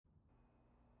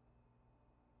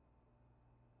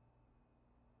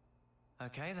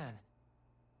Okay then.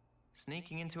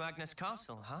 Sneaking into Agnes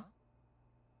Castle, huh?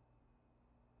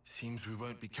 Seems we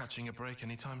won't be catching a break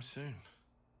anytime soon.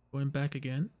 Going back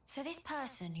again. So this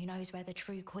person who knows where the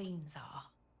true queens are...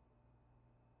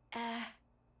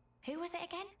 who was it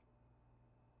again?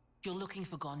 You're looking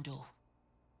for Gondor.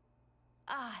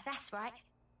 Ah, that's right.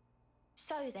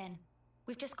 So then,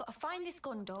 we've just got to find this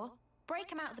Gondor,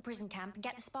 break him out of the prison camp and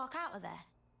get the spark out of there.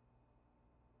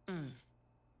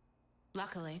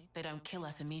 Luckily, they don't kill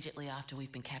us immediately after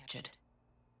we've been captured.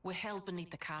 We're held beneath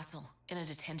the castle, in a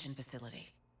detention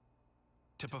facility.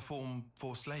 To perform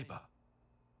forced labor?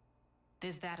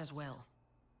 There's that as well.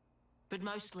 But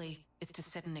mostly, it's to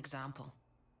set an example.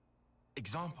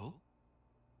 Example?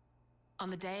 On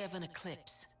the day of an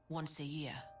eclipse, once a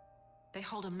year, they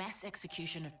hold a mass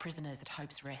execution of prisoners at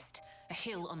Hope's Rest, a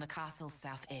hill on the castle's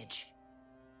south edge.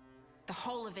 The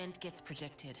whole event gets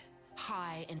projected,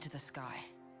 high into the sky.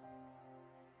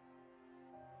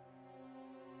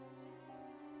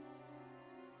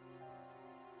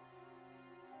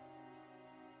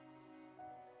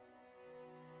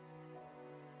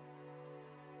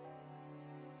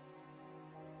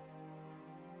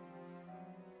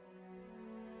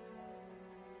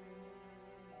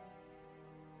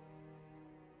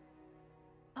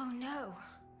 Oh no.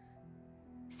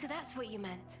 So that's what you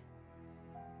meant.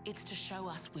 It's to show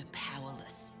us we're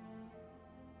powerless.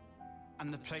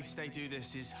 And the place they do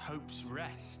this is Hope's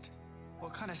Rest.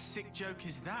 What kind of sick joke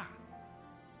is that?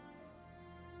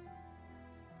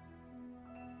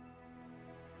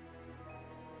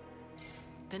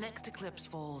 The next eclipse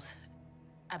falls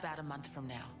about a month from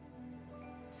now.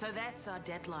 So that's our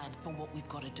deadline for what we've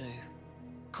got to do.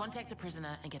 Contact the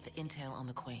prisoner and get the intel on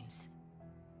the queens.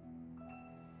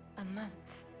 A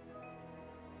month.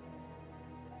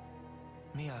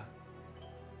 Mio.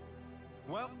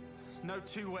 Well, no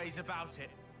two ways about it.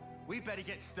 We better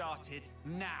get started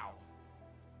now.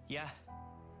 Yeah,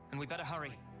 and we better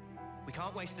hurry. We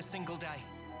can't waste a single day.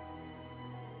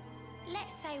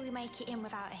 Let's say we make it in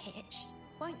without a hitch.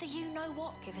 Won't the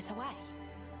you-know-what give us away?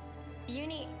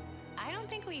 Uni, I don't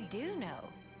think we do know.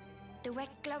 The red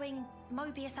glowing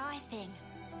Mobius eye thing.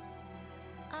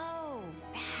 Oh,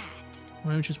 that.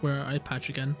 Why don't you just wear an eye patch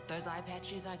again? Those eye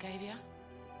patches I gave you?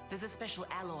 There's a special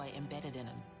alloy embedded in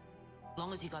them.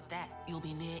 Long as you got that, you'll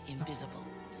be near invisible.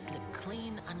 Slip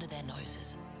clean under their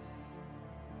noses.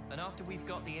 And after we've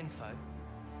got the info,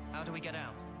 how do we get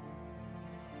out?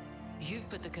 You've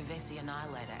put the Kavesi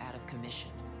Annihilator out of commission.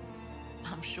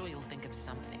 I'm sure you'll think of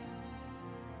something.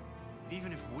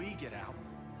 Even if we get out,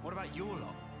 what about your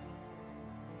lot?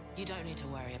 You don't need to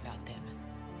worry about them.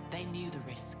 They knew the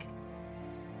risk.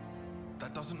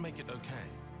 That doesn't make it okay.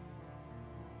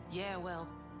 Yeah, well,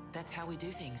 that's how we do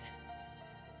things.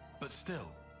 But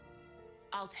still.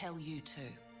 I'll tell you too.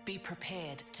 Be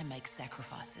prepared to make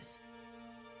sacrifices.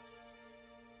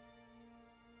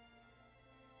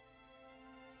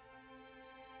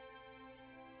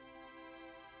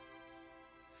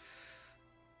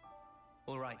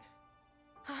 All right.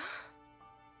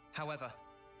 However,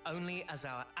 only as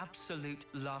our absolute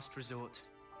last resort.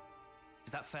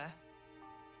 Is that fair?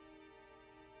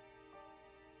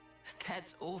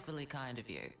 That's awfully kind of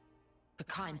you. The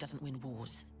kind doesn't win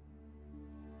wars.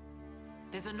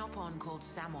 There's a Nopon called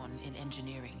Samon in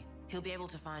engineering. He'll be able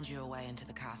to find you a way into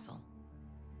the castle.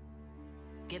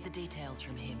 Get the details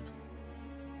from him.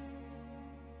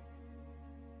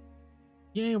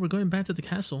 Yay, we're going back to the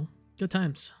castle. Good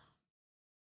times.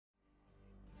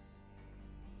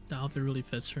 The outfit really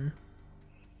fits her.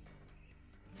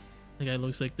 The guy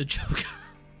looks like the Joker.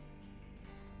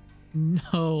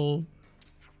 No.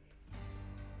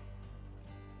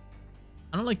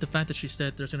 I don't like the fact that she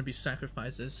said there's gonna be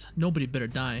sacrifices. Nobody better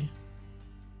die.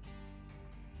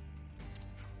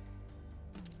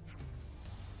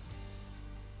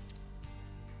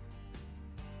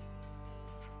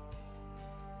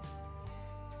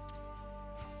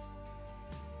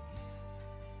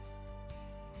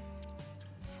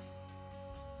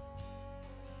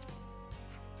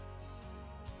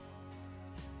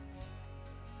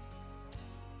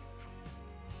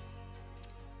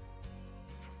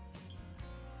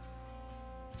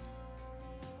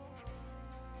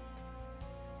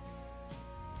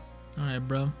 Alright,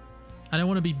 bro. I don't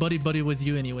want to be buddy-buddy with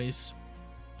you anyways.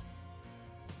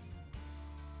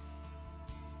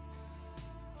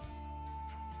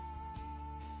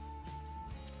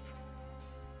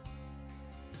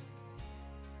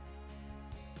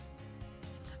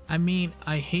 I mean,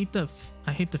 I hate the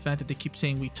fact that they keep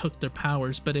saying we took their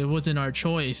powers, but it wasn't our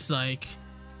choice. Like,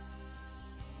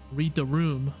 read the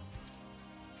room.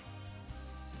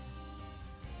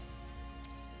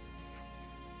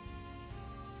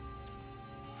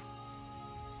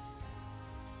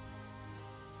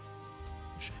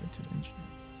 Push ahead to the engineer.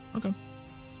 Okay.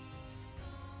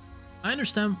 I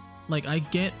understand, like, I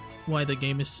get why the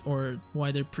game is, or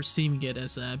why they're perceiving it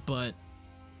as that, but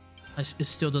it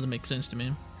still doesn't make sense to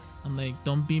me. I'm like,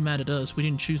 don't be mad at us. We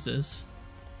didn't choose this,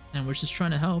 and we're just trying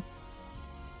to help.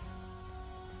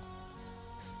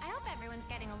 I hope everyone's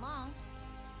getting along.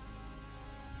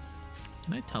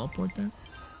 Can I teleport there?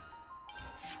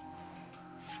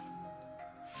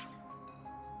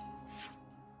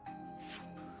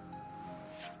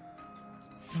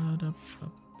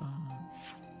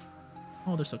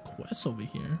 Oh, there's a quest over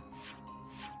here.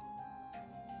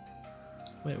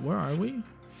 Wait, where are we?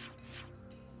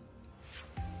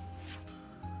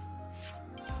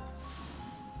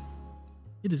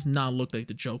 He does not look like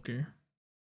the Joker.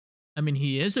 I mean,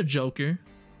 he is a Joker.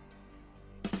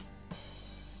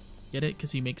 Get it?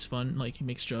 Because he makes fun, like, he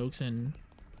makes jokes, and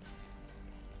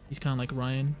he's kind of like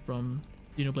Ryan from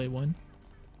Xenoblade 1.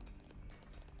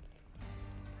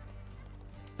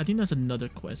 I think that's another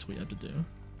quest we have to do.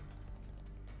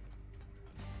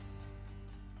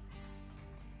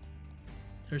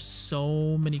 There's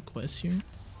so many quests here.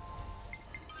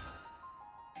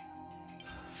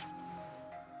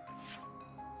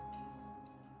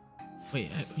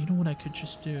 Wait, you know what I could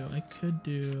just do? I could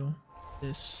do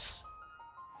this.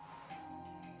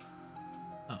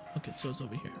 Oh, okay, so it's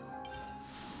over here.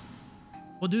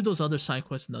 We'll do those other side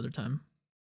quests another time,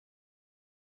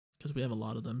 because we have a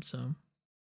lot of them, so.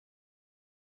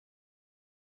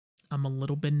 I'm a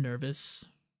little bit nervous.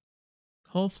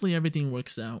 Hopefully everything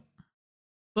works out.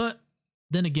 But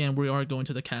then again, we are going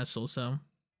to the castle, so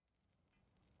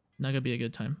not gonna be a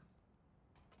good time.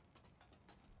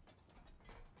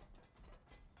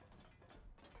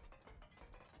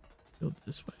 Go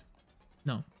this way.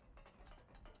 No.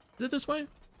 Is it this way?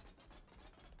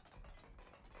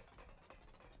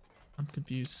 I'm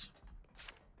confused.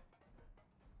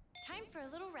 Time for a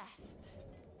little rest.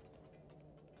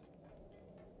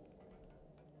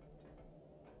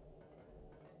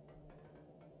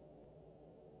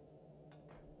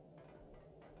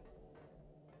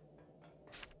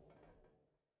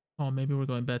 Oh, maybe we're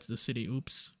going back to the city.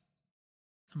 Oops.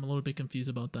 I'm a little bit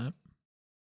confused about that.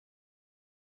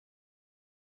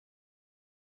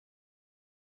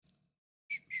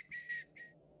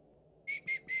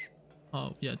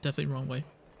 Oh, yeah, definitely wrong way.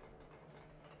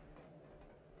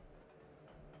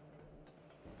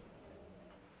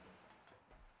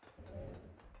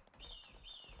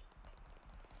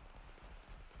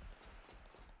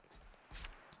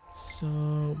 So,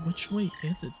 which way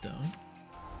is it though?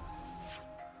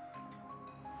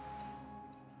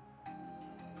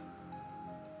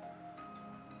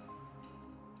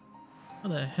 How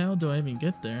the hell do I even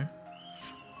get there?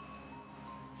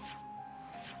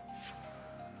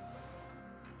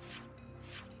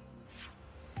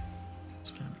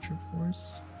 Capture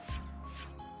force.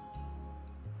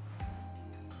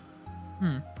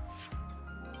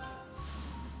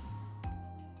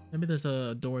 Maybe there's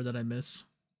a door that I miss.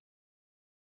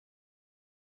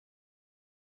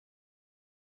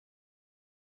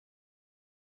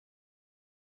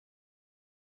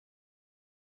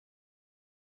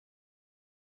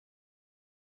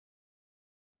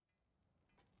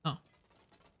 Oh,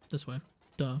 this way.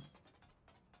 Duh.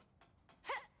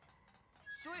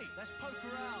 Sweet, let's poke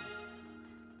around.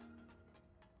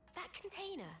 That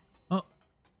container. Oh,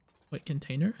 wait,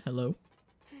 container? Hello?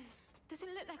 Doesn't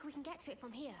look like we can get to it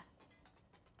from here.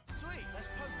 Sweet, let's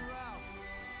poke around.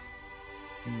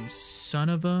 You son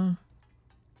of a...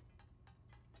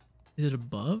 Is it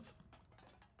above?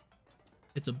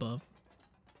 It's above.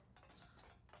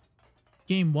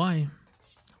 Game, why?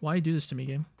 Why do this to me,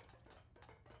 game?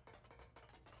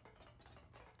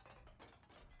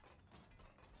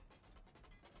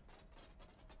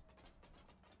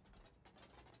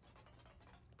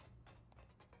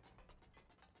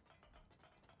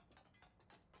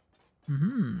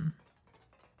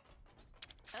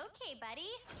 Okay, buddy.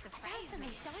 Surprise something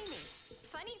shiny.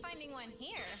 Funny finding one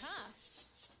here, huh?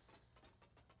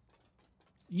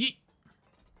 Yeet.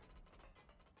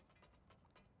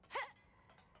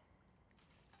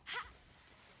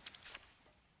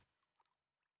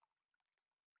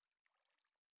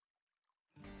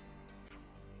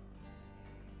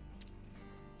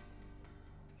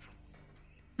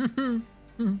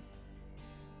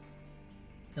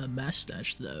 The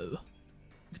mustache, though.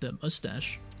 Look at that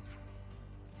mustache.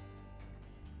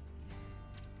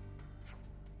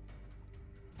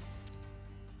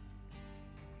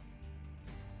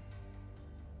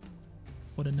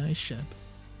 What a nice ship.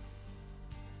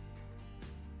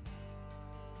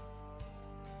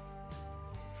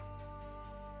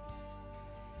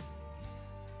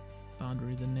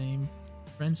 Boundary, the name.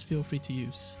 Friends feel free to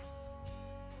use.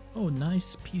 Oh,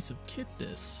 nice piece of kit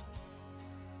this.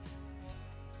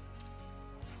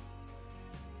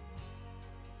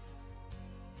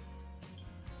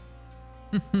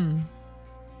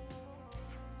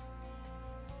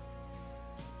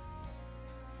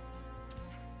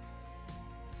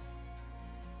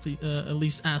 Please, at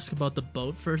least ask about the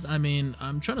boat first. I mean,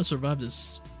 I'm trying to survive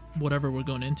this, whatever we're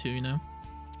going into, you know?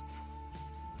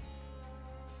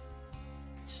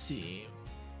 Let's see.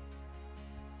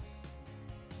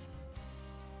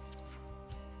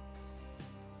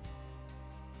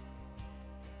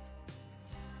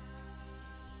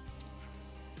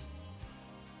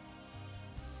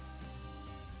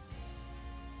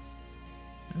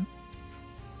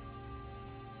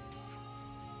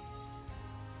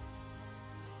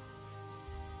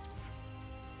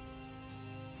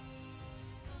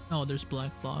 Oh, there's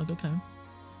Black Fog, okay.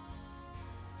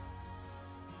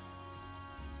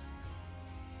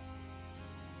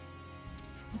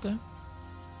 Okay.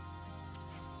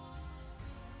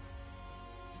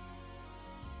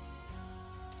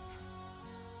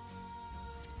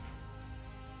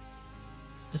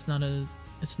 It's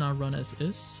not run as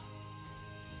is.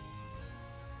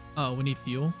 Oh, we need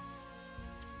fuel.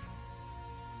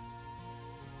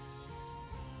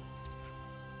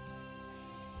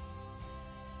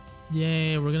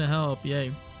 Yay, we're gonna help,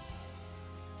 yay.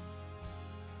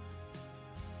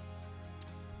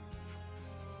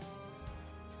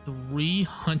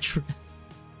 $300.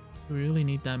 We really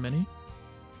need that many?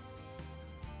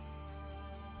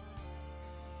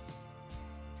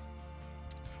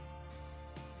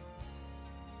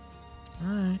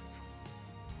 Alright.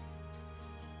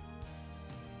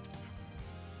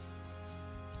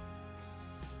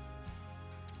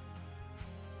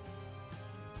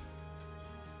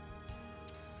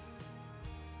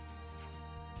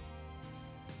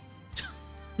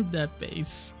 That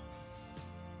face.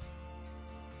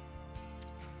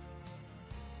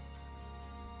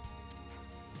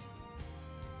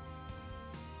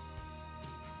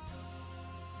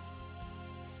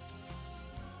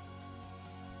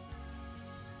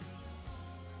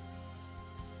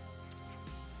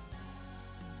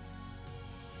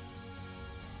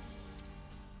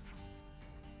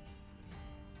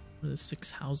 What are the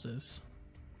 6 houses?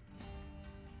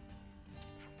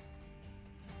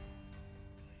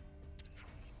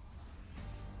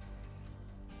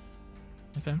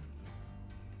 Okay.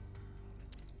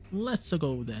 Let's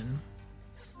go then.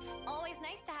 Always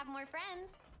nice to have more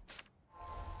friends.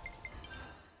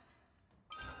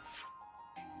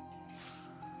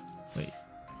 Wait.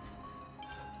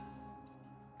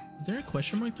 Is there a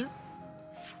question mark there?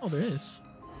 Oh, there is.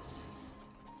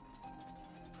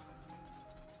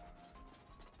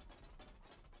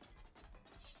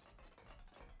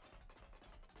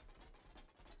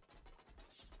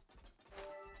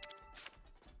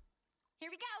 Here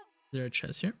we go. Is there a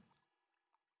chest here?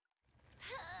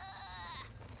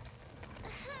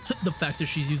 The fact that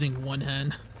she's using one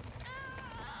hand.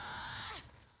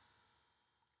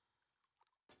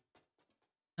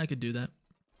 I could do that.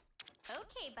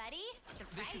 Okay, buddy.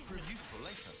 Surprise me. Useful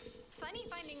later. Funny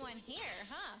finding one here,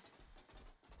 huh?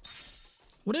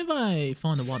 What if I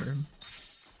fall in the water?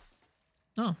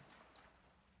 Oh.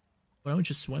 Why don't we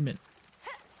just swim it?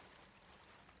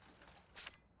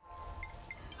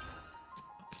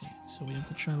 Okay, so we have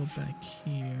to travel back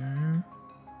here.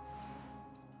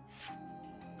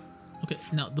 Okay,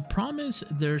 now the problem is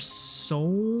there's so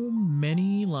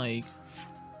many like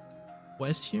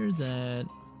quests here that...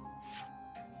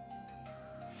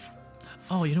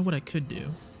 Oh, you know what I could do?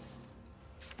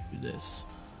 Do this.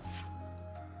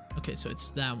 Okay, so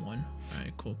it's that one.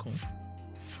 Alright, cool, cool.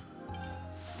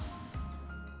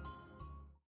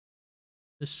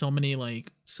 There's so many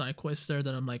like side quests there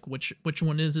that I'm like, which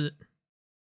one is it?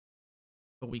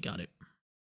 But we got it.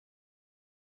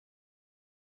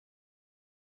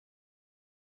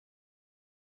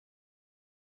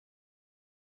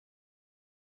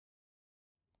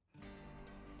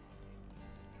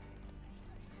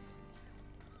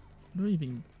 How do I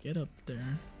even get up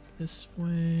there? This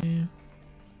way.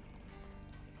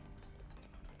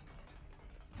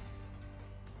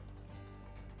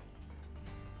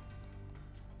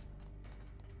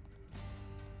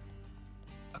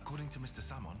 According to Mr.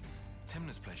 Salmon,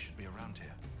 Timna's place should be around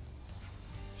here.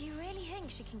 Do you really think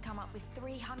she can come up with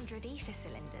 300 ether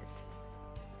cylinders?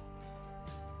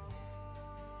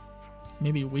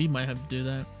 Maybe we might have to do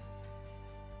that.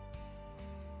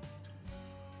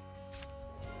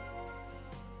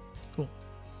 Cool.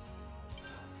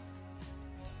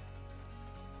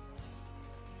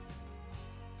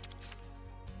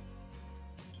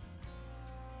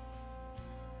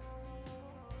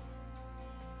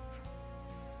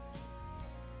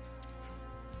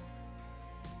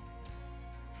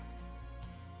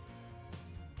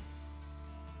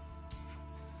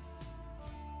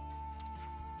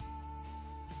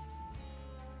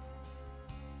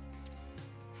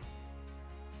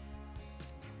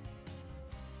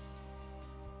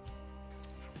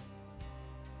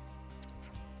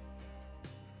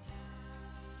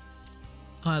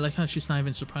 I like how she's not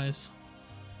even surprised.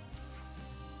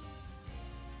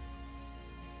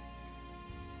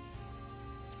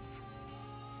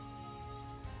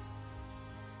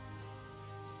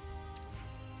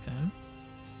 Okay.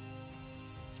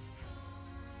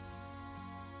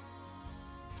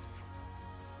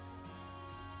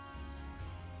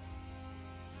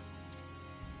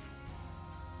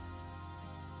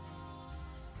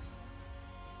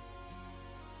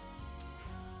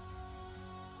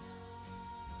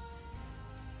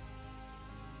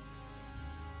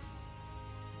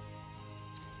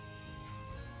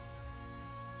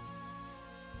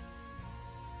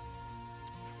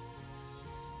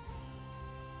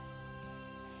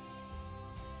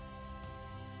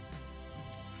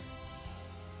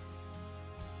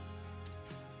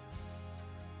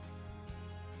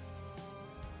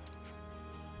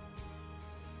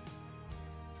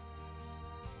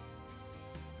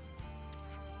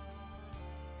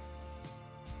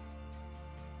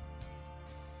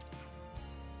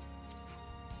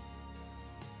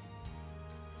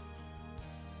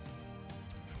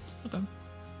 Okay.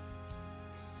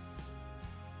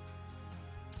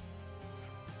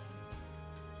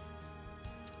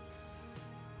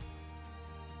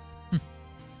 Okay.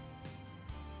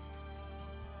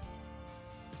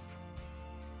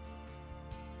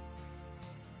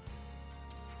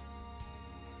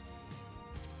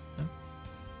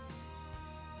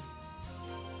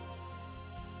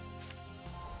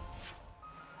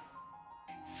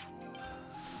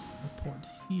 Report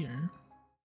here.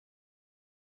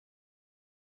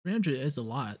 300 is a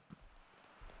lot.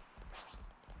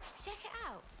 Check it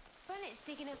out. Bunnet's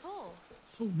digging a hole.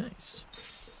 Oh, nice.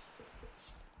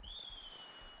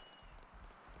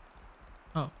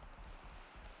 Oh.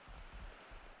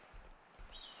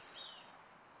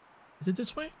 Is it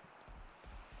this way?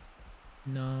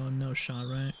 No, no shot,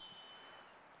 right?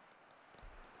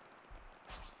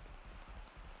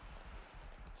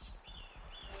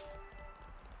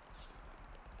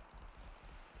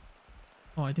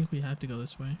 Oh, I think we have to go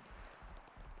this way.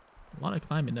 A lot of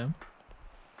climbing though.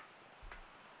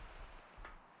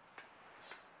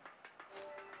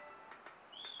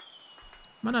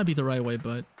 Might not be the right way,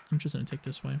 but I'm just gonna take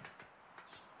this way.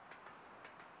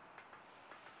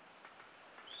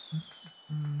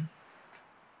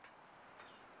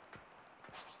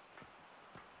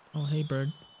 Oh, hey,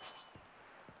 bird.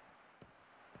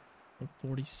 Oh,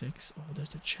 46. Oh,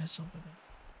 there's a chest over there.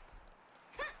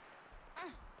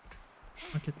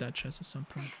 I'll get that chest at some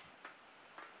point.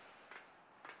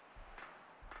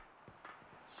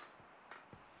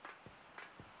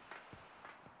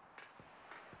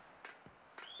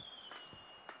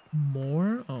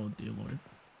 More? Oh, dear lord.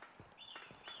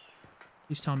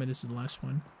 Please tell me this is the last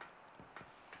one.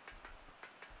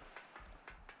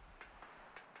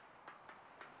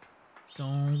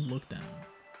 Don't look down.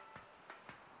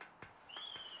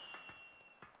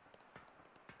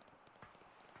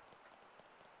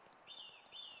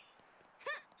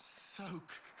 So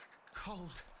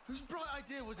cold. Whose bright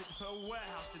idea was it to put a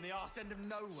warehouse in the arse end of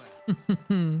nowhere?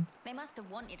 They must have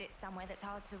wanted it somewhere that's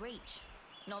hard to reach.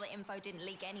 Not that info didn't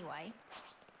leak anyway.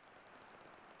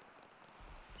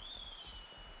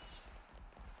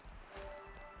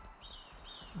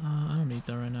 I don't need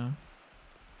that right now.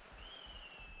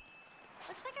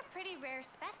 Looks like a pretty rare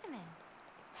specimen.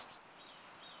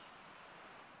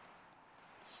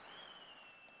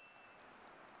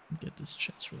 Get this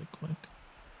chest really quick.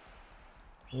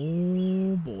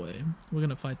 Oh boy. We're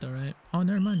gonna fight that, right? Oh,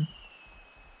 never mind.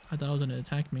 I thought it was gonna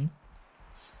attack me.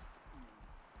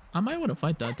 I might want to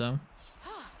fight that though.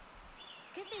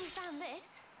 Good thing we found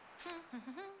this.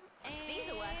 These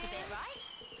are worth a bit, right?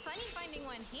 Funny finding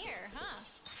one here, huh?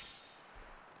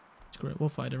 It's great. We'll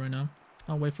fight it right now.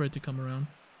 I'll wait for it to come around.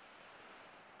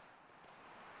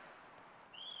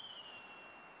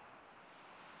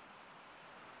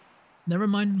 Never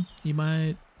mind. You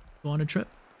might go on a trip.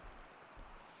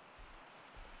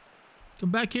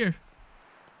 Come back here.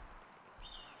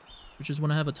 We just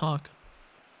want to have a talk.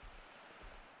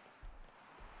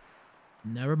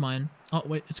 Never mind. Oh,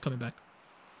 wait. It's coming back.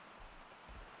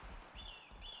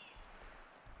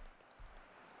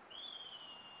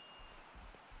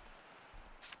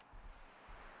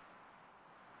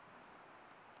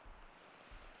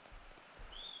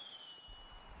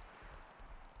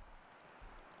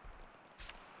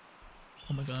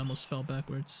 Oh my god, I almost fell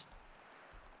backwards.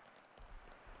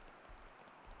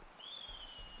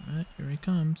 Alright, here he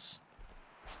comes.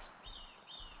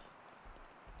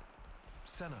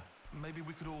 Senna, maybe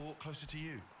we could all walk closer to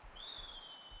you.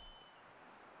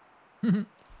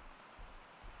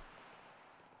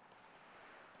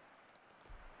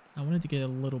 I wanted to get a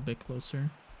little bit closer.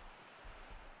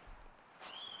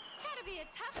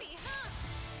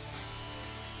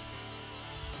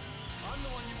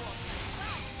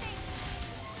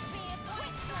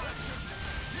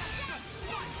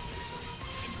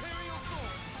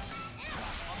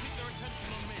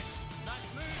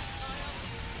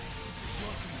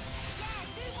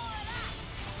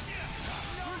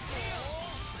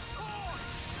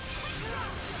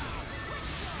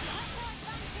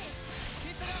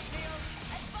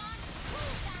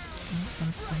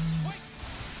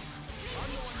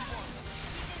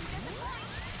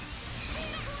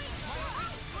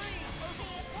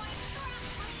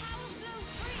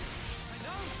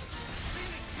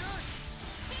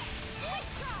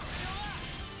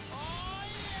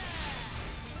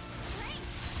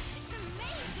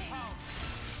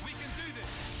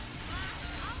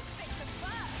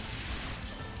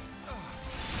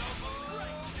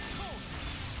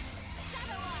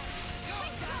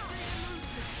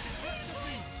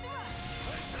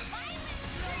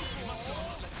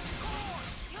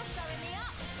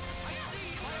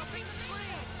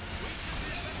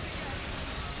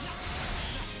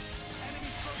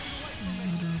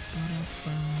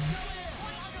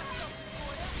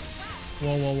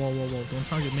 Whoa, whoa, whoa, whoa, whoa, don't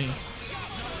target me.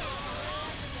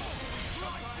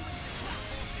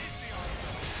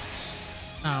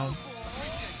 Ow.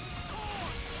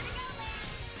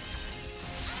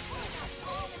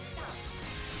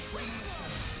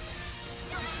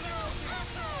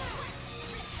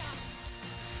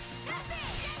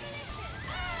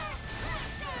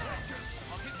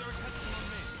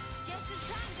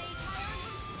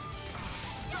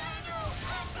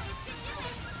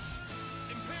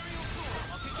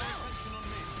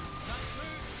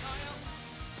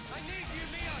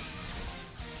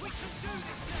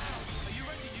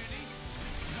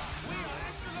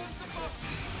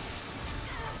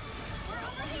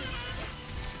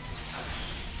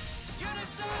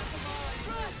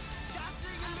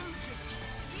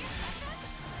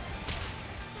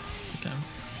 It's okay.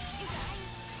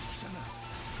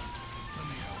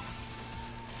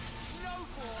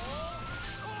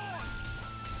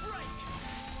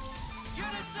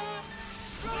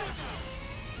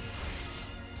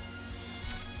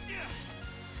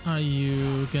 Are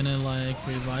you gonna like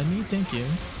revive me? Thank you.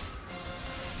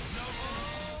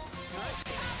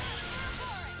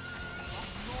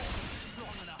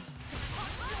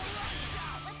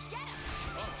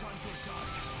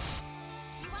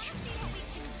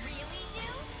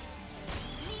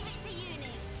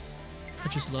 I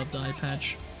just love the eye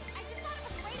patch.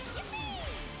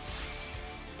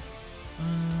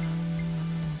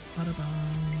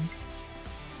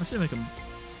 Let's see if I can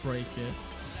break it.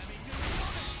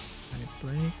 Can I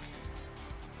break?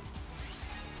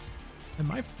 It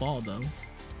might fall though.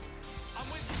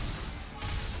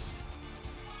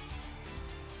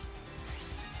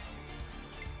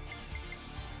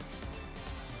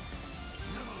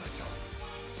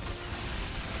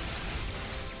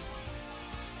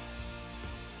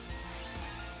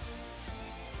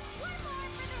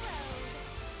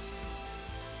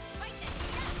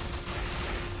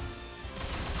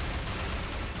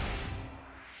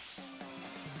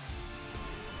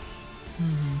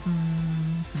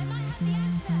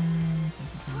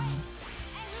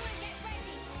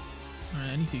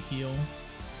 Alright, I need to heal.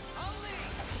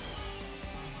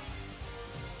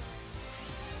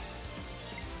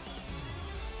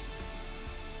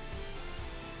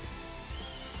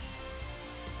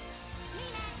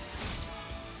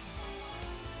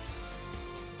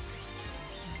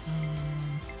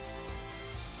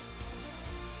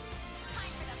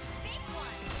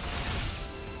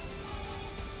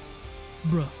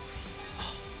 Bruh.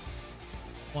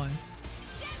 Why?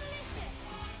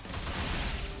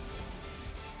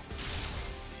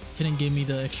 Couldn't give me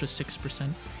the extra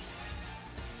 6%.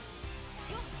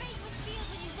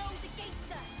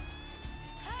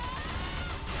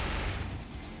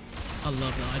 I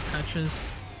love the eye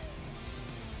patches.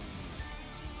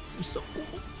 They're so cool.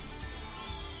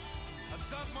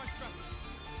 Observe my strategy.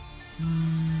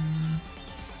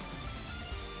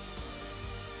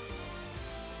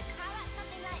 How about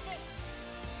something like this?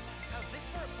 How's this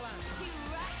for a plan?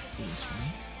 This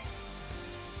one.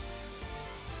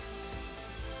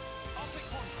 I'll take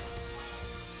one.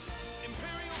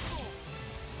 Imperial sword.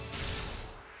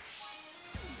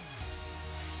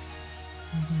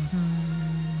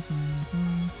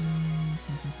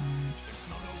 It's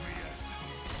not over yet.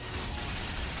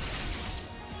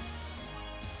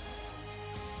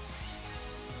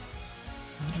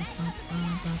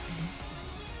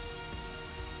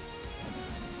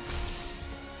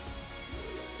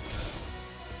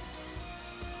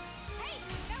 Hey,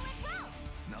 that went well.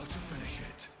 Now to finish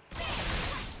it.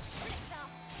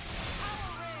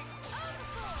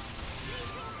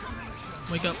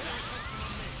 Wake up.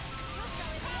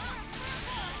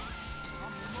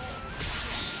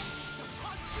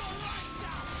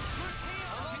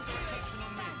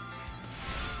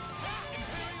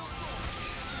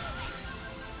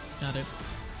 Got it.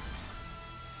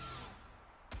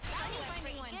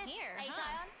 Finding one here,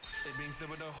 huh? It means there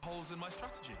were no holes in my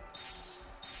strategy.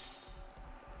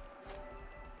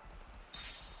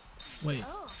 Wait.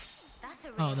 Oh, that's a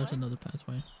Oh, rare there's one. another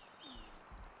pathway.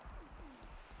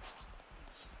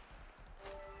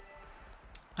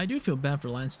 I do feel bad for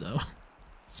Lance though,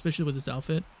 especially with his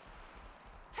outfit.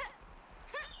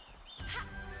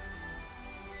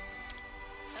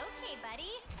 Okay,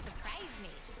 buddy. Surprise me.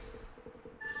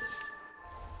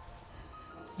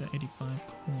 Got 85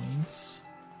 coins.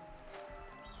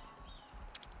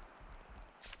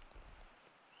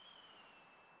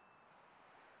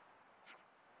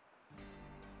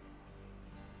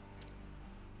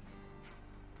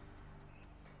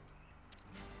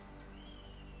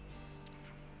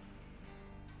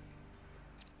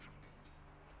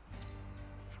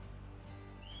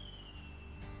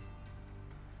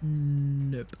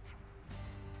 Nope.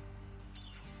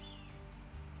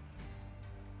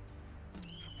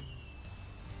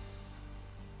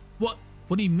 What?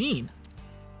 What do you mean?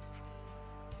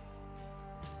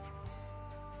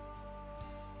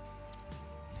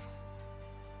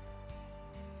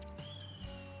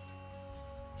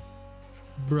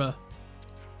 Bruh.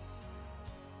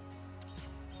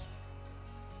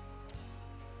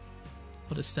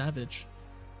 What a savage.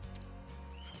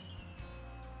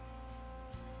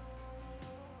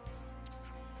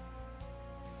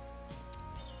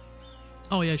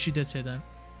 Oh yeah, she did say that.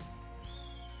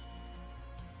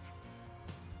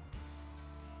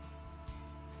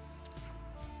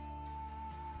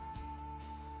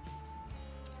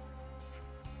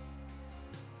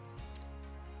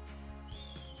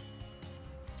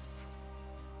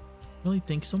 Really,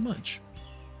 thanks so much.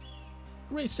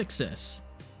 Great success.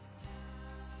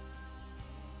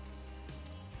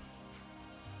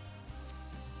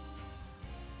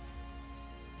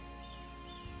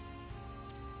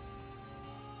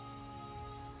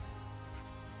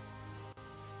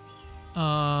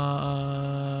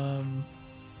 Um,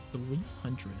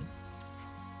 300.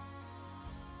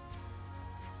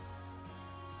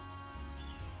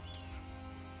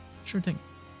 Sure thing.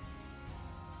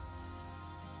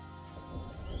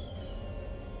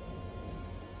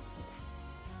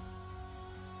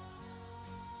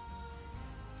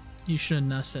 You should have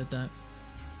not said that.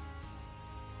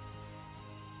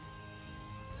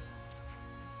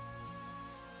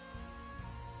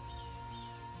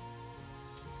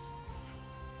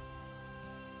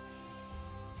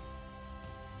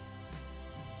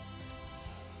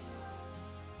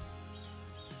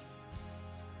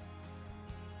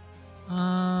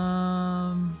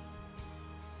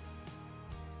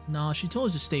 No, she told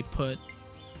us to stay put.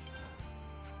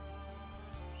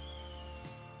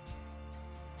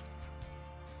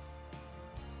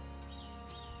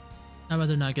 I'd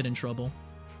rather not get in trouble.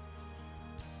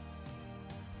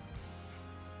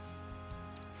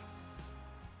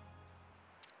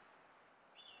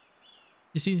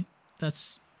 You see,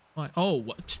 that's why. Oh,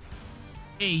 what?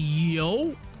 Hey,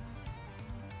 yo!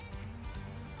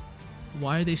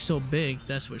 Why are they so big?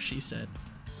 That's what she said.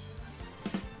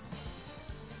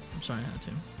 I'm sorry, I had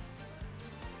to.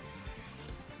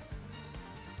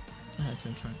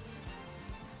 I'm trying.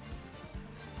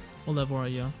 What level are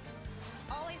you?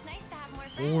 Always nice to have more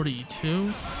friends.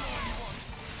 42?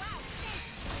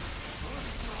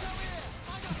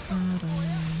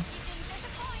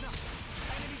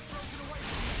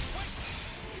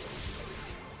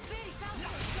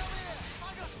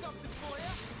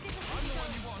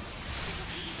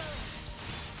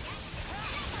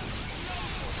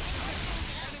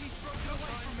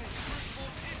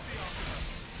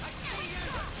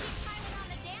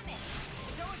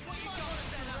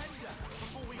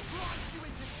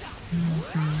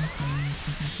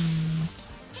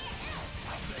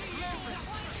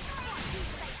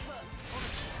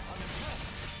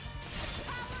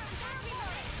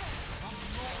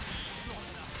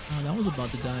 Oh, that was about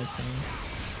to die, so.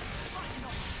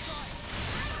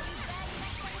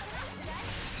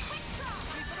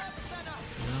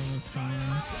 That was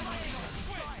fine.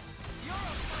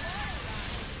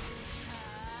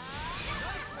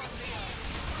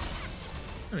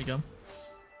 There we go.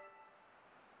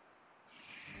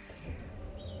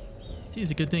 See,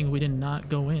 it's a good thing we did not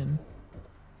go in.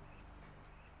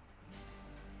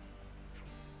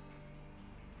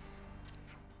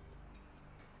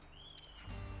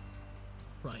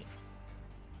 Right.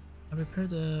 I repair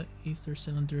the ether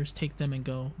cylinders, take them and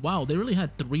go. Wow, they really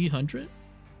had 300?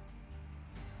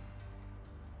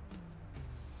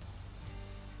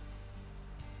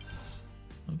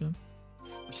 Okay.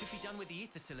 We should be done with the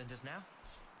ether cylinders now.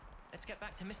 Let's get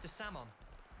back to Mr. Salmon.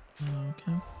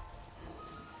 Okay.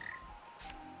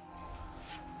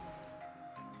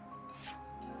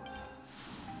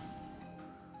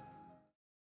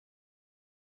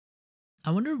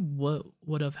 I wonder what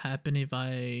would have happened if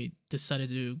I decided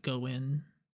to go in.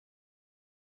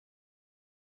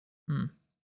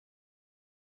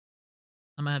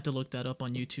 I might have to look that up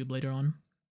on YouTube later on.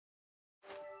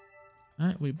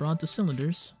 Alright, we brought the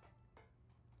cylinders.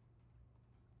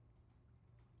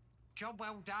 Job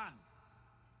well done.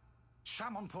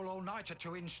 Salmon pull all-nighter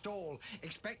to install.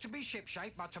 Expect to be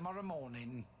shipshape by tomorrow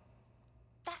morning.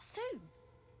 That soon?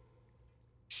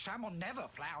 Salmon never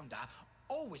flounder.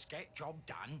 Always get job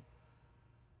done.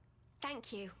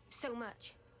 Thank you so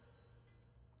much.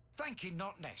 Thank you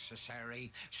not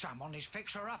necessary. Salmon is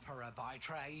fixer-upperer by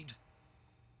trade.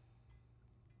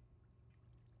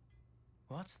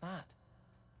 What's that?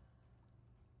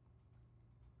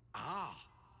 Ah,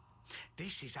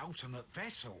 this is ultimate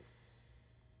vessel.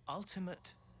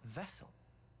 Ultimate vessel?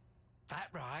 That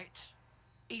right.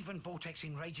 Even Vortex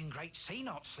in Raging Great Sea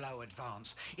not slow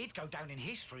advance. It'd go down in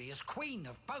history as queen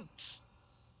of boats.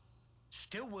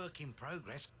 Still work in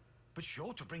progress, but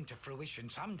sure to bring to fruition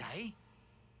someday.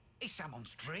 It's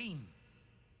Salmon's dream.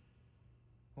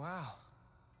 Wow.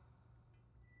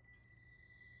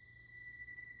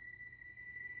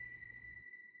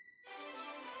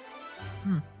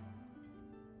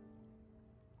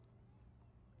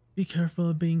 Be careful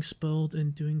of being spoiled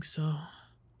in doing so.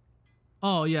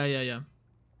 Oh, yeah. Yeah,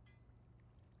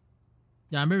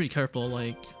 I'm very careful,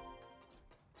 like...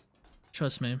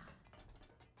 Trust me.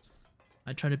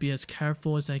 I try to be as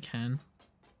careful as I can.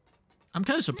 I'm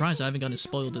kind of surprised I haven't gotten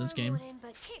spoiled in this game.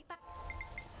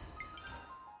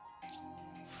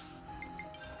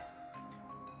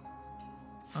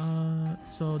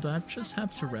 So do I just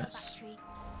have to rest?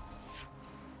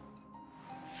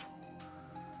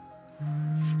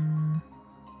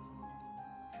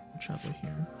 Travel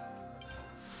here.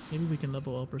 Maybe we can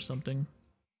level up or something.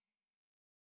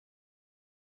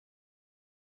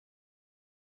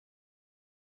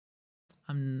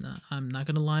 I'm not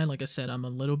gonna lie, like I said, I'm a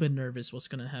little bit nervous what's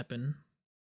gonna happen.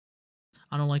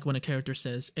 I don't like when a character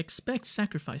says, expect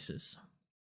sacrifices.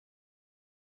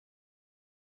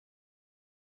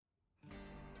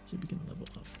 Let's see if we can level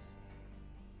up.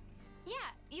 Yeah,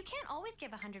 you can't always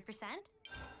give 100%.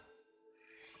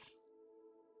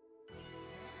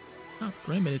 Oh,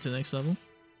 great, made it to the next level.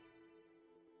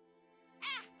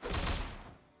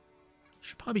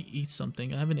 Should probably eat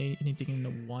something. I haven't ate anything in a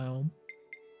while.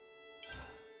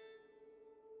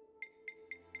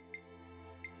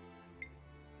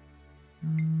 We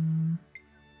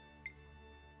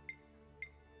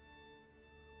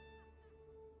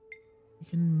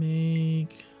can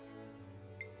make...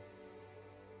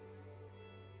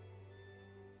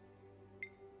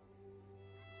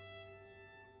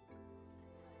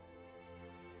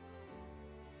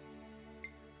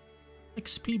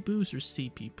 XP boost or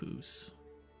CP boost?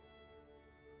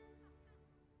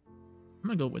 I'm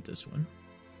gonna go with this one.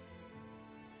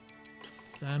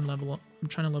 I'm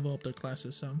trying to level up their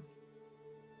classes, so...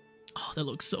 Oh, that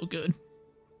looks so good.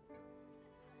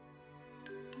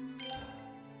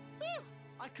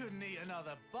 I couldn't eat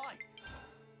another bite.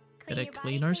 Gotta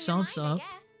clean ourselves up.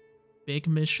 Big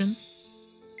mission.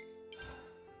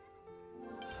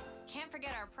 Can't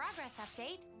forget our progress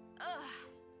update. Ugh,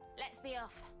 let's be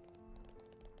off.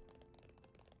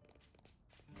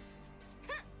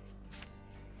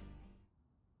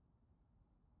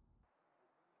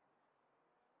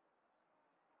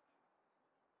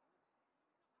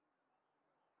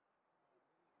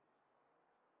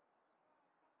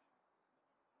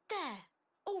 There,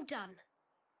 all done.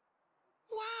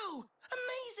 Wow!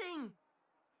 Amazing!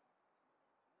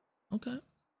 Okay.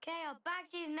 Okay, I'll bag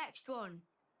you the next one.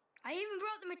 I even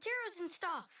brought the materials and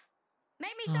stuff.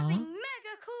 Make me something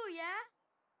mega cool, yeah?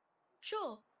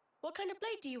 Sure. What kind of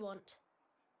blade do you want?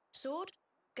 Sword?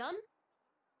 Gun?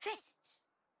 Fists.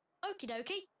 Okie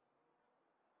dokie.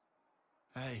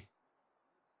 Hey.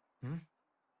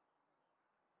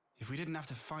 If we didn't have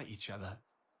to fight each other,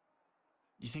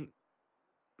 you think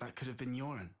that could have been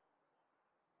Yoren?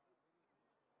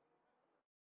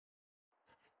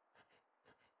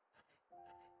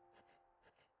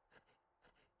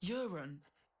 Yoren,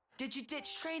 did you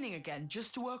ditch training again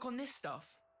just to work on this stuff?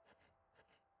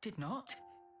 Did not.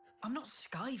 I'm not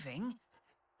skiving.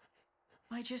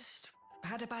 I just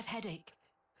had a bad headache.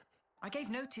 I gave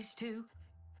notice too.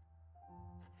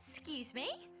 Excuse me?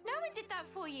 No one did that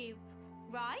for you,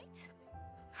 right?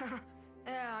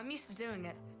 Yeah, I'm used to doing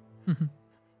it.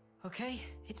 Okay,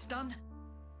 it's done.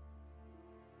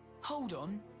 Hold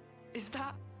on. Is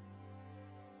that...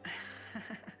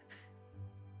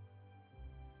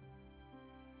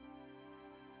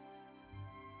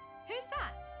 Who's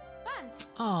that? Lance?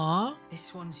 Aww.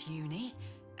 This one's Uni,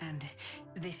 and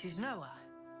this is Noah.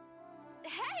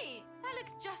 Hey! That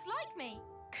looks just like me.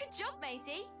 Good job,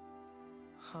 matey.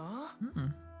 Huh?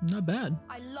 Not bad.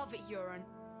 I love it, Euron.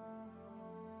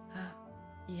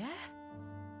 Yeah?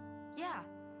 Yeah.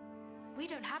 We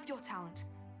don't have your talent.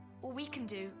 All we can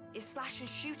do is slash and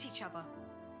shoot each other.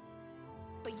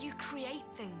 But you create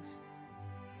things.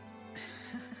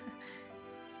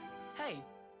 Hey,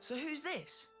 so who's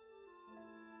this?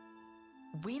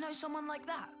 We know someone like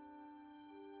that?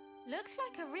 Looks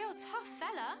like a real tough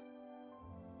fella.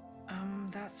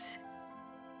 That's...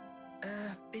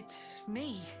 it's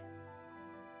me.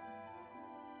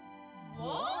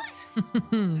 What?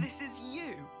 This is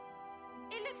you.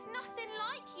 It looks nothing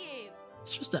like you.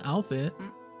 It's just the outfit.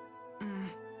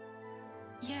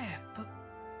 Yeah, but,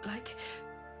 like...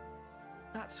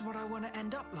 That's what I want to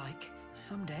end up like,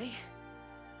 someday.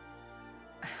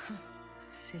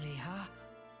 Silly, huh?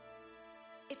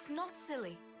 It's not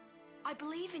silly. I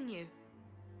believe in you.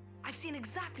 I've seen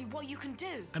exactly what you can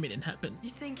do. I mean, it happened. You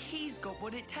think he's got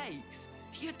what it takes?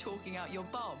 You're talking out your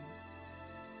bum.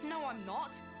 No, I'm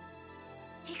not.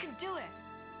 He can do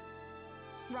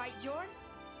it. Right, Euron?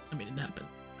 I mean, it happened.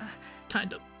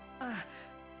 Kind of.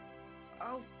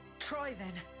 I'll try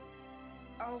then.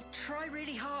 I'll try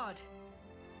really hard.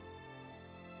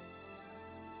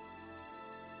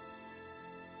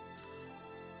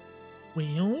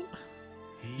 Well,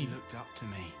 He looked up to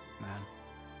me, man.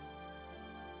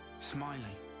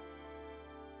 Smiling.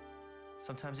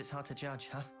 Sometimes it's hard to judge,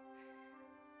 huh?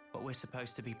 What we're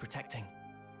supposed to be protecting.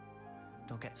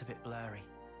 It all gets a bit blurry.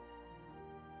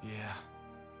 Yeah.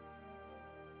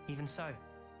 Even so,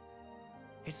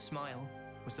 his smile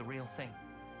was the real thing.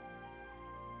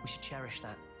 We should cherish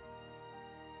that.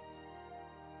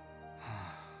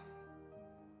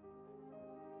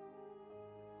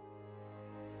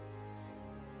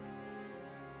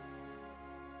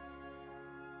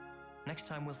 Next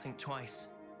time we'll think twice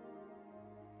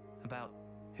about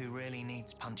who really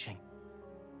needs punching.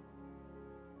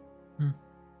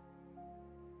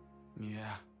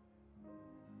 Yeah.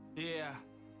 Yeah,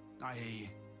 I hear you.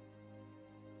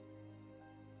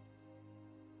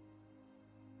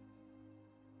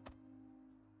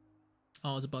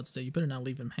 I was about to say, you better not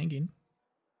leave him hanging.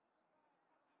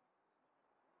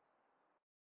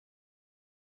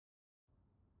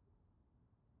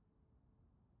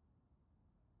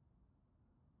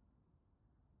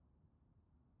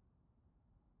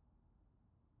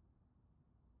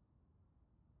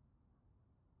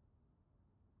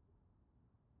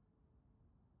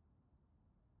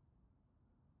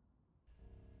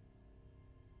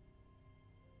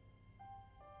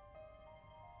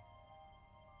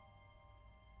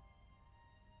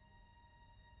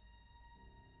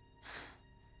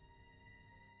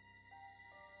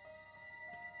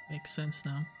 Makes sense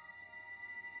now.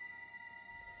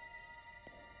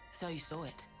 So you saw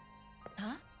it?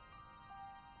 Huh?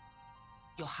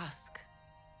 Your husk.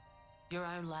 Your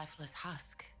own lifeless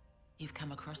husk. You've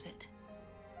come across it?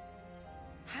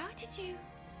 How did you...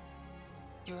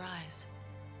 Your eyes.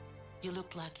 You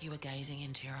looked like you were gazing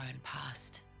into your own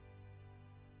past.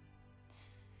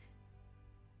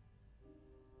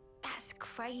 That's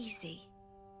crazy.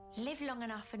 Live long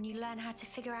enough and you learn how to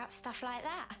figure out stuff like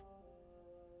that.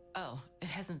 Oh, it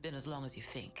hasn't been as long as you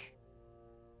think.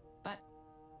 But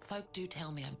folk do tell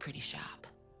me I'm pretty sharp.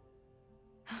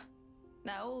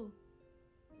 No.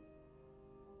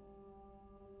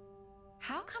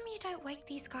 How come you don't wake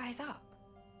these guys up?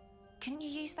 Couldn't you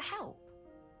use the help?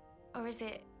 Or is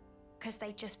it because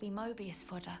they'd just be Mobius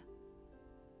fodder?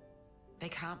 They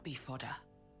can't be fodder.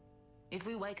 If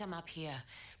we wake them up here,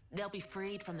 they'll be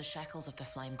freed from the shackles of the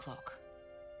flame clock.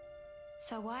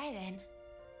 So why then?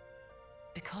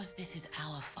 Because this is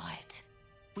our fight.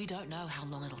 We don't know how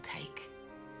long it'll take.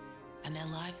 And their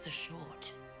lives are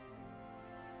short.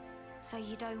 So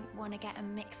you don't want to get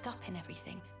them mixed up in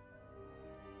everything?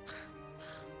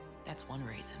 That's one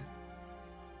reason.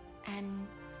 And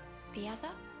the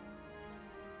other?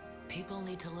 People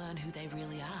need to learn who they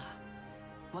really are.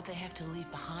 What they have to leave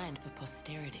behind for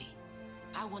posterity.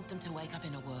 I want them to wake up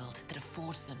in a world that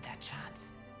affords them that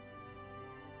chance.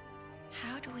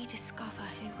 How do we discover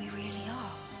who we really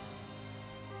are?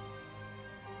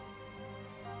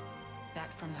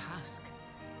 That from the husk.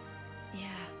 Yeah.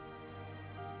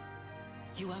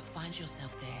 You won't find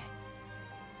yourself there.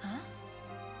 Huh?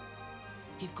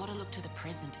 You've got to look to the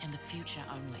present and the future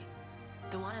only.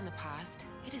 The one in the past,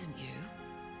 it isn't you.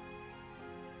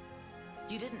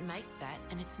 You didn't make that,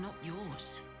 and it's not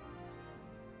yours.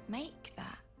 Make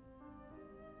that?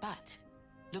 But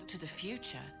look to the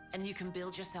future, and you can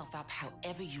build yourself up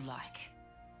however you like.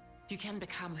 You can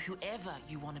become whoever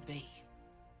you want to be.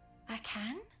 I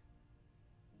can?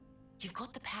 You've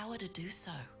got the power to do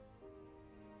so.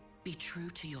 Be true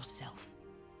to yourself.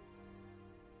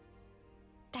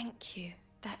 Thank you.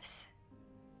 That's...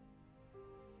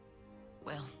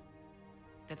 Well,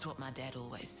 that's what my dad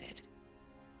always said.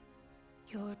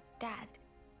 Your dad?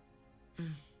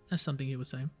 That's something he was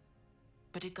saying.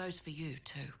 But it goes for you,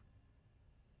 too.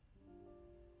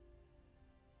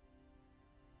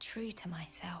 True to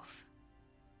myself.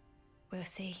 We'll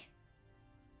see.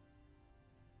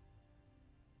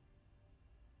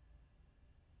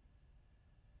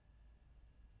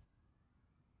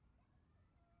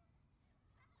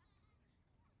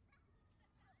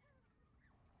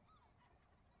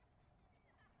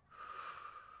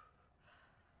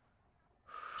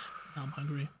 Now I'm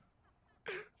hungry.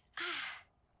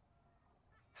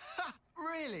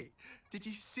 Really? Did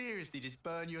you seriously just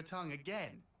burn your tongue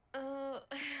again?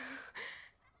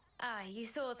 You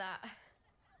saw that.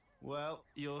 Well,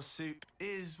 your soup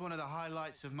is one of the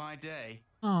highlights of my day.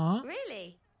 Aww.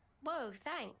 Really? Whoa,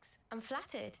 thanks. I'm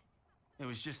flattered. It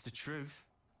was just the truth.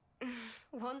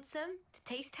 Want some to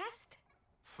taste test?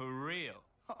 For real.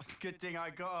 Good thing I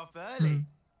got off early.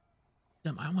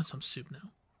 Damn, I want some soup now.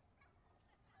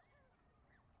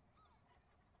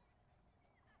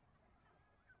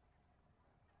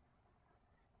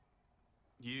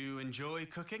 You enjoy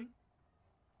cooking?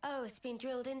 Oh, it's been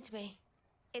drilled into me.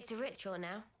 It's a ritual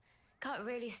now. Can't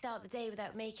really start the day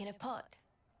without making a pot.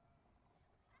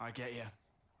 I get you.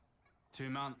 2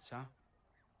 months, huh?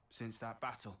 Since that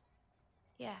battle.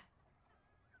 Yeah.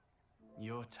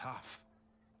 You're tough.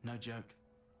 No joke.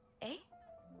 Eh?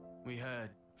 We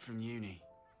heard from uni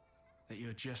that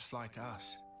you're just like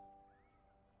us.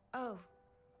 Oh,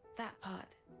 that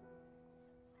part.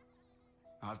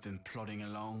 I've been plodding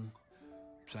along,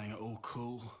 playing it all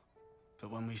cool.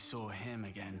 But when we saw him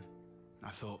again, I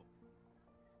thought,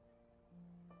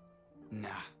 nah,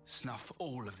 snuff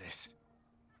all of this.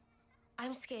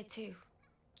 I'm scared too.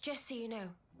 Just so you know.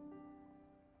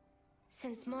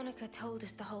 Since Monica told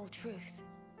us the whole truth,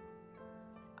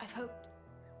 I've hoped...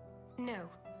 No.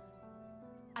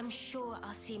 I'm sure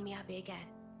I'll see Miyabi again.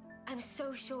 I'm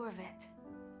so sure of it.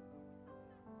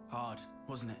 Hard,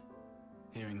 wasn't it?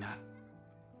 Hearing that.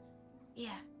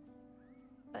 Yeah.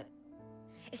 But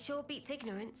it sure beats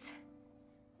ignorance.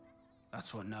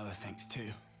 That's what Noah thinks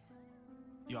too.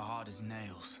 You're hard as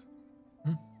nails.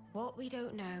 What we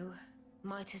don't know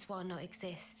might as well not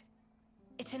exist.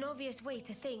 It's an obvious way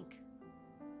to think,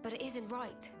 but it isn't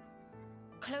right.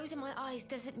 Closing my eyes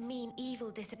doesn't mean evil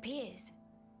disappears.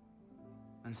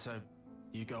 And so,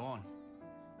 you go on?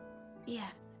 Yeah,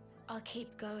 I'll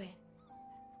keep going.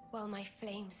 While my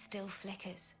flame still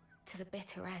flickers to the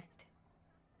bitter end.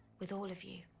 With all of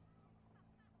you.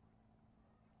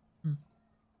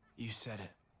 You said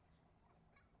it.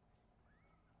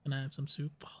 Can I have some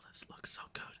soup? Oh, this looks so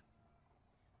good.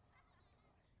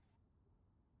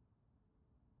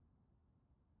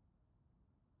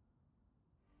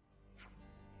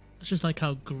 It's just like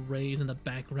how Gray's in the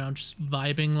background just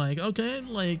vibing like, okay,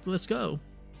 like, let's go.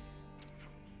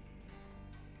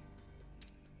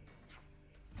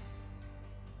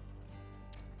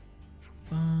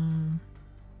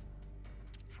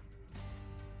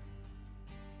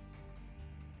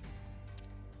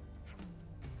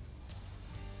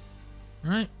 All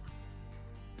right,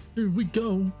 here we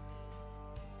go.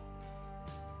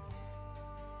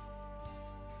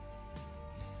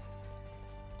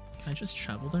 Can I just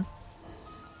travel there?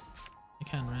 I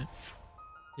can, right?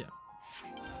 Yeah.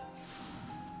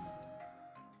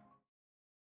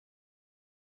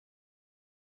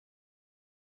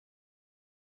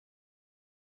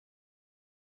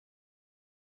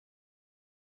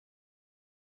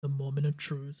 The moment of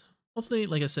truth. Hopefully,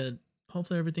 like I said,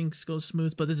 hopefully everything goes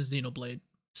smooth, but this is Xenoblade,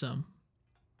 so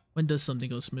when does something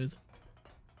go smooth?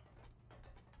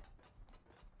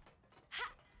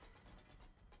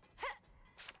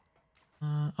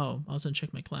 Oh, I was gonna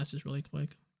check my classes really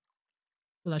quick.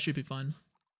 But that should be fine.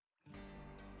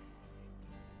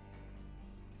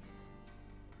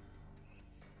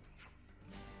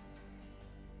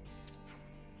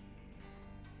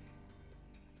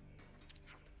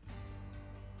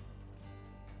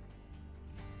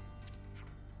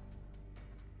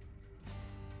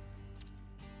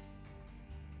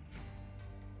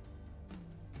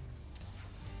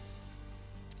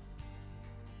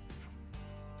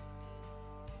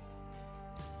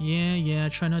 Yeah,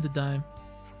 try not to die.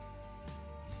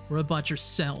 What about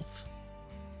yourself?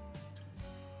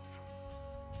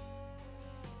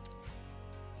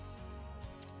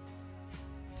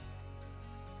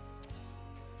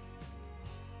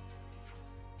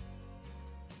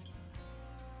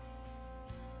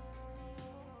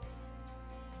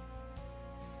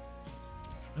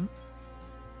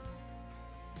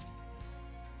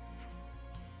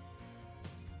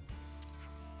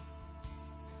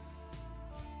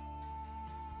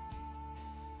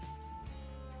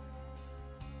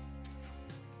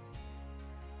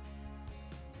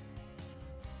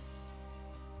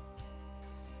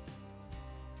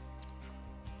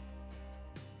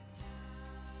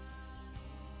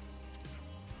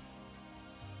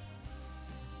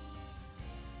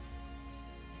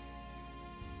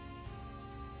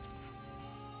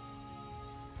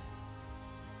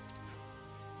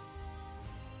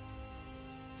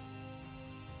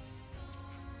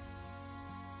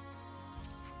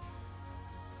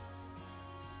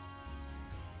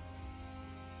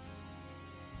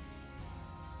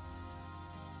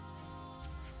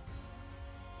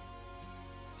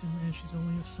 to manage. She's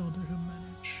only a soldier who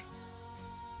managed.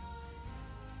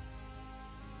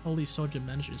 Holy soldier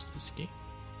manages to escape.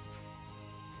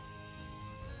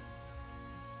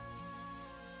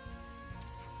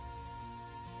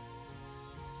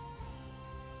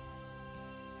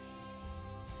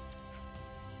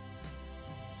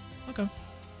 Okay.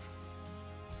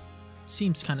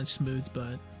 Seems kind of smooth, but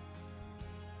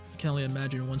I can only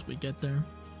imagine once we get there.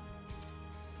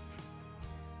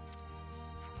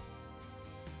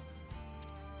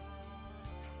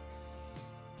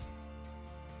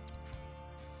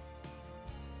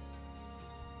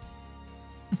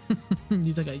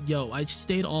 He's like, yo, I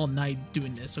stayed all night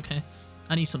doing this, okay?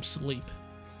 I need some sleep.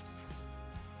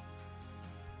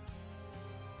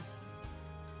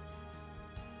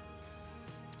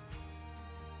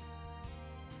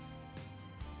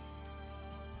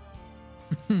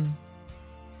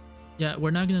 Yeah,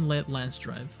 we're not gonna let Lance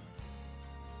drive.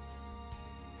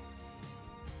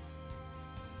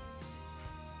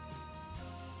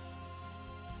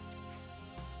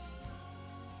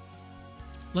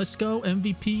 Let's go,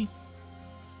 MVP.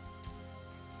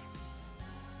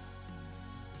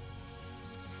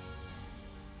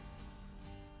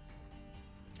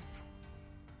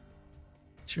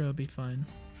 Sure, it'll be fine.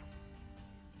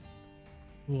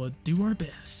 We'll do our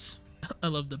best. I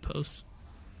love the post.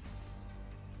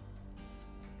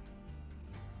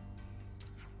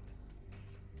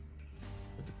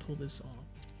 But to pull this off.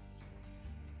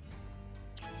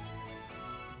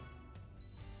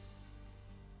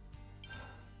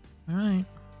 Alright.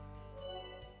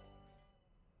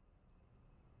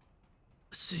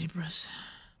 Zebras.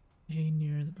 A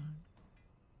near the bottom.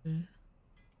 There.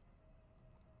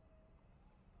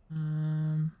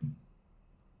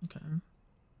 Okay.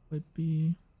 Would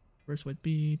be first would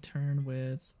be turn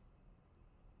with.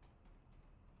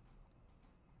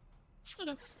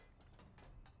 Okay.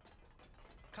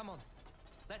 Come on,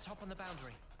 let's hop on the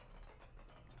boundary.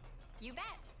 You bet.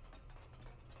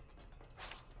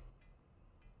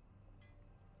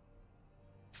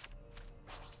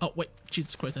 Oh wait,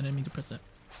 Jesus Christ! I didn't mean to press that.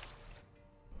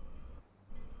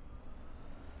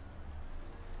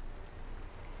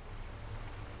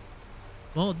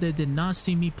 Well, they did not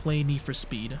see me play Need for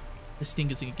Speed. This thing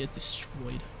is gonna get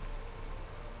destroyed.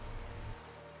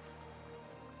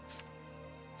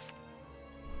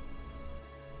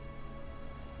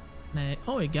 Nah,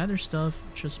 oh, it gathers stuff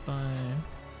just by...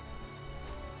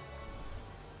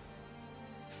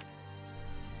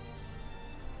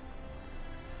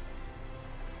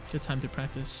 Good time to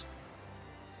practice.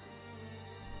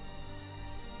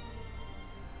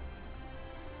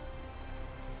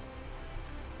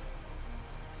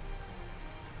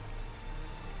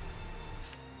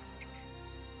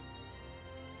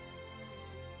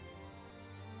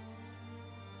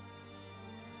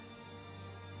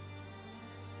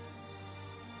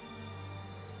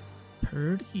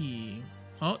 Pretty.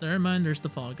 Oh, never mind. There's the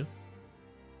fog.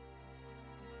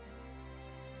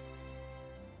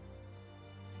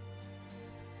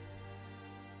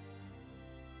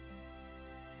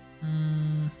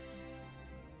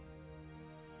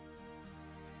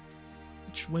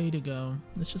 Which way to go?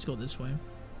 Let's just go this way.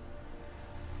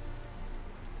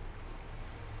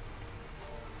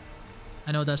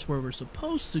 I know that's where we're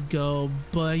supposed to go,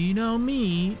 but you know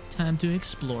me. Time to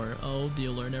explore. Oh,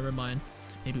 dealer, never mind.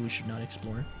 Maybe we should not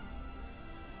explore.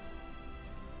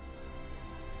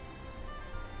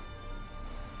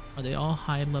 Are they all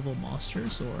high-level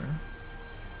monsters, or...?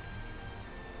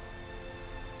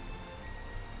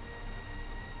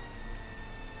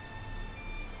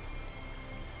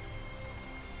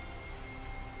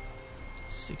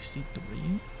 $63?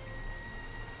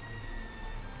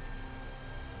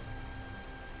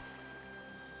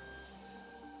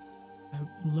 I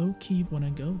low-key want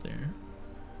to go there.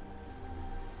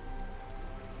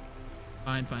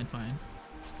 Fine, fine, fine.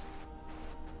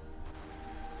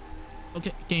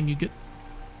 Okay, game, you good?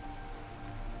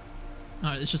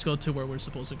 Alright, let's just go to where we're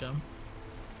supposed to go.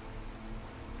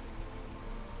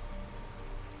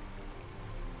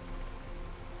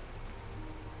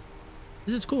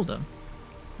 This is cool, though.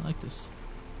 I like this.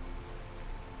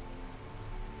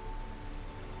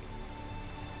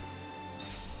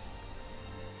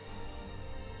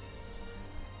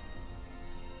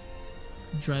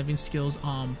 Driving skills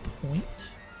on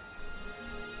point.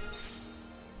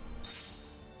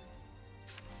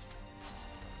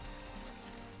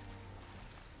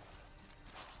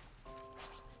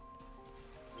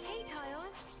 Hey, Tyon.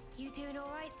 You doing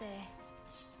all right there?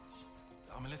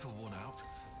 I'm a little worn out,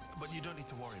 but you don't need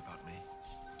to worry about me.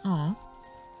 Aw.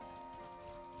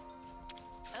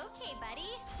 Okay, buddy.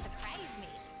 Surprise me.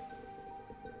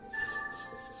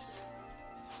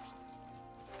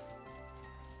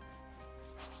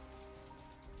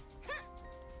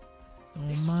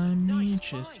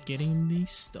 just getting the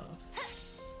stuff.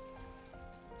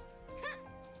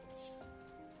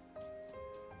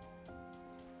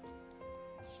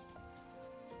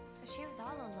 So she was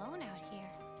all alone out here.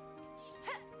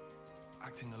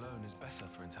 Acting alone is better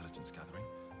for intelligence gathering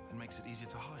and makes it easier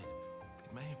to hide.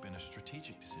 It may have been a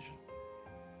strategic decision.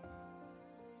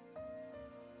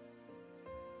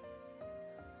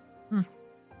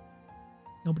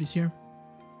 Nobody's here.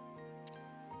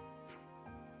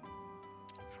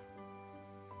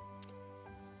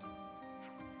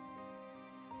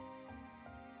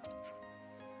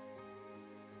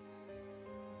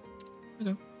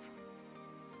 Okay.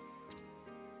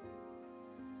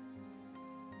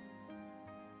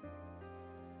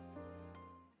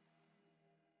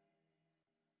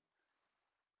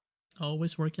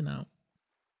 Always working out.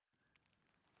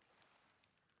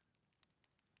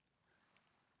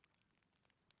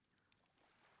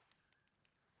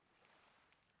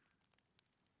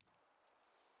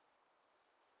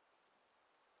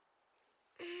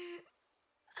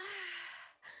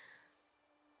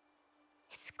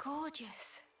 It's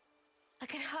gorgeous. I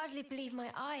can hardly believe my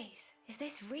eyes. Is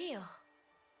this real?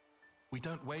 We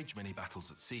don't wage many battles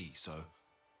at sea, so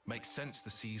makes sense the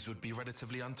seas would be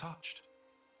relatively untouched.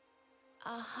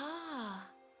 Aha.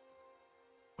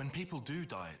 When people do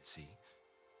die at sea,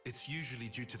 it's usually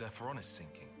due to their Phoronis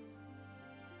sinking.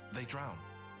 They drown.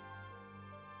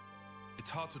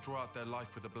 It's hard to draw out their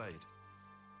life with a blade.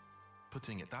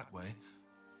 Putting it that way,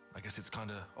 I guess it's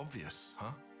kinda obvious,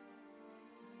 huh?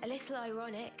 A little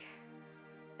ironic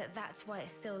that that's why it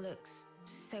still looks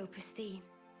so pristine.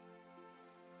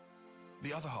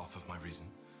 The other half of my reason.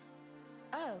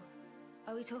 Oh,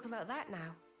 are we talking about that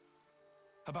now?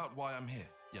 About why I'm here,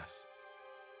 yes.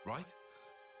 Right?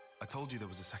 I told you there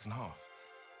was a second half.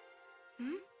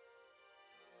 Hmm?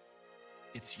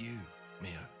 It's you,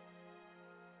 Mio.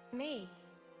 Me?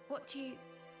 What do you...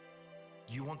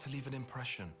 You want to leave an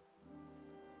impression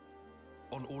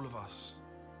on all of us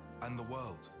and the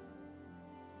world,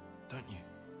 don't you?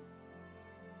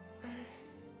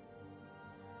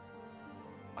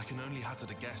 I can only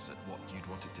hazard a guess at what you'd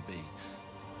want it to be.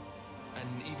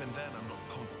 And even then, I'm not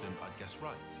confident I'd guess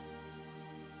right.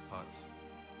 But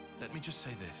let me just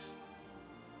say this.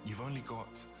 You've only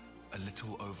got a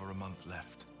little over a month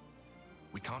left.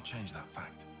 We can't change that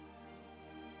fact.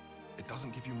 It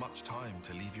doesn't give you much time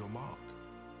to leave your mark.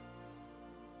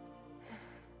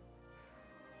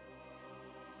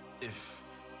 If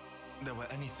there were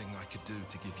anything I could do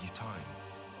to give you time,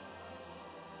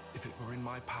 if it were in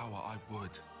my power, I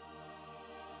would.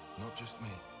 Not just me.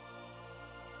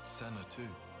 Senna too.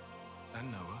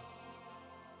 And Noah.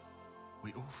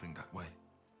 We all think that way.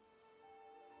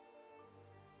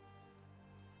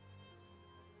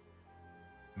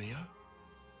 Mio?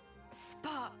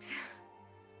 Sparks.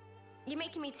 You're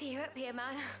making me tear up here,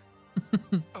 man.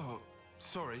 Oh,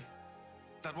 sorry.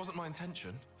 That wasn't my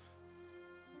intention.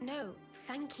 No,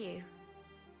 thank you.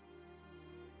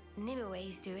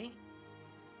 Nimue doing.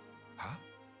 Huh?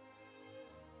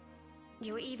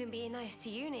 You were even being nice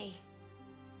to Uni.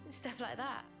 Stuff like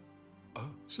that. Oh.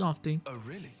 Softy. Oh,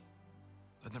 really?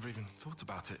 I'd never even thought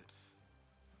about it.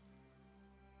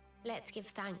 Let's give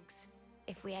thanks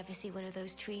if we ever see one of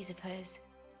those trees of hers.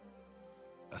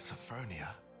 A Sophronia?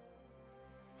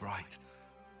 Right.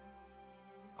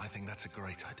 I think that's a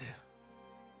great idea.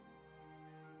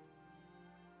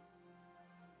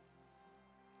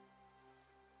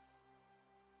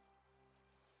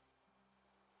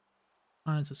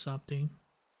 Tion's a softy.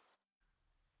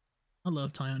 I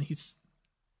love Tion. He's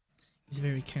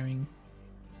very caring.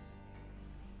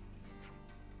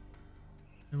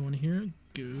 Everyone here?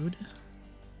 Good.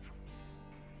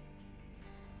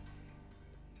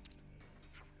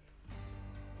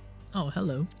 Oh,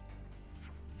 hello.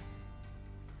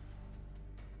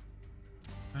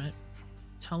 Alright.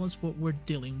 Tell us what we're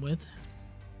dealing with.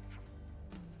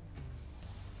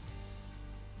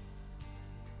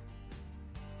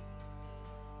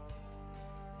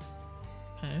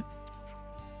 Okay.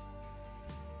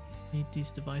 Need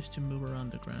these devices to move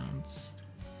around the grounds.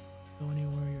 Go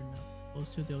anywhere you're not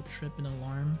supposed to, they'll trip an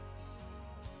alarm.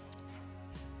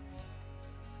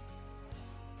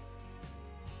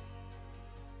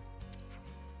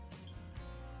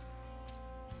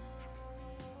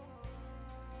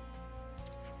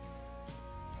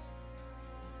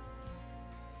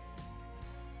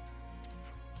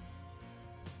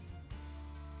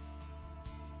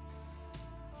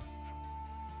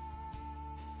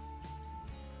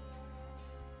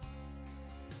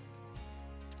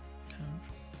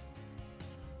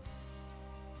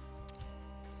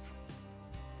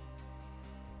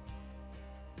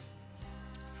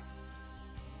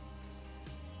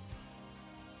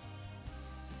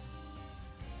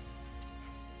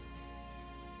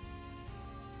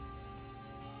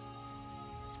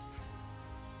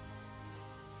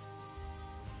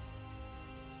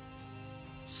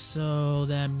 So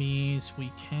that means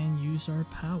we can use our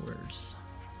powers.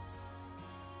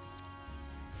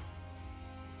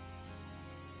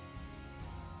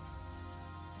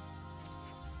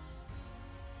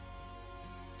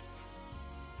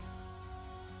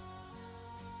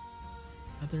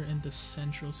 Either in the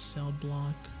central cell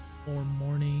block or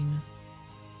morning.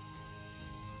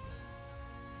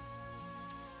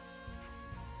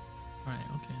 Alright,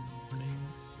 okay, in the morning.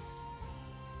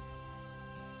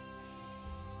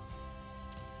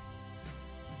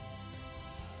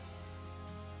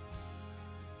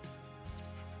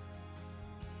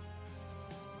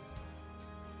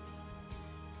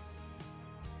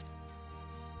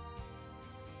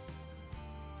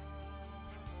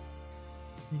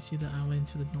 You see the island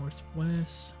to the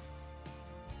northwest.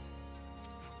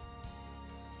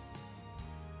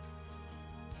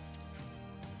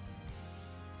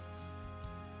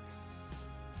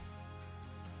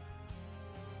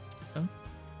 Okay.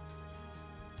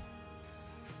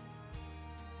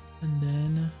 And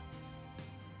then,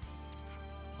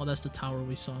 oh, that's the tower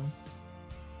we saw.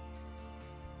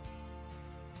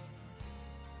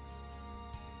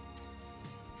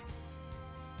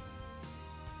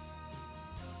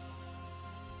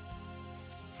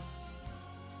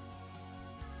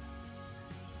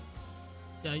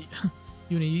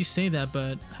 Yeah, you say that,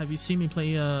 but have you seen me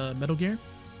play Metal Gear?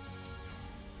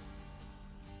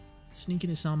 Sneaking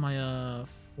is not my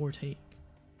forte.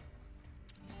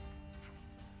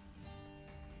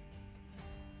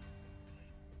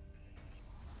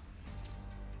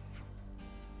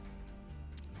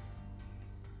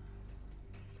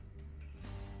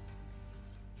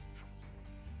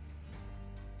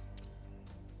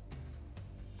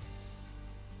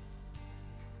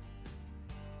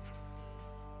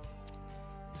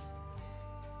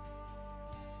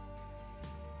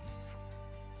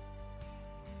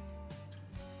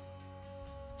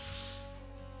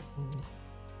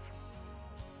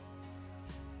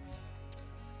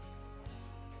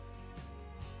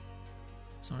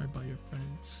 Sorry about your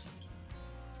friends.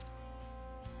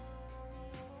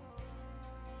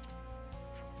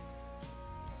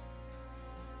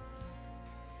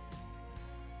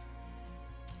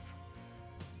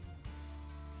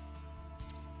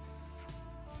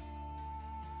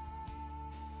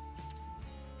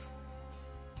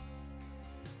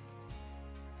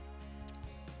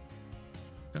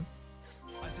 Okay.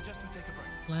 I suggest we take a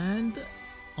break. Land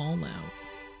all out.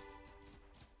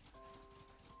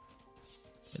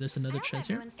 There's another chest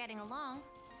here. Everyone's getting along.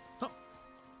 Oh.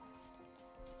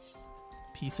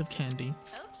 Piece of candy.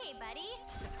 Okay, buddy.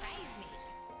 Surprise me.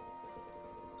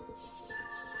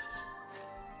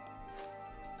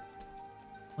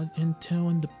 What intel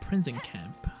in the prison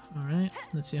camp? Alright,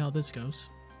 let's see how this goes.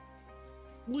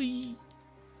 Whee!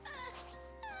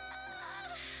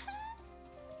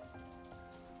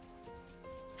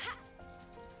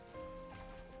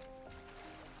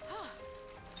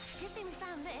 Good thing we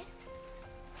found this.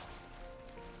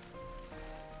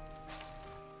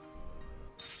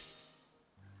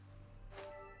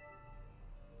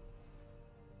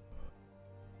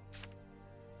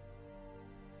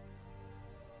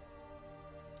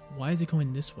 Why is it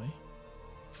going this way?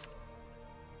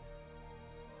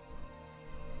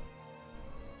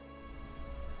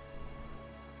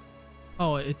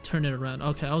 Oh, it turned it around.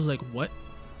 Okay, I was like, what?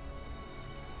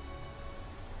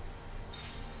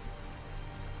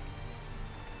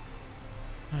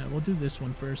 Alright, we'll do this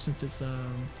one first since it's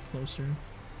closer.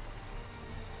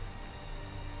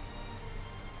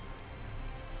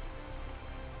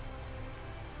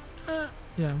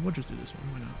 Yeah, we'll just do this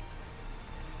one. Why not?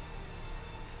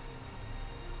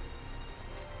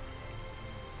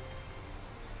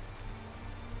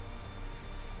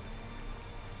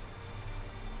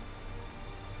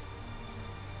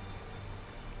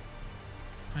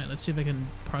 Alright, let's see if I can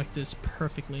park this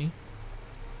perfectly.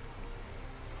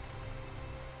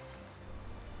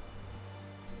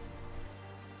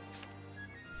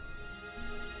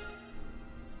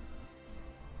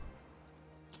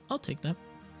 I'll take that.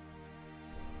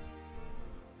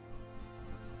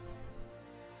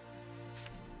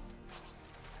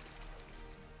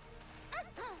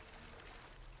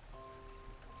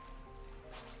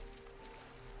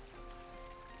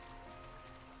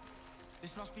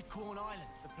 This must be Corn Island,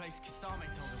 the place Kisame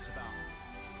told us about.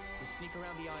 We'll sneak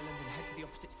around the island and head for the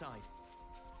opposite side.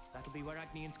 That'll be where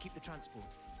Agnians keep the transport.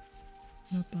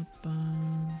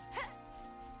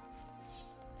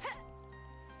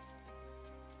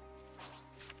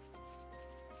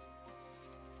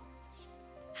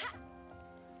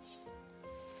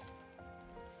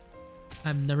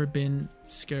 I've never been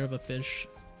scared of a fish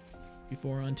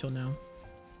before until now.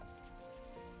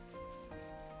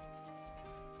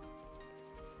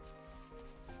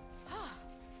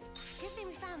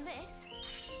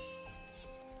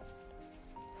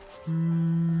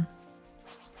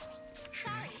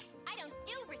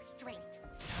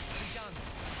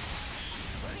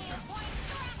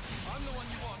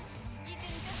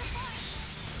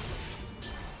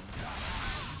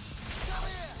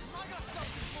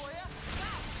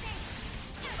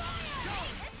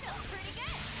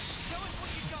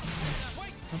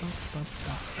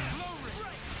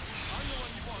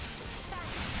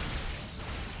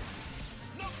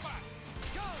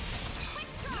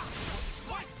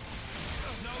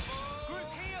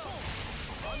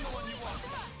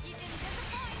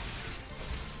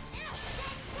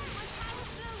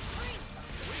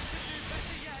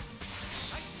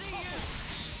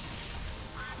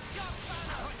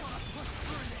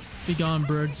 Be gone,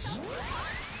 birds.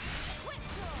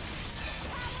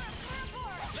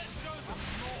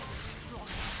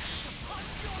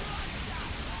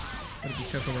 Gotta be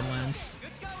careful with lands.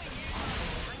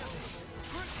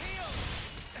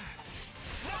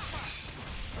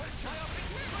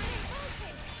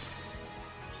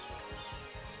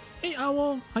 Hey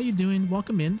Owl, how you doing?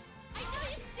 Welcome in.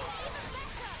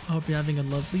 I hope you're having a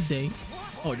lovely day.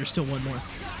 Oh, there's still one more.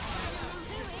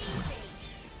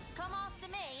 Come after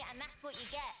me, and that's what you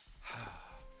get.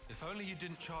 If only you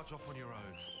didn't charge off on your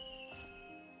own.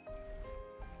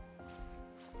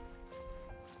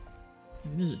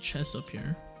 There's a chest up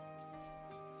here.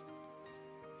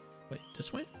 Wait,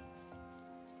 this way?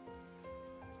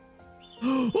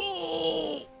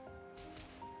 Oh!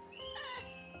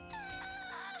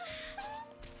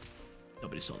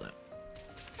 Nobody saw that.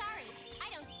 Sorry, I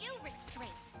don't do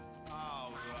restraint.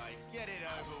 All right, get it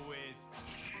over with.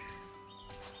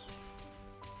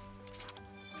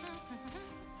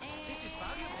 This is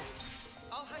valuable.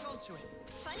 I'll hang on to it.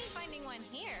 Funny finding one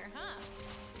here, huh?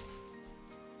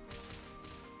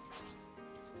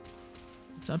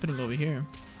 What's happening over here?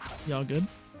 Y'all good?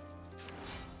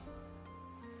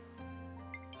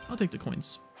 I'll take the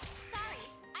coins. Sorry,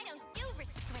 I don't do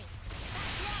restraint.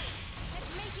 That's right.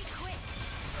 Let's make it quick.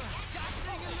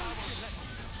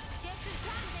 Just as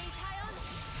planned, eh, Tyon?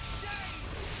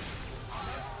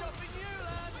 No stopping you,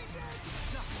 lad.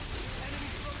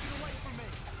 Enemy's broken away from me.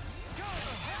 Go!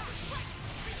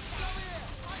 Go here.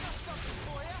 I got something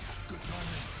for you. Good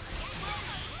timing.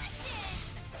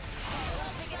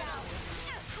 We'll pick it out.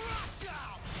 Crush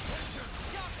out.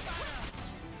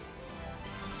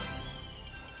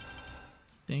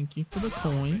 Thank you for the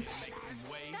coins.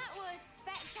 That was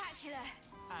spectacular.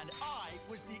 And I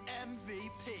was the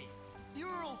MVP. You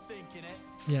were all thinking it.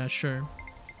 Yeah, sure.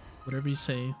 Whatever you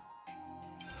say.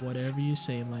 Whatever you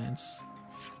say, Lance.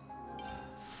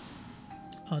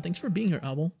 Thanks for being here,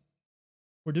 Owl.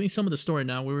 We're doing some of the story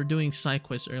now. We were doing side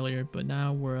quests earlier, but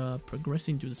now we're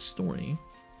progressing through the story.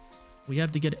 We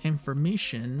have to get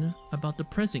information about the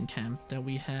present camp that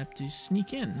we have to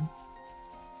sneak in.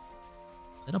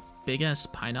 Is that a big-ass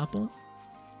pineapple?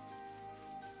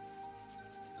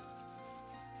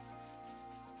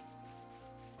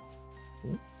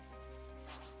 Cool.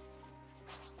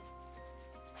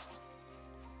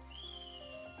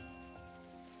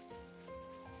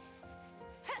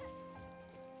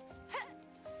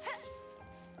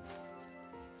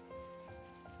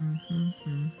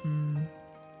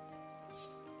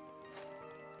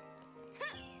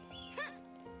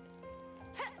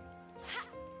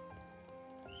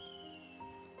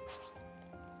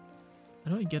 How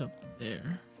do I get up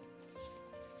there?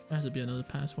 There has to be another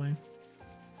pathway.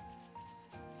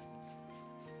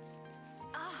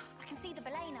 Ah, I can see the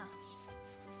Belena.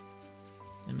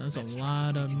 And there's a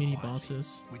lot of mini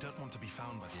bosses. We don't want to be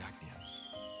found by the Agnians.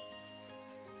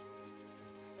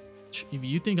 If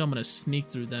you think I'm gonna sneak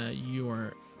through that, you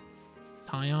are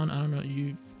Tyon. I don't know.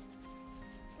 You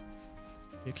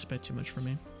expect too much from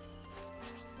me.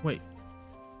 Wait.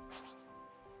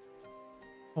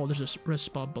 Oh, there's a rest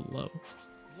spot below.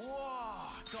 Whoa,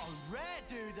 got a rare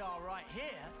dude all right here.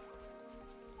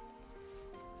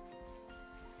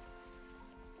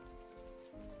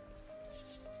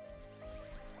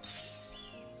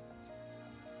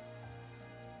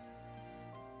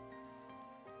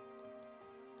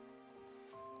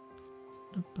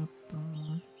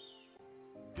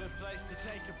 Good place to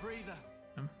take a breather.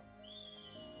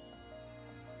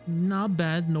 Not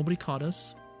bad. Nobody caught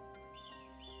us.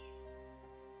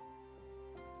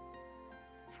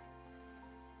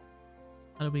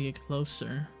 How do we get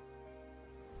closer?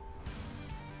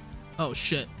 Oh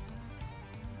shit.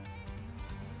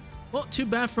 Well, too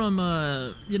bad from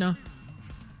you know,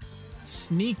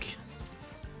 sneak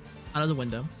out of the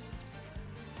window.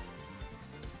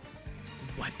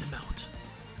 Wipe them out.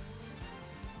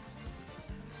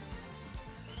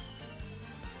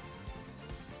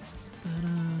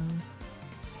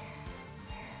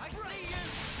 I see you.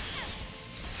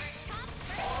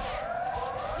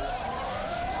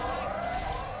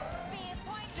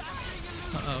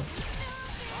 Uh-oh.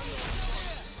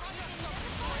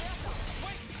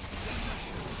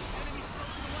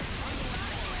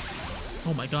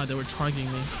 Oh my god, they were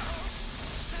targeting me.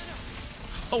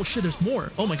 Oh shit, there's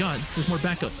more. Oh my god, there's more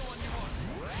backup.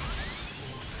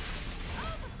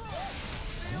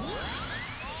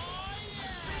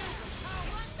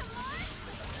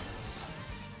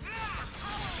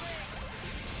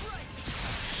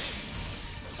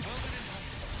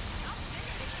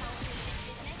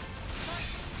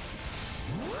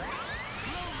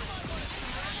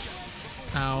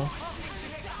 Ow.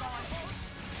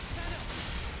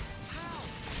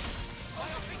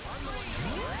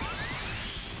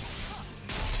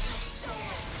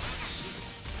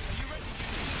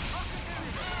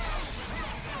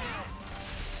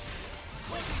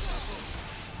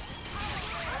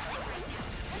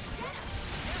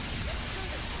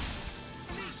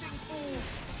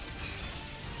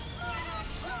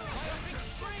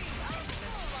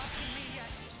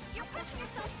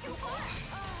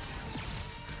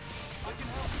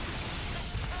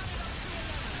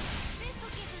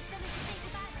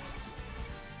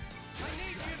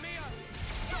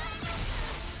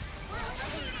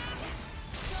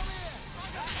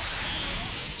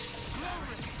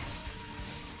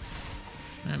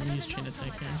 chain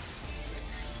attack here.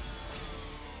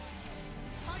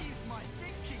 I used my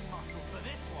thinking muscles for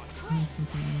this one.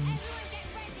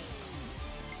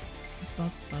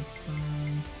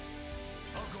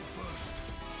 I'll go first.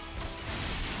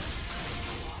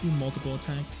 Do multiple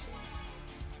attacks.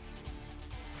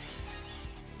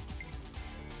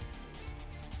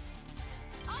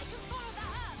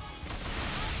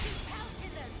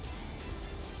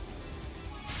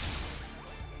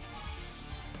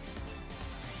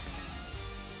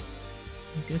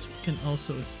 I guess we can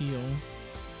also heal.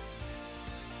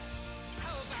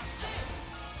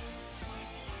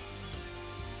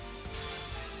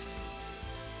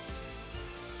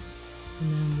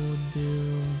 And then we'll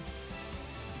do...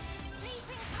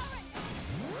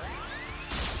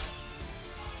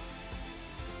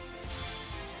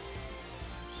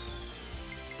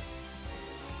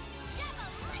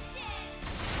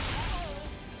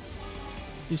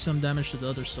 do some damage to the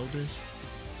other soldiers.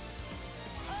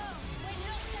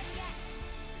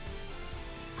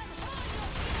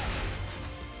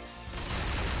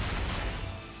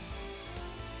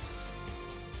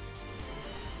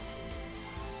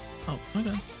 Oh,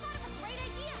 okay.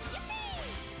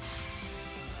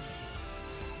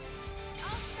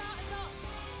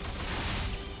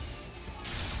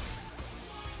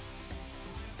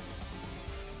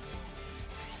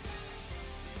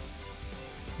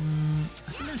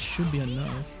 I think that should be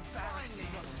enough.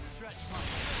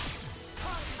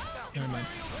 Never mind.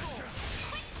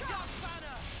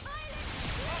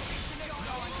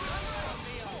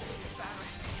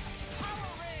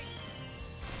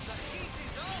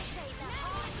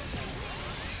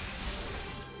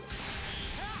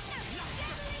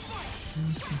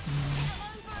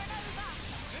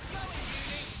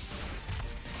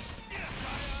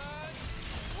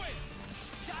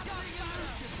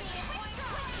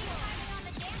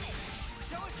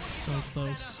 So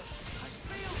close.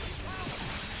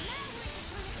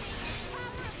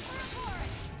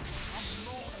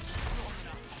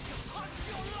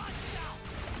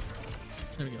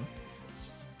 There we go.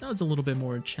 That was a little bit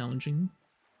more challenging.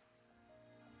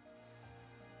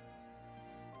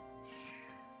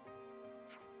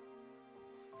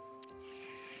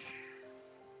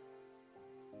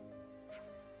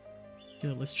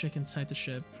 Good, let's check inside the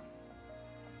ship.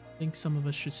 I think some of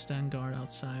us should stand guard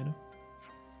outside.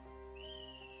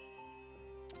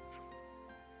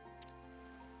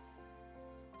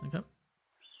 Okay.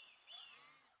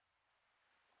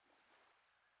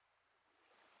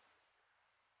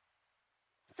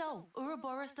 So,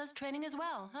 Ouroboros does training as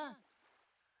well, huh?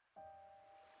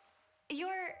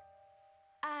 You're...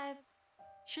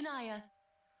 Shania.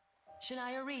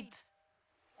 Shania Reed.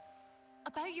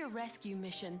 About your rescue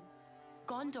mission.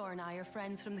 Gondor and I are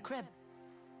friends from the crib.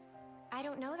 I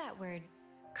don't know that word.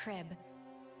 Crib.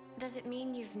 Does it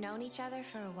mean you've known each other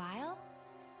for a while?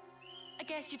 I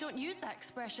guess you don't use that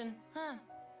expression, huh?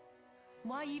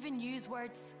 Why even use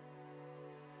words?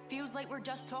 Feels like we're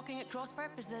just talking at cross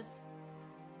purposes.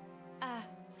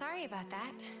 Sorry about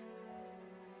that.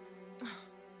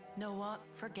 Know what?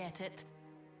 Forget it.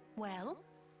 Well,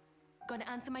 gonna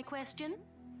answer my question?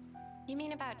 You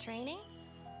mean about training?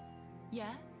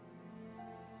 Yeah?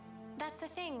 That's the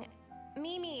thing.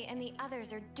 Mimi and the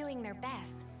others are doing their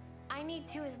best. I need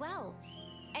to as well.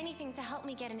 Anything to help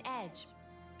me get an edge.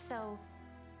 So...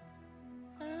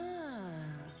 Ah.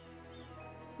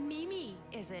 Mimi,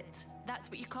 is it? That's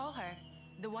what you call her?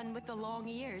 The one with the long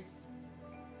ears?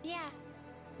 Yeah.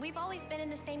 We've always been in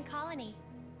the same colony.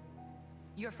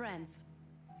 You're friends?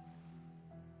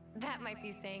 That might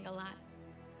be saying a lot.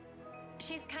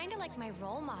 She's kind of like my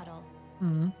role model.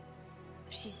 Mm-hmm.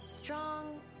 She's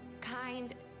strong,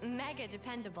 kind, mega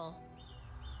dependable.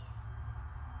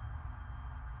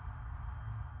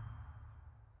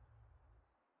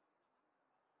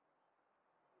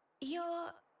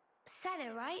 You're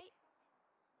Senna, right?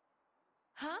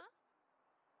 Huh?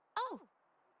 Oh,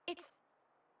 it's...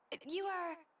 You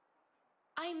are...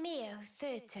 I'm Mio,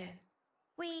 third term.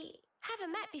 We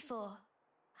haven't met before,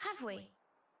 have we?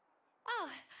 Oh,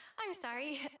 I'm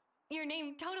sorry. Your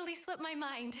name totally slipped my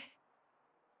mind.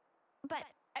 But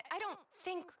I don't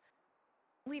think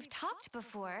we've talked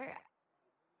before.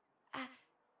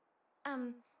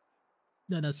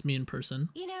 Yeah, that's me in person.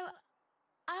 You know,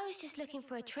 I was just looking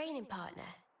for a training partner.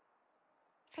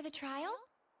 For the trial?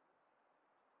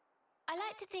 I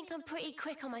like to think I'm pretty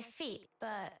quick on my feet,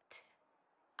 but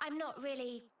I'm not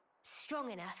really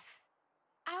strong enough.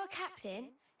 Our captain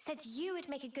said you would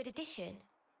make a good addition,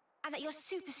 and that you're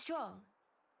super strong.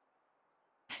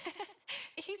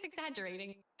 He's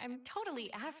exaggerating. I'm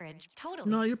totally average, totally.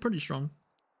 No, you're pretty strong.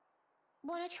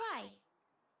 Wanna try?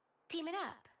 Teaming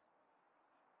up?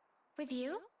 With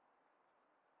you?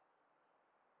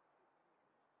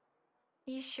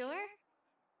 You sure?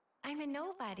 I'm a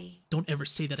nobody. Don't ever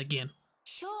say that again.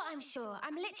 Sure, I'm sure.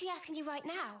 I'm literally asking you right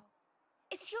now.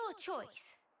 It's your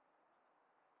choice.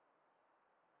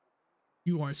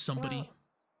 You are somebody. Well,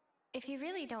 if you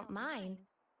really don't mind,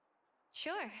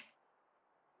 sure.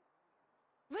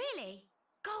 Really?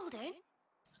 Golden?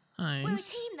 Nice. We're a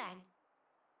team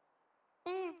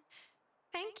then.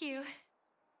 Thank you.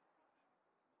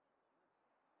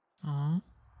 Aw.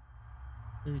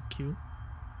 Very cute.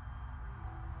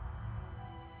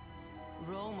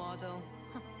 Role model.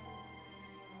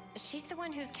 She's the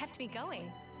one who's kept me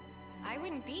going. I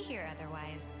wouldn't be here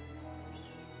otherwise.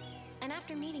 And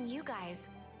after meeting you guys,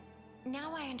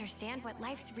 now I understand what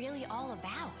life's really all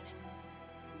about.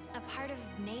 A part of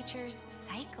nature's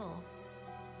cycle.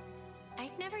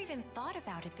 I'd never even thought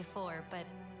about it before, but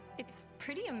it's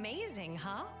pretty amazing,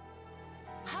 huh?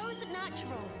 How is it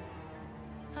natural?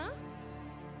 Huh?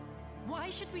 Why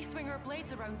should we swing our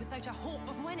blades around without a hope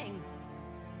of winning?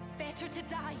 Better to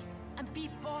die and be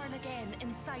born again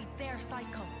inside their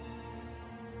cycle.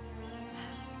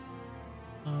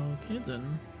 Okay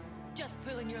then. Just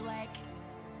pulling your leg.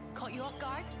 Caught you off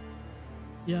guard?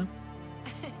 Yeah.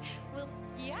 Well,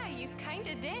 yeah, you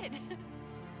kinda did.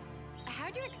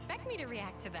 How'd you expect me to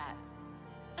react to that?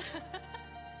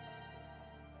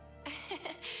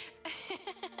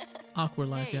 Awkward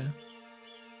laugh, Hey. yeah.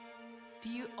 Do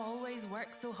you always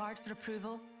work so hard for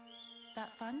approval?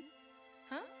 That fun?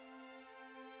 Huh?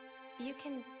 You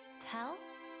can tell?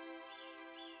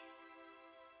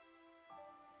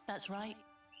 That's right.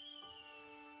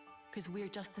 Because we're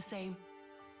just the same.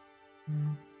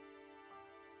 Mm.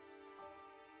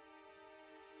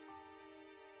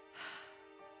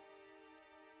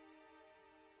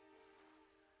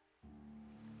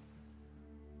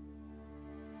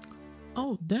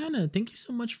 Oh, Dana, thank you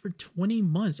so much for 20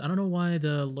 months. I don't know why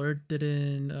the alert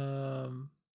didn't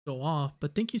go off,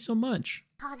 but thank you so much.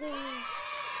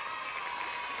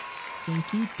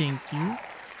 Thank you, thank you.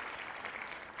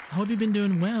 I hope you've been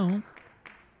doing well.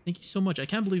 Thank you so much. I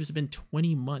can't believe it's been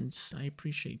 20 months. I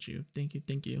appreciate you. Thank you,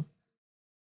 thank you.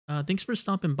 Thanks for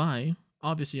stopping by.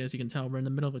 Obviously, as you can tell, we're in the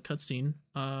middle of a cutscene.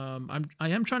 I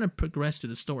am trying to progress to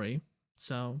the story,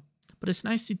 so... But it's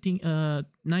nice to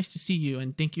see you,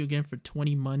 and thank you again for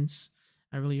 20 months.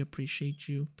 I really appreciate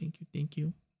you. Thank you, thank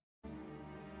you.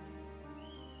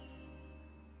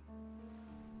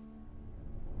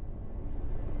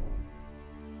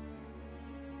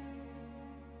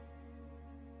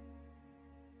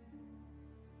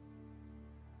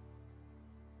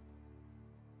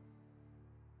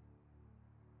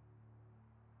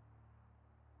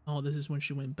 Oh, this is when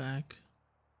she went back.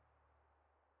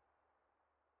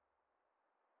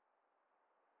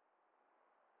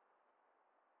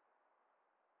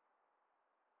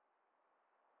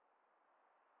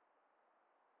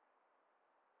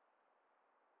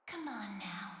 Come on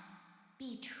now.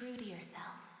 Be true to yourself.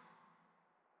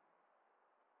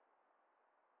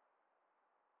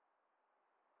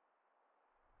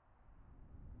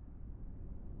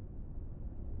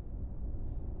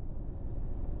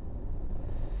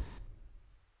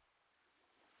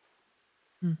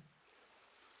 Hmm.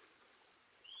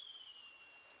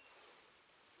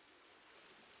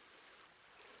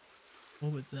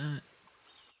 What was that?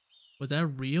 Was that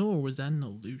real or was that an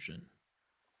illusion?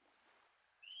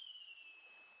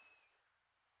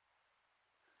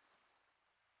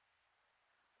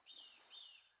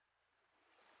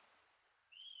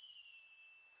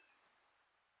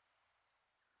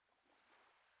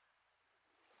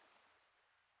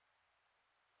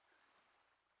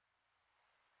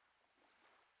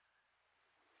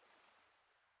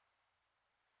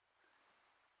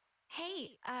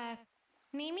 Hey,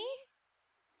 Mimi?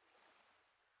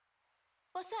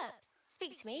 What's up?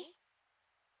 Speak to me.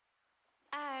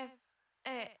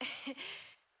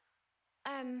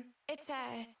 It's,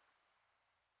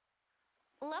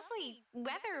 lovely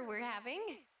weather we're having.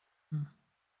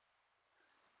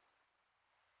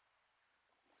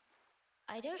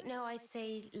 I don't know, I'd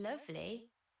say lovely.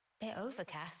 Bit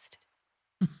overcast.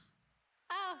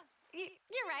 Oh,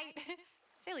 you're right.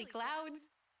 Silly clouds.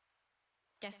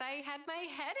 Guess I had my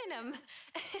head in them.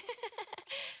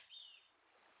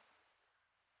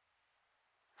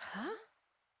 Huh?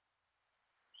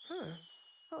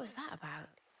 What was that about?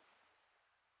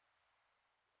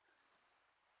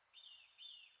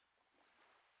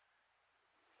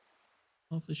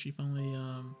 Hopefully she finally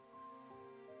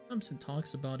comes and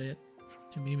talks about it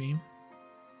to Mimi.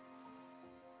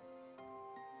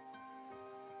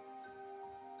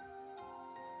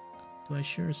 Do I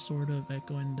share a sort of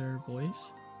echo in their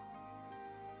voice?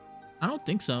 I don't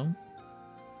think so.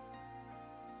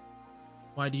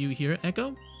 Why do you hear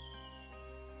echo?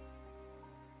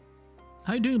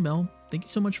 How you doing, Mel? Thank you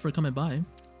so much for coming by.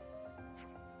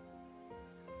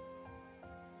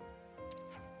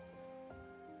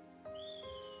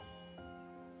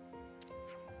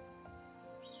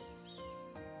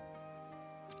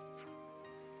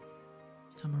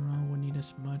 This time around, we'll need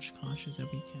as much caution as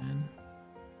we can.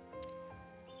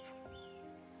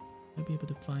 Might be able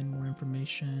to find more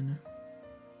information.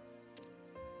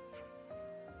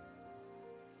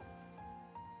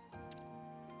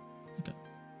 Okay.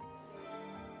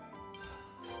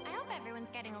 I hope everyone's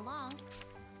getting along.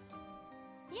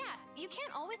 Yeah, you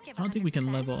can't always give I don't think we can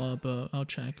 100%. level up, but I'll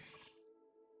check.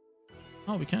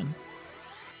 Oh, we can.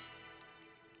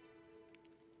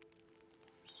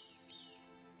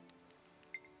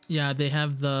 Yeah, they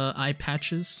have the eye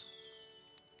patches.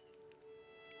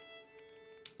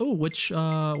 Oh, which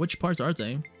parts are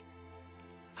they?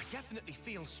 I definitely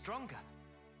feel stronger.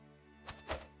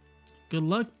 Good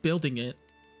luck building it.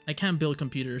 I can't build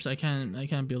computers. I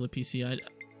can't build a PC.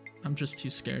 I'm just too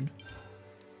scared.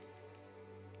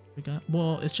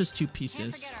 Well, it's just 2 Can't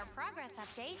pieces. forget our progress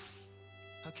update.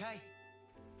 Okay.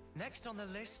 Next on the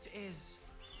list is...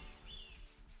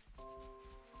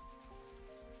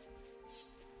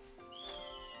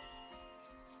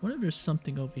 What if there's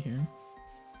something over here?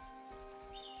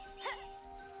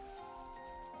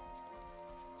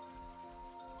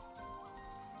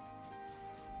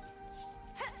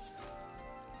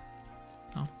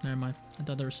 Oh, never mind. I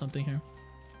thought there was something here.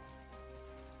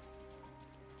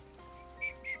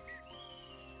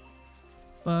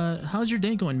 But how's your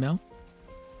day going, Mel?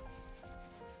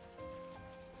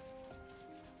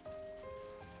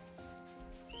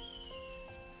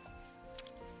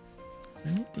 Is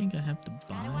there anything I have to buy?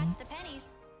 Gotta watch the pennies.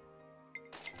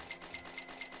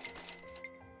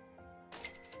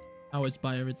 I always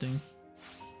buy everything.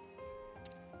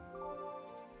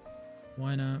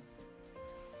 Why not?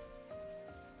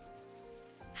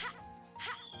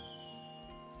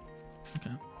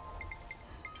 Okay.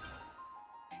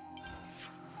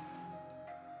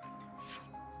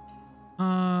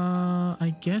 I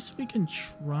guess we can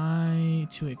try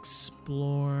to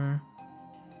explore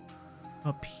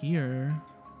up here.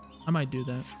 I might do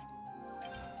that.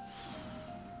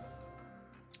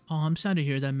 Oh, I'm sad to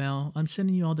hear that, Mel. I'm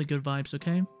sending you all the good vibes,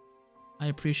 okay? I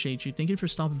appreciate you. Thank you for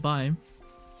stopping by.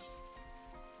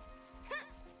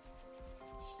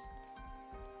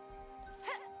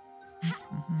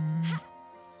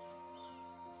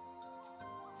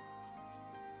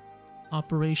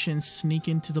 Operation Sneak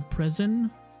into the Prison.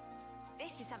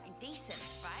 This is something decent,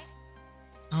 right?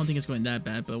 I don't think it's going that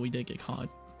bad, but we did get caught.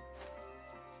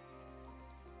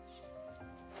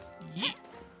 Yeah.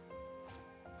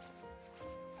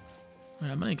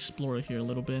 Alright, I'm gonna explore here a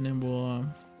little bit and then we'll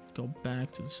go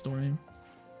back to the story.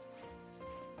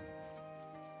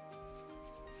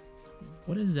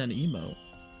 What is that emote?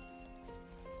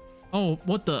 Oh,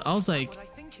 what the? I was like,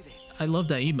 I love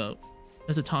that emote.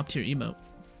 That's a top tier emote.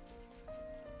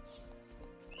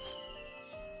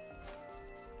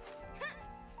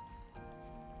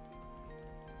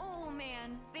 Oh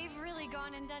man, they've really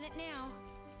gone and done it now.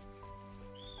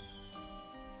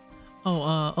 Oh,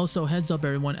 also heads up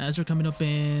everyone, ads are coming up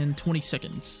in 20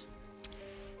 seconds.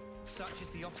 Such is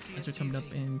the officer's Ads are coming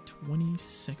up in 20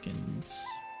 seconds.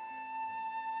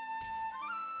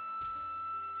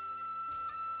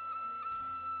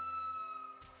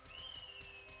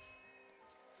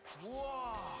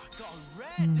 Whoa, got a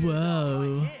rare dude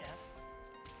Whoa. right here.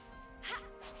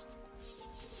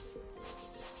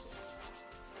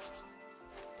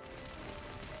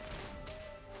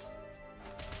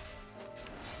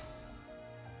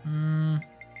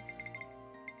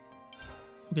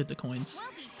 We'll get the coins.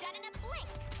 We'll be done in a blink.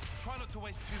 Try not to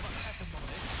waste too much effort on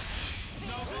this.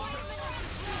 No,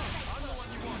 I'm the one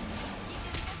you want. You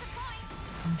didn't disappoint.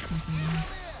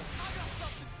 I got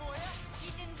something for you.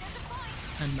 You didn't disappoint.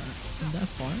 I'm that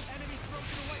far. Enemy's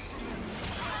broken away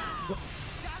from me.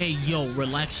 Hey, yo,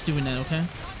 relax doing that, okay?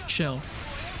 Chill.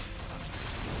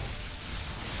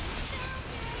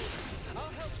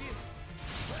 I'll help you.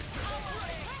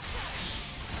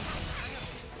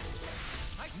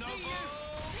 I see you.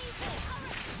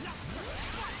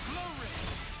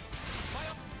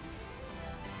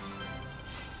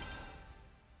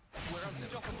 We're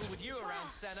unstoppable with you around,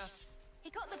 Senna. He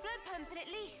got the blood pumping at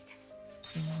least.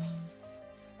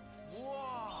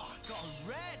 Whoa, got a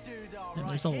rare dude all Yeah, right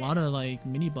there's a here. lot of like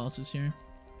mini bosses here.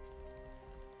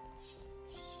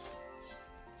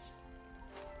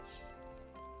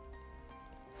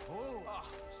 Oh,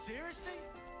 seriously?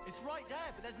 It's right there,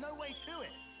 but there's no way to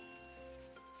it.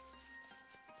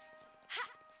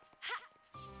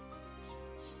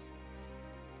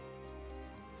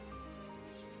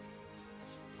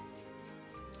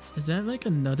 Is that like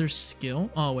another skill?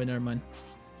 Oh, wait, never mind.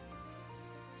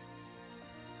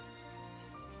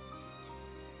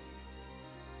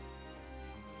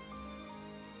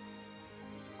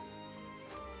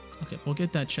 Okay, we'll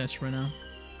get that chest right now.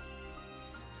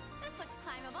 This looks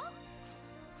climbable.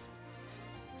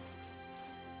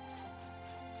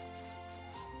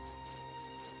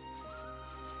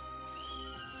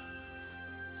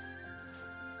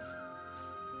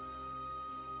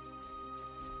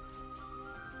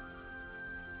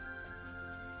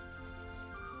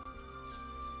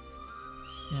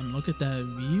 Damn, look at that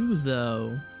view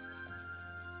though.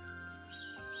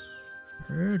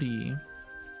 Pretty.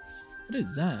 What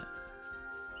is that?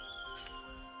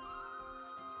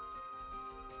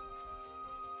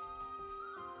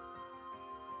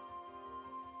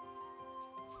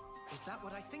 Is that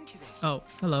what I think it is? Oh,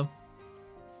 hello.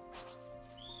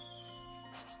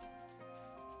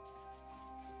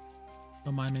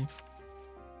 Don't mind me.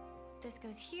 This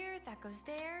goes here, that goes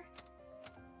there.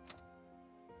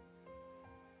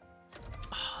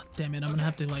 Oh, damn it, I'm gonna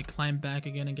have to like climb back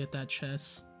again and get that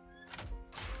chest.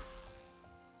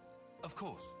 Of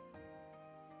course.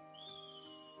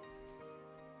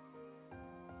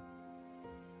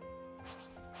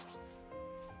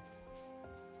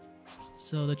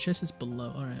 So the chest is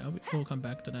below. Alright, we'll come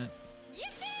back to that.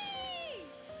 Yippee!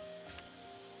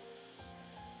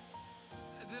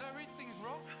 Did I read things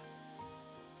wrong?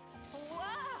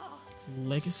 Whoa!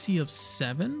 Legacy of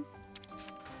 7?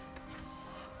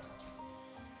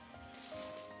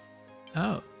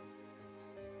 Oh.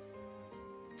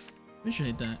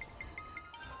 Appreciate that.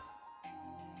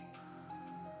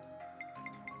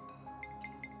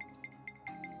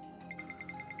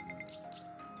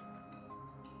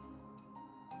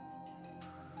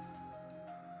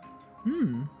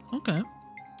 Okay.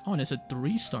 Oh, and it's a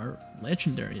 3-star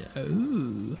legendary.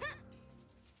 Oh.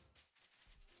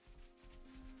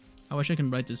 I wish I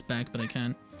can write this back, but I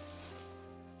can't.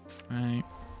 Alright.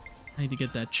 I need to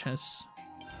get that chest.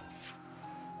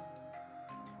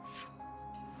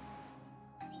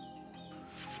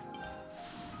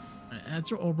 Alright,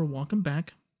 ads are over. Welcome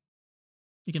back.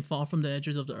 You can fall from the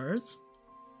edges of the earth?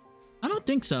 I don't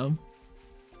think so.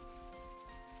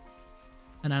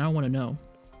 And I don't want to know.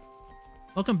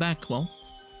 Welcome back, Quill.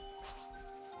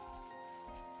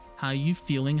 How you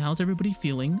feeling? How's everybody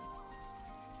feeling?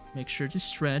 Make sure to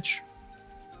stretch.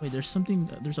 Wait, there's something,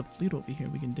 there's a fleet over here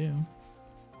we can do.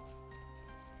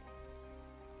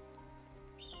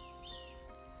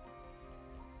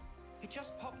 It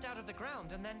just popped out of the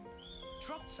ground and then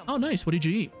dropped something. Oh, nice. What did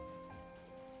you eat?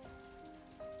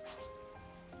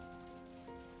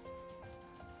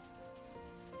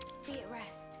 Be at rest.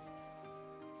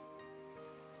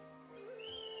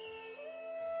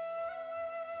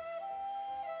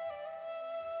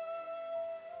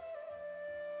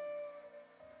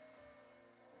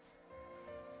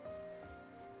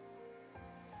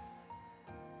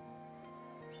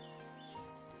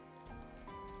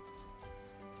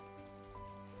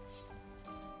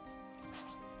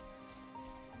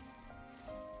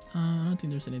 I don't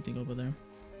think there's anything over there.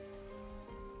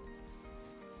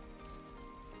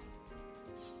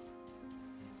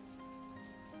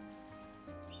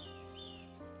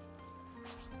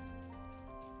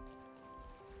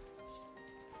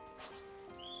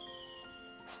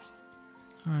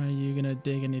 Are you gonna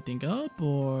dig anything up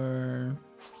or...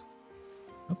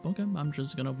 Oh, okay, I'm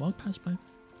just gonna walk past by.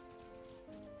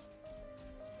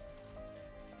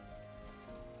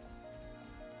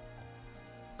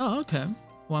 Oh, okay.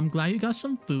 Well, I'm glad you got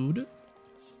some food.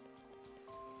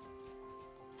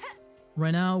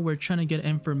 Right now, we're trying to get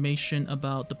information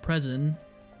about the prison,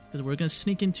 because we're gonna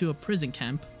sneak into a prison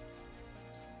camp.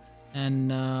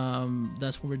 And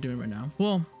that's what we're doing right now.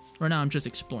 Well, right now I'm just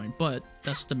exploring, but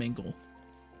that's the main goal.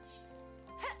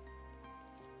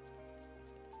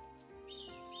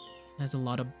 Has a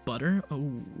lot of butter.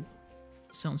 Oh,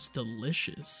 sounds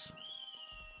delicious.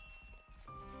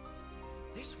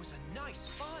 This was a nice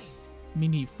find.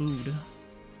 Mini food. This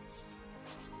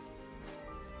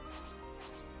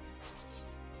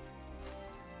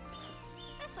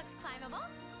looks climbable.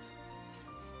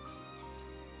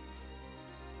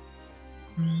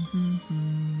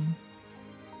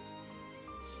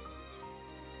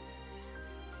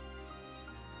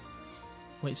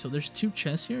 Wait, so there's 2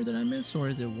 chests here that I missed, or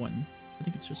is it 1? I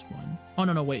think it's just 1. Oh,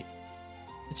 no, wait.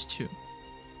 It's 2.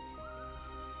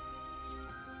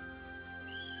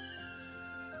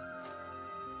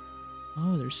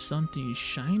 Oh, there's something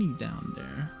shiny down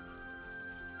there.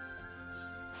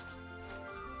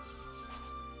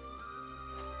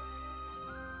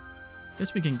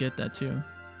 Guess we can get that too.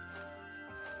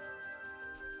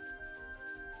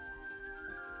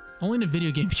 Only in a video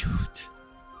game you would.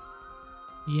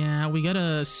 Yeah, we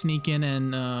gotta sneak in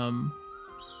and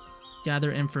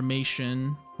gather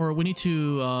information. Or we need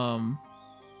to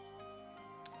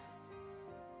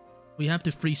we have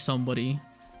to free somebody.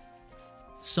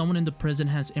 Someone in the prison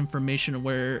has information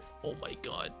where, oh my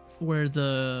god, where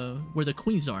the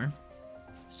queens are.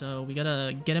 So we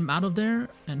gotta get him out of there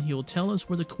and he will tell us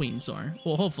where the queens are.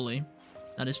 Well, hopefully.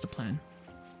 That is the plan.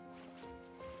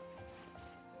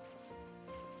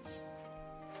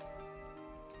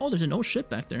 Oh, there's an old ship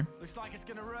back there. Looks like it's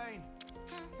gonna rain.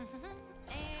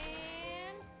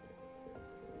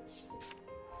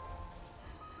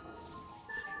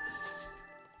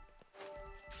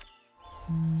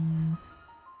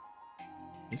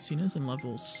 Isina's in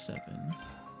level 7.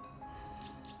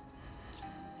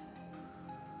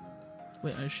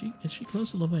 Wait, is she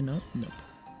close to leveling up? Nope.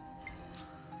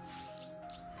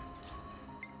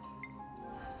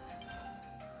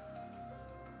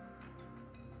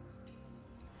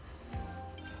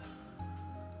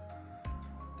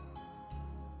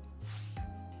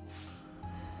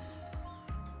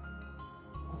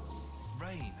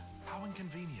 Rain, how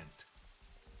inconvenient.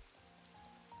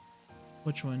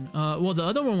 Which one? Well, the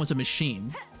other one was a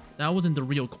machine. That wasn't the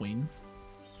real queen.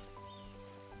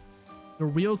 The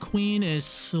real queen is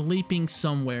sleeping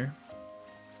somewhere.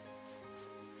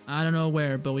 I don't know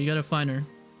where, but we gotta find her.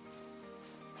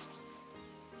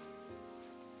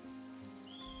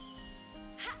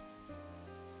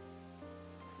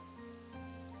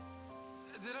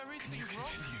 Did I read things wrong?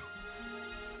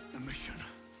 The mission.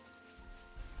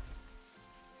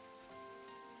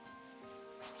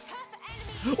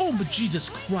 Oh, but Jesus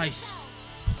Christ!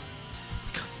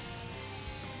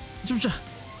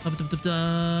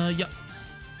 Yeah.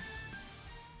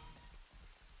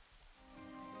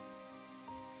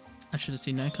 I should have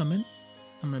seen that coming.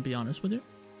 I'm gonna be honest with you.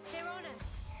 They're on us.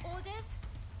 Orders?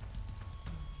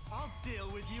 I'll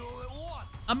deal with you all at once.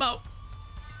 I'm out.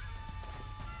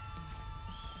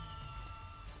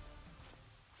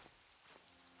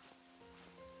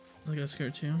 I got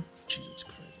scared too. Jesus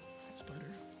Christ,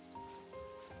 spider.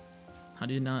 How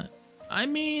do you not? I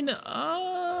mean,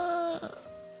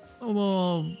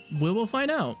 well, we will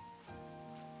find out.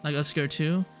 I got scared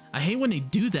too. I hate when they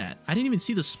do that. I didn't even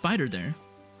see the spider there.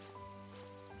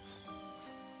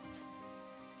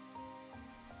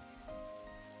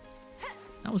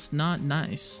 That was not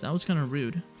nice. That was kind of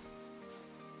rude.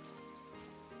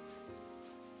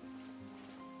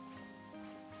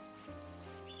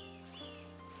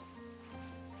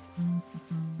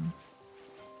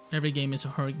 Every game is a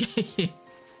horror game.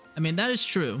 I mean, that is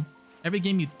true. Every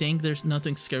game you think there's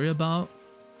nothing scary about,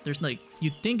 there's like, you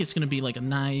think it's gonna be like a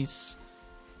nice,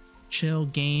 chill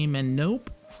game, and nope.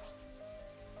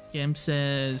 Game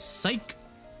says, psych.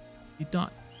 You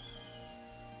thought.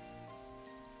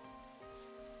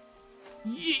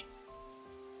 Yeet.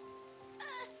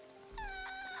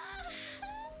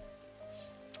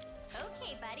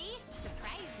 Okay, buddy.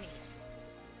 Surprise me.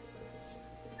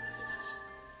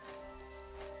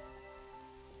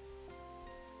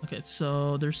 Okay,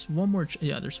 so there's one more.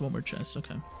 Yeah, there's one more chest.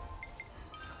 Okay.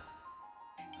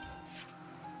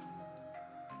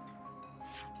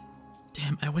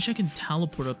 Damn, I wish I could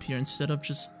teleport up here instead of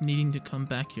just needing to come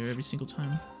back here every single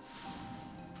time.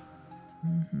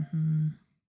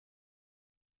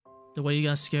 The way you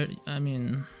got scared, I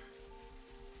mean...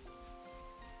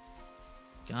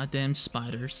 Goddamn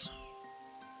spiders.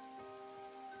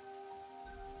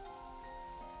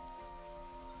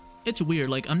 It's weird,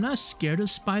 like, I'm not scared of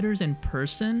spiders in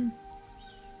person.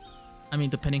 I mean,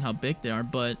 depending how big they are,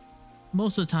 but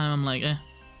most of the time I'm like, eh.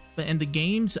 But in the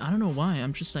games, I don't know why,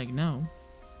 I'm just like, no.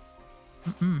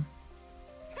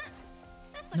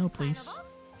 No, please.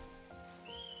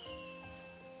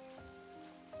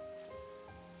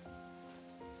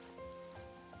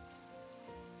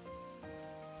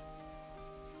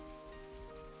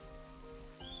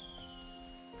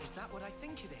 Is that what I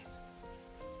think it is?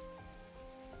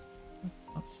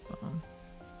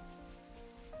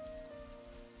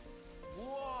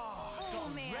 Oh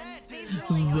man,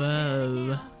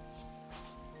 Whoa.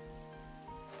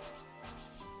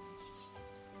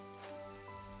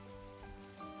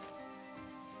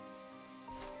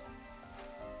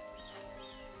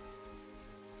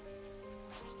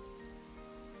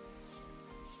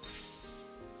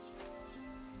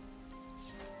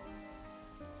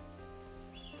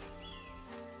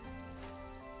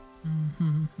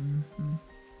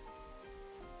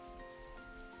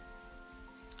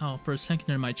 Oh, for a second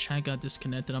there, my chat got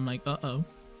disconnected. I'm like, uh-oh.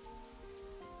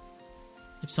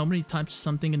 If somebody types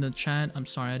something in the chat, I'm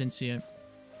sorry, I didn't see it.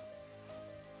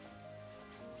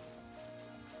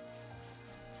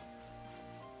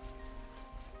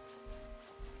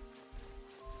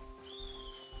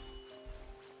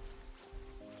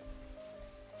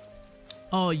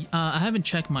 Oh, I haven't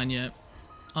checked mine yet.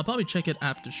 I'll probably check it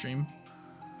after stream.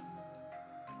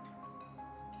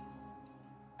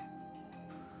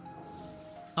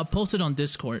 I'll post it on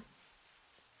Discord.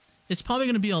 It's probably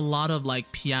gonna be a lot of like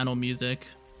piano music.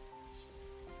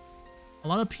 A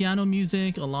lot of piano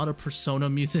music, a lot of Persona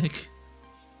music.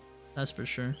 That's for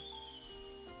sure.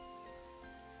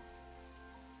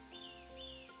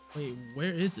 Wait,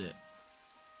 where is it?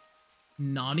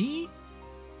 Nani?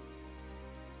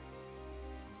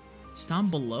 It's down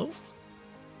below?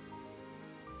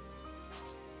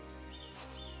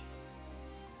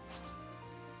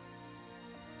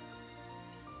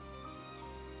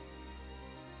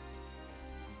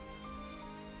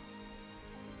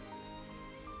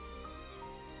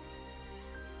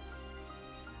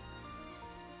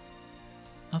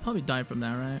 I'll probably die from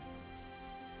that, right?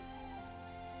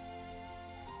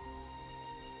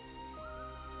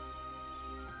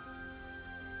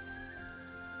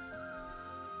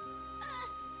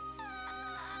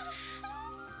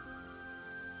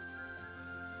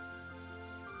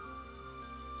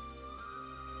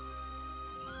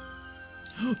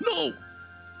 No!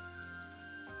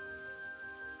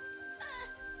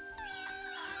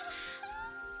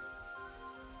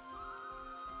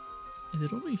 Is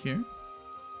it over here?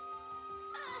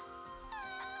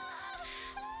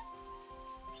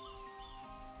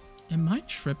 Am I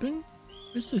tripping?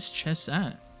 Where's this chest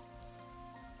at?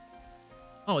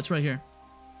 Oh, it's right here.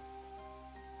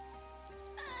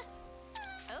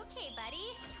 Okay,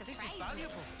 buddy. This Surprise is me.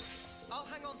 valuable. I'll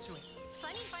hang on to it.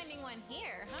 Funny finding one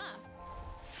here, huh?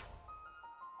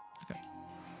 Okay.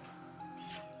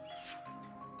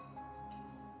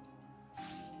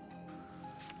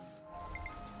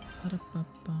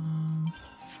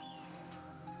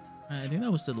 Alright, I think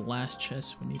that was the last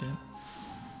chest we needed.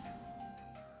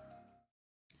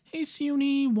 Hey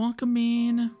Siuni, welcome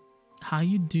in. How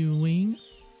you doing?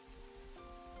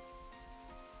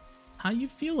 How you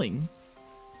feeling?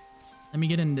 Let me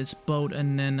get in this boat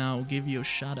and then I'll give you a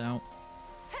shout out.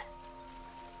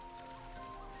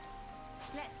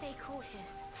 Let's stay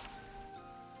cautious.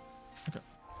 Okay.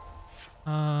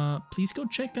 Please go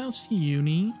check out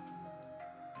Siuni.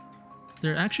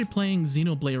 They're actually playing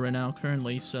Xenoblade right now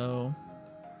currently, so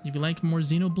if you like more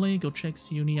Xenoblade, go check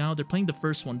Siuni out. They're playing the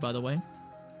first one, by the way.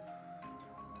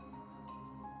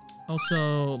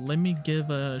 Also, let me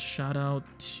give a shout out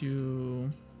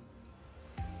to...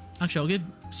 Actually, I'll give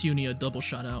Siuni a double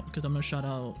shout out because I'm gonna shout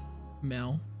out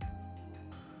Mel.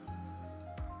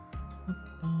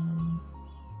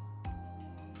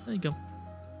 There you go.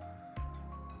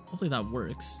 Hopefully that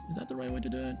works. Is that the right way to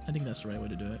do it? I think that's the right way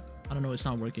to do it. I don't know, it's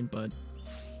not working, but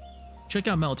check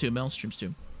out Mel too. Mel streams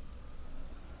too.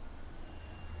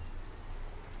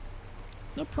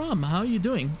 No problem. How are you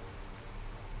doing?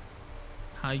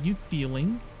 How you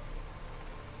feeling?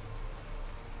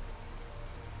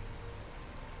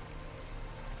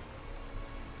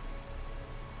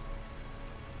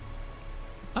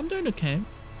 I'm doing okay.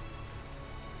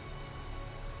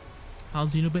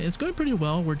 How's Xenoblade? It's going pretty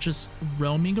well. We're just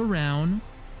roaming around.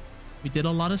 We did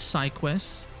a lot of side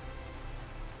quests.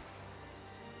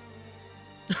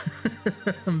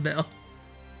 Bell.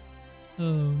 I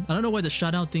don't know why the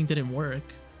shout out thing didn't work.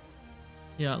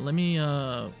 Yeah, let me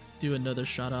do another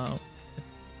shout out.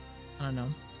 I don't know.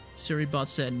 Siribot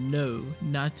said no,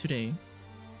 not today.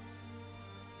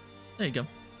 There you go.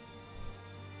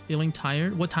 Feeling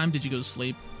tired? What time did you go to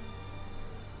sleep?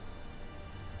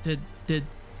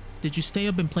 Did you stay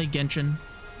up and play Genshin?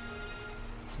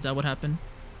 Is that what happened?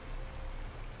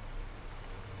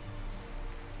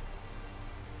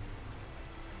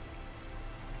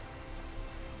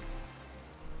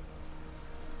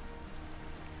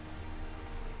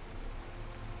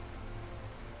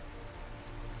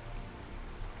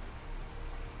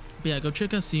 But yeah, go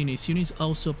check out Siuni. Siuni's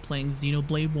also playing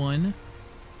Xenoblade 1.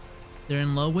 They're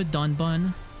in love with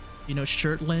Dunbun. You know,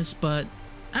 shirtless, but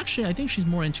actually I think she's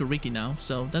more into Riki now,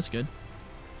 so that's good.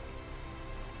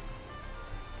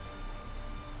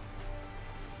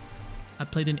 I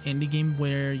played an indie game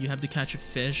where you have to catch a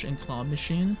fish in Claw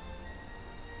Machine.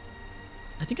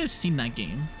 I think I've seen that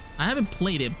game. I haven't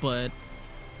played it, but...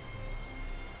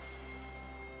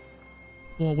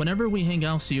 Well, whenever we hang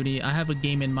out, Siuni, I have a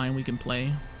game in mind we can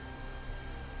play.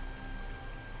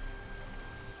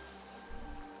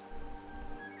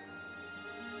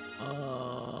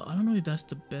 I don't know if that's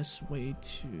the best way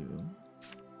to...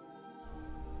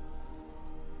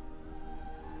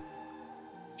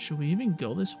 Should we even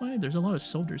go this way? There's a lot of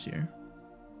soldiers here.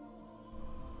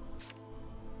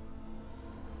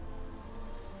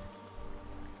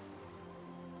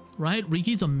 Right?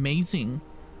 Riki's amazing.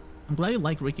 I'm glad you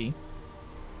like Riki.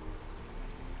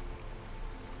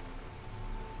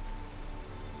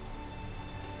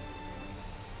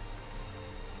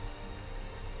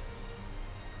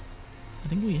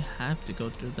 think we have to go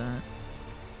through that.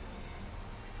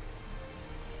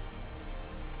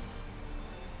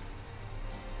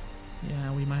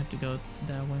 Yeah, we might have to go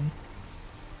that way.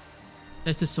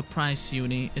 It's a surprise,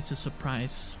 Uni. It's a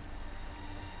surprise.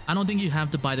 I don't think you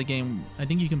have to buy the game. I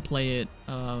think you can play it.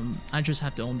 I just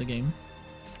have to own the game.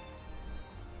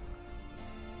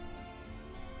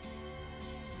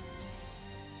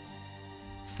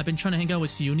 I've been trying to hang out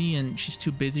with Uni and she's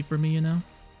too busy for me, you know?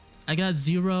 I got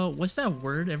 0. What's that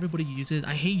word everybody uses?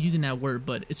 I hate using that word,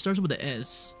 but it starts with a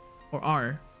S or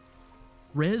R.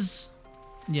 Res?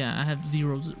 Yeah, I have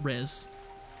 0 res.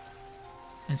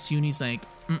 And Suni's like,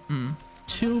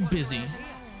 too busy.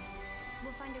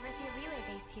 We'll find Erythia relay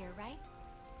base here, right?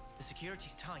 The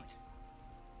security's tight.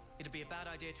 It'd be a bad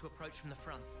idea to approach from the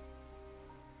front.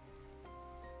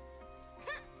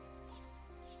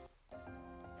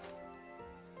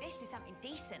 This is something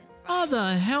decent. How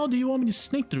the hell do you want me to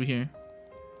sneak through here?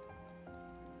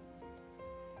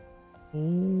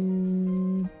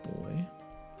 Oh boy.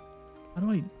 How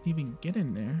do I even get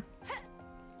in there?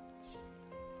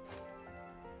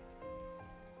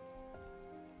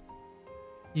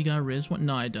 You got Riz? What?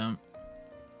 No, I don't.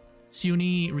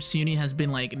 Suni has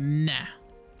been like, nah,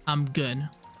 I'm good.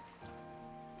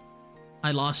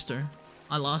 I lost her.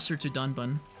 I lost her to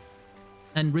Dunbun.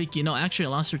 And Ricky. No, actually I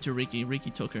lost her to Ricky. Ricky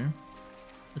took her.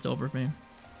 It's over for me.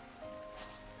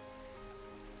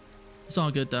 It's all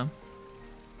good though.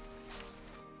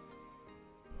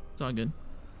 It's all good.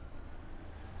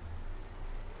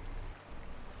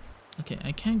 Okay,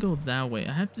 I can't go that way.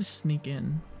 I have to sneak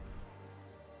in.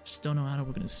 Just don't know how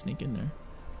we're gonna sneak in there.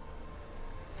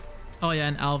 Oh yeah,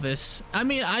 and Alvis. I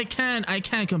mean, I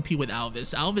can't compete with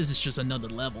Alvis. Alvis is just another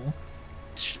level.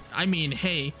 I mean,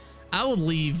 hey, I would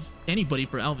leave anybody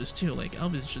for Alvis too. Like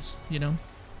Alvis is just, you know,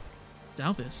 it's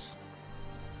Alvis.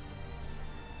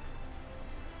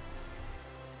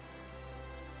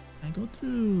 Can I go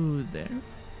through there?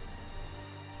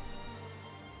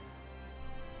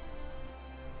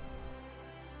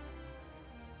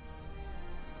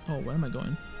 Oh, where am I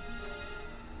going?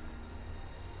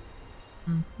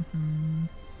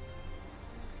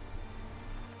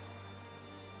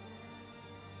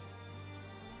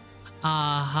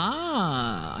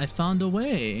 Aha! I found a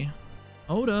way.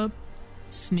 Hold up.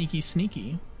 Sneaky,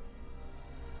 sneaky.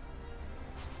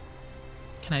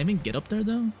 Can I even get up there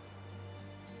though?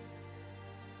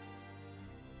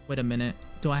 Wait a minute.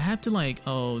 Do I have to like...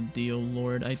 Oh, dear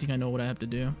lord. I think I know what I have to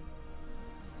do.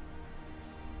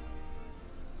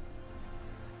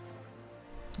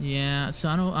 Yeah, so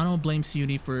I don't blame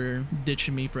Suni for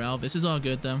ditching me for Alvis. It's all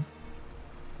good though.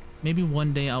 Maybe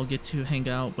one day I'll get to hang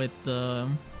out with the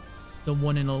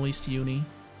one and only Suni.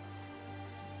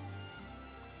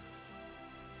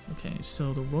 Okay,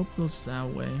 so the rope goes that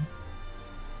way.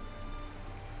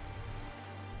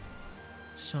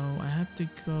 So I have to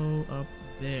go up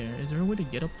there. Is there a way to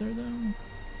get up there though?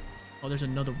 Oh, there's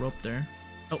another rope there.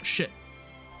 Oh shit.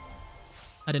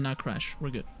 I did not crash. We're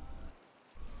good.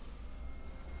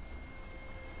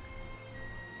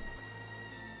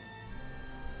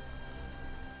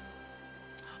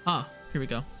 Ah, here we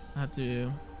go. I have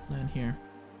to land here.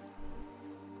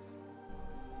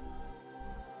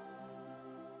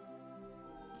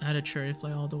 I had a cherry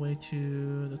fly all the way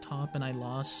to the top and I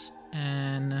lost.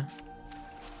 And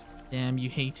damn, you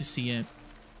hate to see it.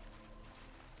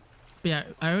 But yeah,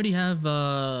 I already have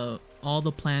all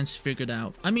the plans figured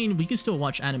out. I mean, we can still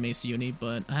watch anime, Uni,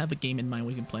 but I have a game in mind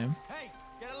we can play. Hey,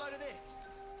 get a load of this.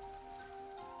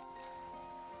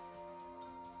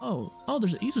 Oh,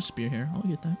 there's an Aether Spear here. I'll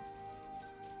get that.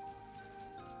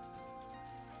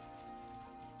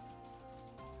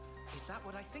 Is that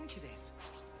what I think it is?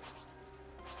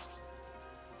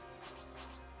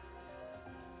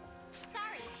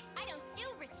 Sorry, I don't do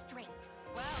restraint.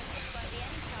 Well, looks like the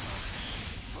end trouble.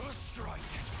 First strike.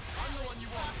 I'm the one you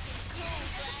want.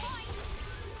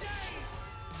 Dave!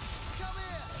 Come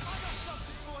here! I got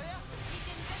something for you! You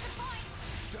didn't disappoint.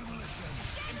 Demolition!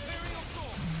 Imperial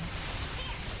Storm!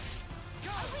 Go!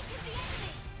 A weak is the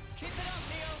enemy. Keep it up,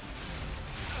 Neil.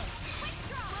 Quick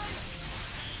draw.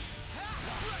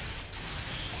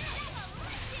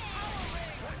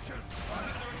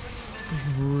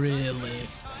 Really?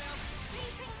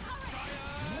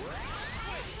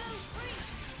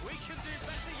 We can do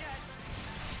better yet.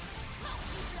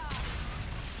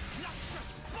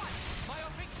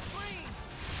 Myopic screen.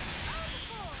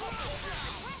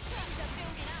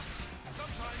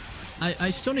 I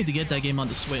still need to get that game on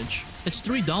the Switch. It's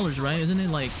 $3, right? Isn't it?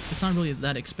 Like, it's not really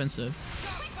that expensive.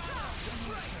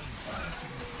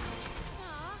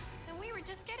 Aw, and we were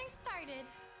just getting started.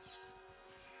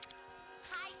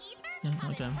 Hi, Ether. Yeah,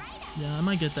 okay. Yeah, I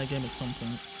might get that game at some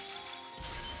point.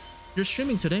 You're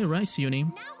streaming today, right, Siuni?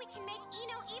 Now we can make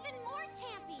Eno even more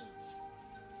champy.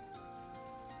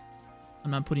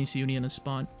 I'm not putting Siuni in a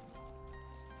spot.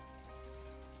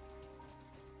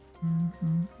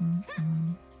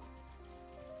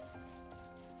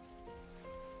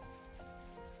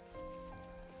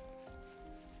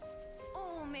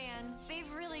 Oh man,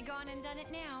 they've really gone and done it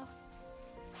now.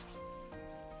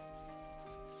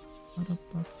 Let's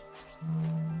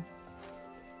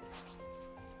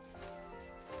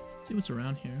see what's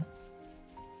around here.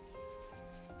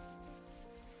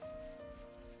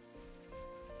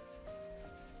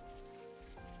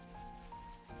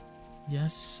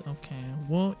 Yes, okay.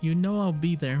 Well, you know I'll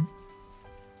be there.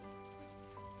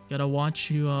 Gotta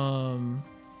watch you,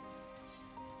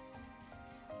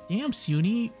 Damn,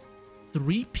 Siuni.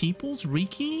 3 peoples?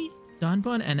 Riki,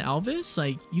 Danban, and Alvis?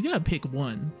 Like, you gotta pick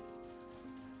one.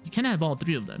 You can't have all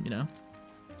 3 of them, you know?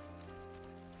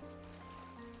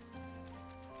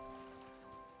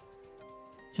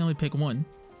 Can only pick one.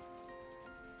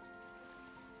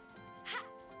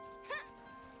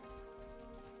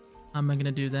 How am I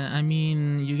gonna do that? I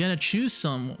mean, you gotta choose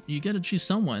someone.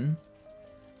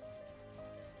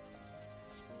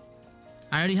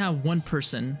 I already have one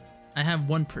person. I have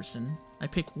one person. I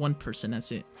pick one person,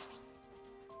 that's it.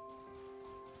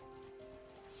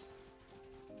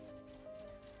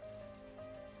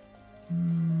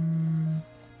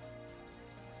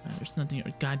 There's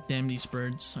nothing. God damn these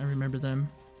birds. I remember them.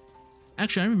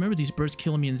 Actually, I remember these birds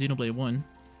killing me in Xenoblade 1.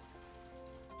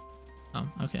 Oh,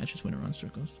 okay. I just went around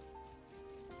circles.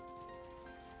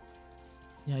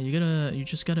 Yeah, you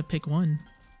just gotta pick one.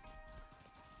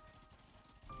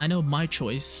 I know my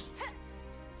choice.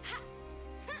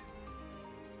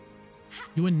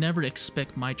 You would never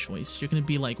expect my choice. You're gonna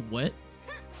be like, what?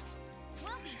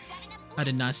 I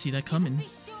did not see that coming.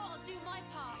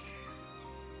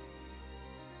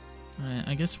 Alright,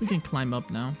 I guess we can climb up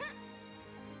now.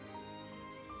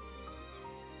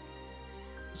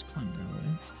 Let's climb that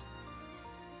way.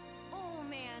 Oh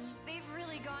man, they've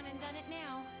really gone and done it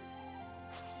now.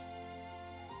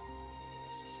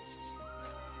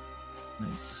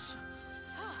 Nice.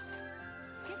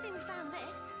 Good thing we found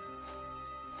this.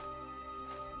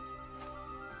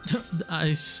 The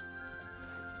ice.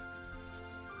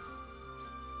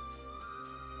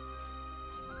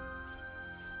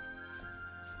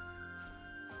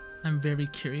 I'm very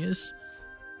curious.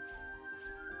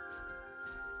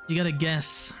 You gotta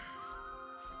guess.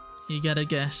 You gotta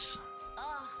guess.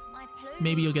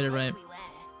 Maybe you'll get it right.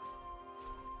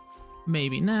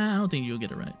 Maybe. Nah, I don't think you'll get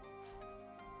it right.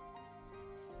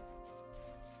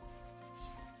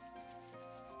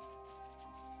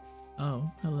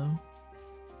 Oh, hello.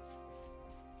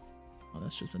 Oh,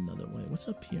 that's just another way. What's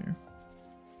up here?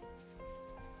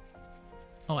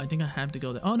 Oh, I think I have to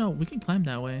go there. Oh no, we can climb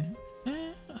that way.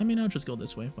 I mean, I'll just go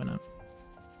this way. Why not?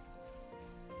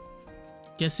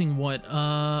 Guessing what?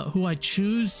 Who I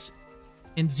choose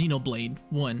in Xenoblade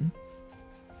 1.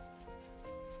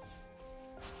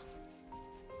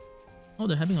 Oh,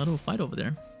 they're having a little fight over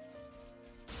there.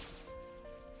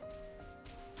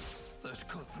 Let's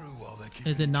cut through while they keep.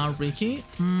 Is it not Riki?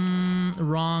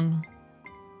 Wrong.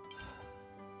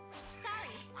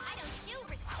 Sorry, I don't do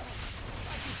respect. I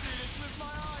can see this with my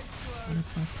eyes closed.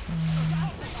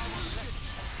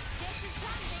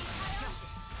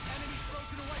 Enemy's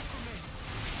broken away from me.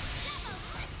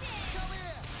 Come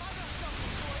here. I got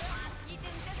something for you. You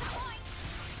didn't disappoint.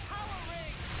 Power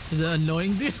ring. The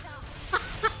annoying dude.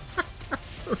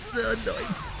 The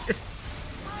annoying dude.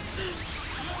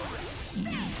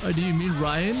 Oh, do you mean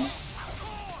Ryan?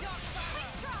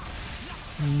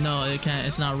 No, it can't.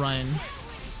 It's not Ryan.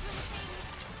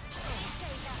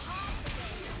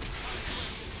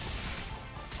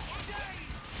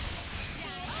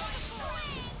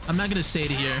 I'm not gonna say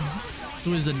it here.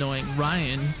 Who is annoying?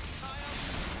 Ryan.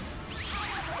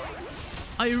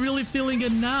 Are you really feeling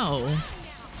it now?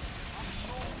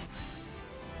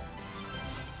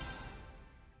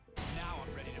 Now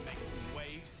I'm ready to make some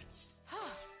waves.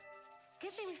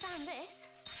 Good thing we found this.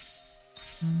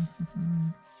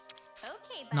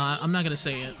 Okay, buddy. No, I'm not gonna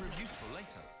say it. Prove useful later.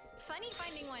 Funny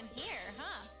finding one here,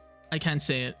 huh? I can't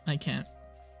say it. I can't.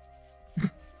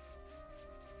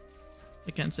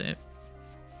 I can't say it.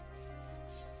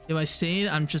 If I say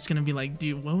it, I'm just gonna be like,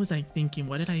 dude, what was I thinking?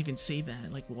 Why did I even say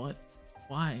that? Like, what?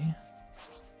 Why?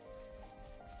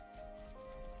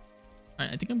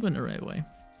 Alright, I think I'm going the right way.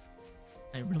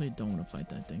 I really don't want to fight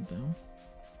that thing, though.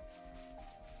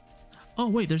 Oh,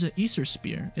 wait, there's an Easter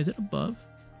spear. Is it above?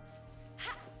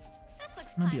 This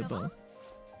looks Might be climbable. above.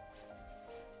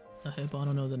 The head, I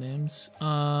don't know the names.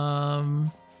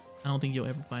 I don't think you'll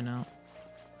ever find out.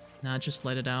 Nah, just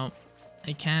let it out.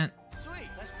 I can't. Sweet,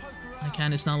 let's poke I around.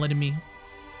 can't. It's not letting me.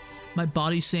 My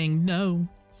body's saying no.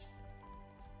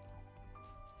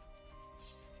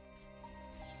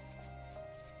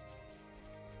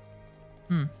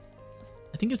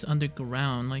 I think it's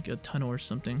underground, like a tunnel or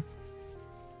something.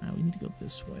 Alright, we need to go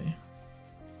this way.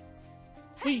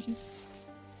 Wait.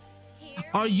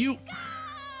 Are you?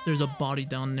 There's a body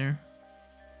down there.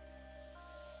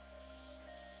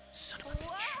 Son of a bitch.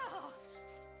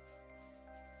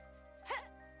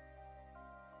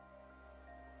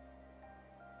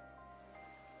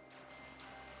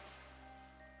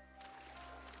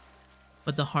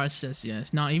 But the heart says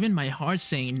yes. Not even my heart's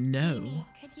saying no.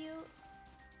 Could you?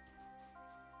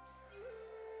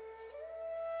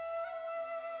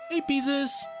 Hey,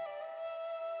 Beezus.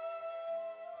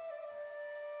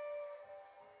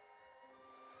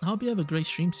 I hope you have a great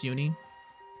stream, Sioni.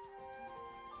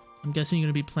 I'm guessing you're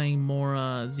gonna be playing more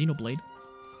Xenoblade.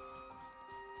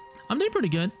 I'm doing pretty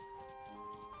good.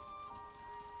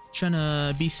 Trying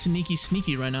to be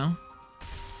sneaky right now.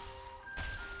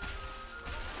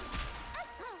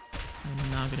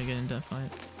 I'm not gonna get into that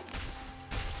fight.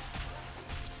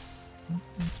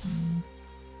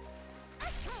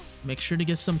 Make sure to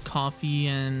get some coffee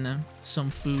and some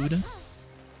food. I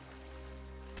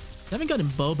haven't gotten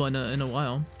boba in a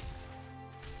while.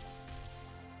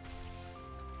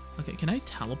 Okay, can I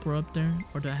teleport up there?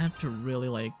 Or do I have to really,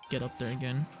 like, get up there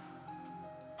again?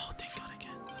 Oh, thank God I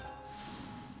can.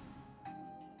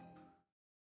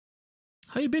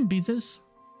 How you been, Beezus?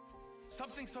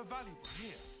 Something so valuable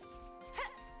here.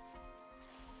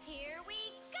 Here we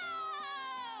go!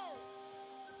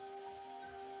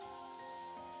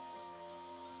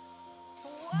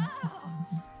 Whoa!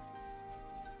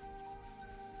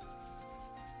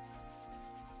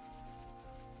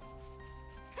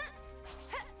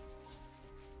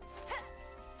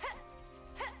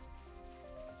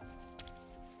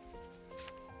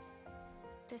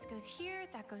 This goes here,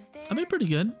 that goes there. I've been pretty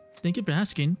good. Thank you for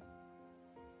asking.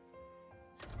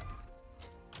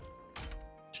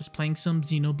 Just playing some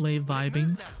Xenoblade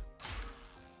vibing.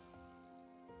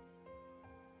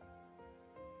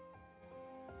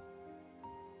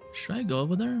 Should I go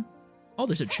over there? Oh,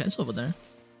 there's a chest over there.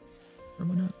 Or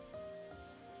why not?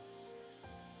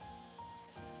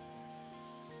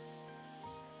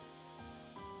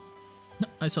 No,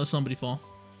 I saw somebody fall.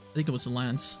 I think it was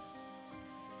Lance.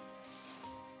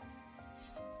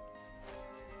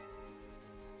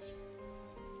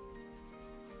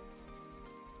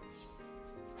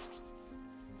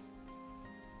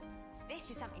 This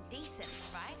is something decent,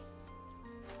 right?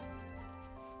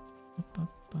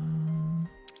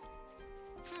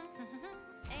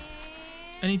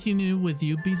 Anything new with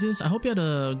you, Beezus? I hope you had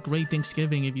a great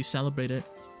Thanksgiving if you celebrated.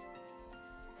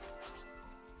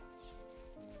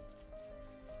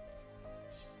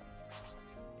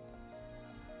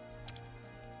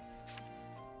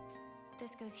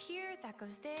 This goes here, that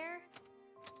goes there.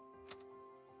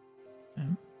 Okay.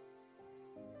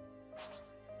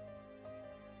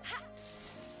 Ha!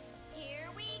 Here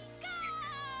we go!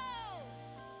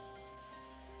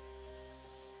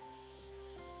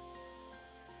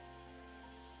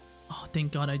 Oh,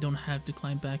 thank God I don't have to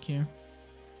climb back here.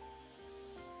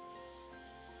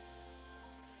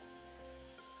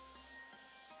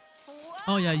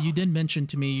 Oh yeah, you did mention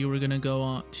to me you were gonna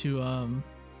go to a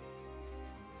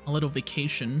little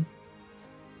vacation.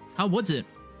 How was it?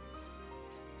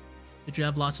 Did you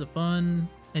have lots of fun?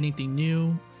 Anything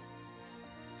new?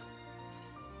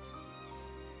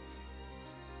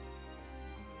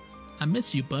 I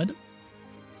miss you, bud.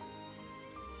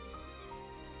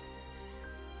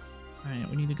 Alright,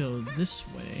 we need to go this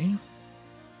way.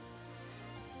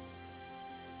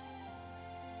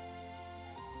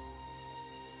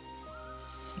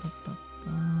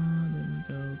 Then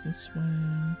we go this way.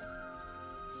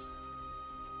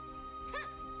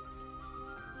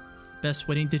 Best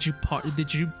wedding. Did you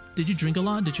drink a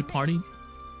lot? Did you party?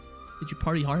 Did you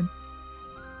party hard?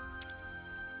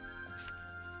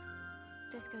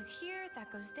 This goes here,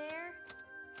 that goes there.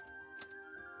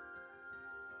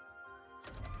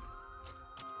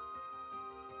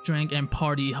 Drank and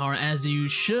party hard as you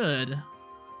should.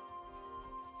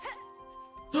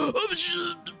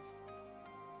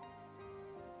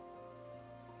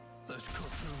 Let's cut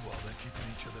through while they're keeping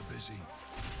each other busy.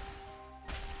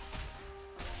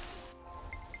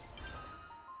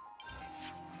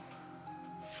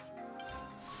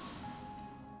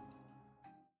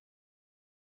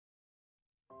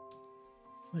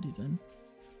 Ready then.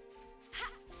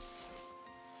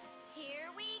 Here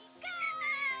we go!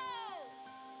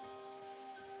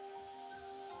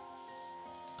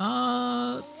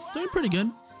 Whoa! Doing pretty good.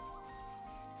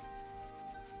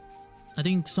 I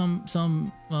think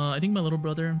I think my little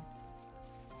brother's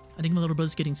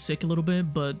getting sick a little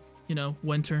bit, but you know,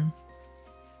 winter.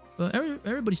 But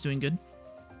everybody's doing good.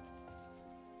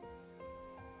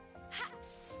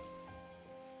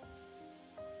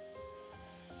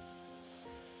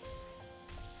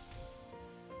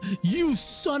 You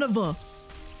son of a...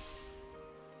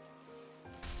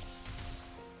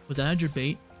 Was that your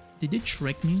bait? Did they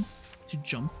trick me to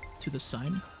jump to the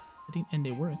side? I think, and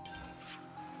they worked.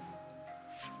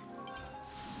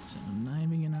 So I'm not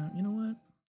even gonna, you know what?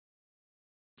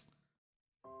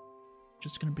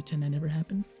 Just gonna pretend that never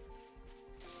happened.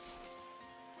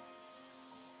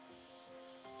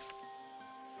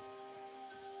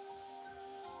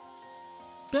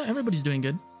 Yeah, everybody's doing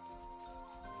good.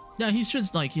 Yeah, he's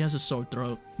just like, he has a sore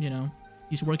throat, you know?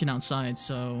 He's working outside,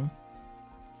 so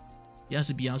he has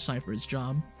to be outside for his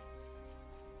job.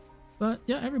 But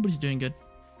yeah, everybody's doing good.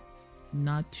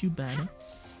 Not too bad.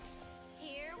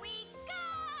 Here we go!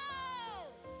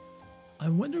 I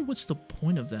wonder what's the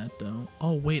point of that, though.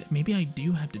 Oh, wait, maybe I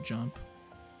do have to jump.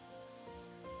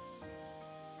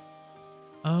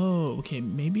 Oh, okay,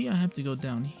 maybe I have to go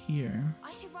down here.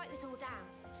 I should write this all down.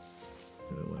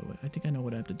 Wait. I think I know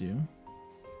what I have to do.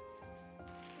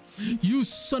 You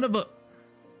son of a...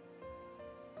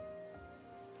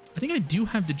 I think I do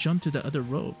have to jump to the other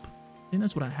rope. I think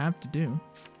that's what I have to do.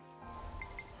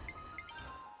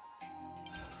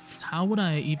 'Cause how would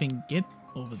I even get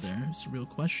over there? It's a real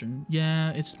question.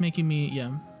 Yeah, it's making me...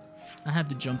 Yeah, I have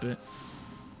to jump it.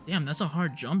 Damn, that's a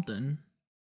hard jump then.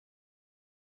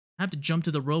 I have to jump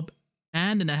to the rope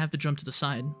and then I have to jump to the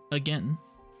side again.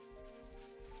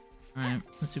 Alright,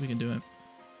 let's see if we can do it.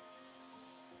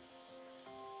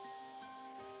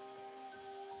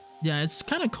 Yeah, it's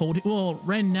kind of cold. Well,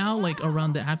 right now, like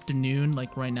around the afternoon,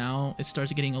 like right now, it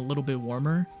starts getting a little bit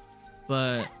warmer.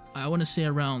 But I want to say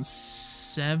around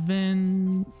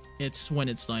 7, it's when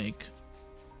it's like...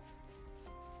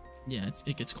 Yeah,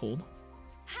 it gets cold.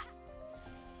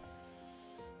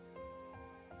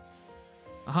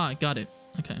 Aha, I got it.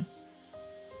 Okay.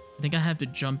 I think I have to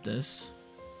jump this.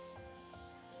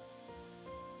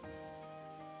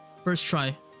 First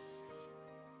try.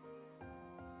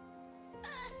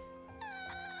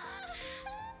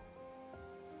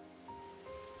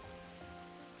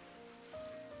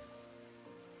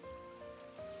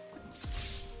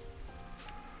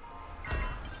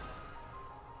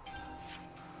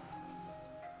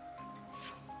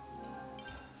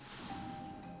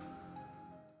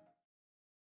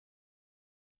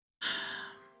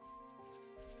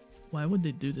 Why would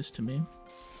they do this to me?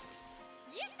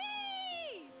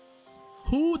 Yippee!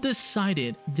 Who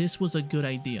decided this was a good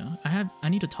idea? I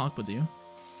need to talk with you.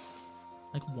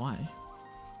 Like, why?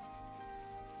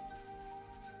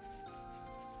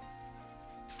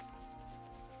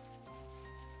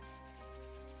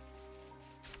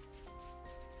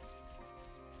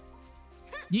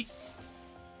 Yeet.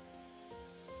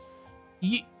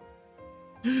 Yeet.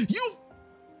 You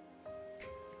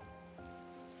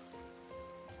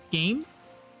game?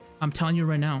 I'm telling you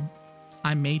right now,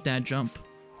 I made that jump.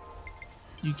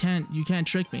 You can't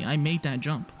trick me. I made that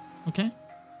jump. Okay?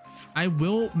 I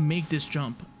will make this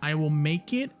jump. I will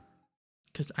make it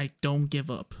because I don't give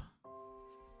up.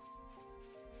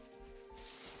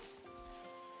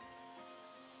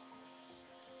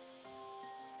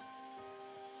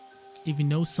 If you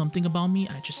know something about me,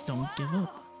 I just don't give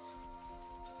up.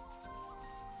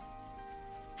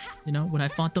 You know, when I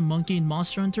fought the monkey in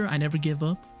Monster Hunter, I never give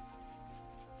up.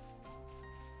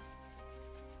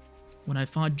 When I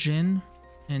fought Jin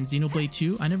and Xenoblade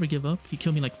 2, I never give up. He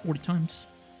killed me like 40 times.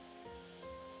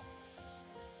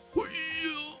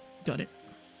 Got it.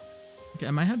 Okay,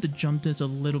 I might have to jump this a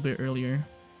little bit earlier.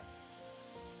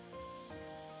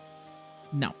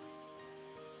 No.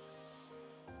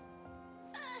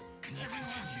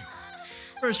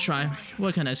 First try.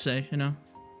 What can I say, you know?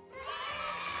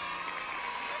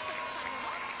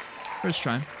 First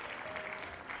try.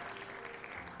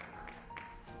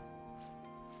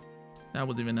 That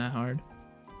wasn't even that hard.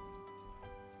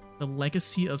 The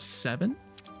Legacy of 7?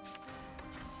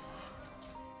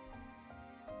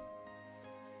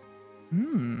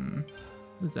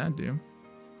 What does that do?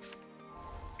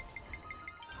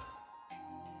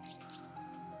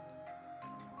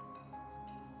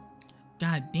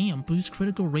 God damn, boost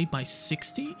critical rate by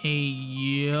 60?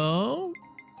 Ayo.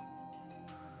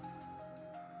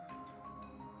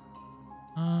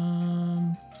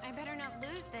 I better not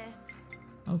lose this.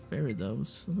 How fair are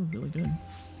those? Those are really good.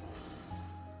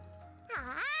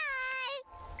 Hi.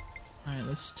 Alright,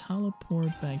 let's teleport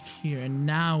back here and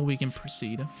now we can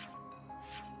proceed.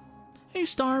 Hey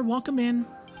Star, welcome in.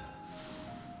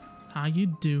 How you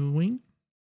doing?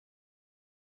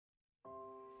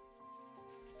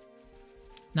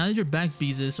 Now that you're back,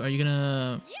 Beezus, are you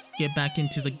gonna get back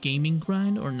into the gaming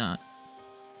grind or not?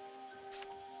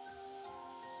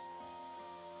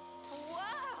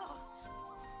 Whoa!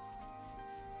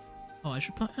 Oh, I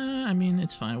should I mean,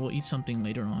 it's fine. We'll eat something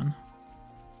later on.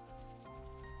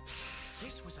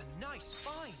 This was a nice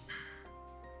find.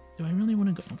 Do I really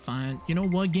want to go? Fine. You know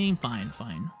what, game? Fine.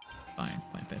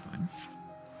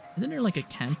 Isn't there like a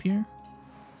camp here?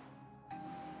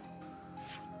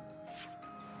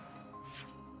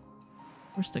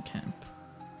 Where's the camp?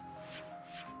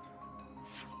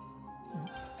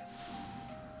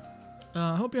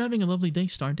 I hope you're having a lovely day,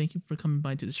 Star. Thank you for coming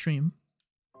by to the stream.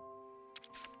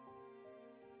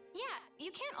 Yeah,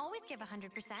 you can't always give 100%.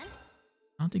 I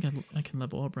don't think I can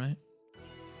level up, right?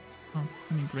 Oh,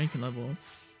 I mean, Gray can level up.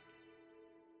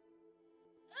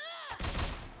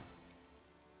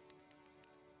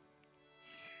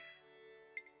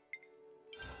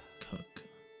 Cook.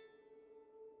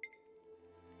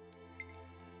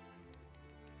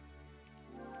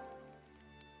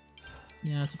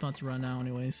 Yeah, it's about to run out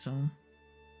anyway, so...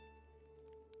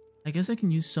 I guess I can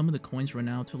use some of the coins right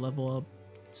now to level up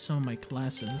some of my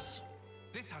classes.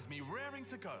 This has me raring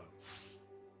to go.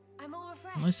 I'm all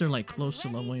refreshed. Unless they're like close to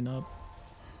leveling up.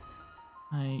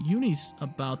 My Uni's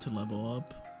about to level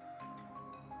up.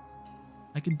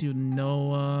 I can do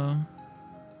Noah,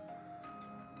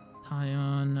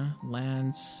 Tyon,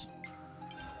 Lance.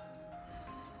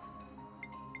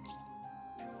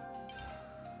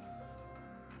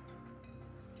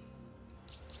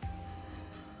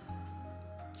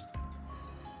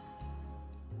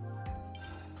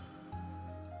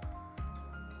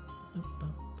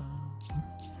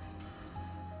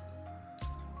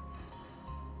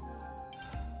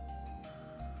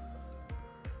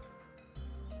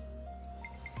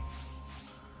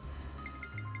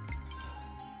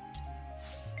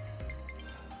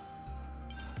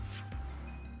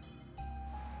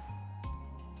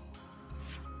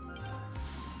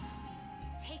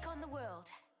 Take on the world.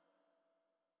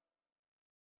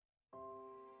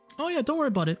 Oh yeah, don't worry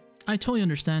about it. I totally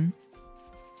understand.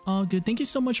 Oh, good. Thank you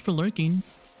so much for lurking.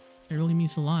 It really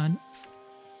means a lot.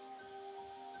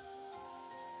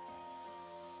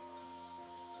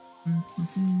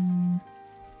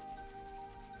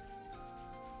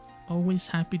 Always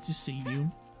happy to see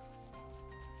you.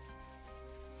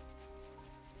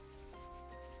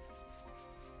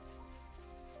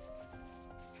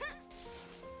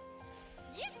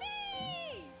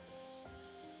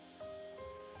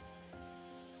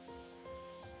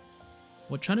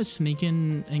 We'll try to sneak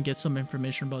in and get some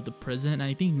information about the prison. And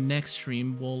I think next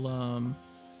stream we'll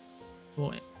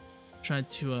try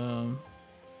to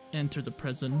enter the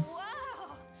prison.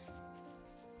 Whoa!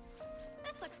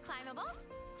 This looks climbable.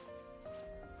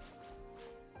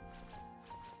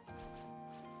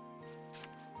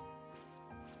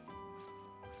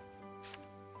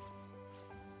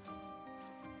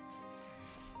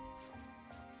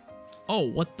 Oh,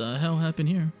 what the hell happened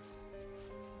here?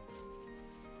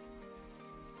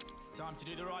 Time to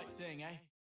do the right thing, eh?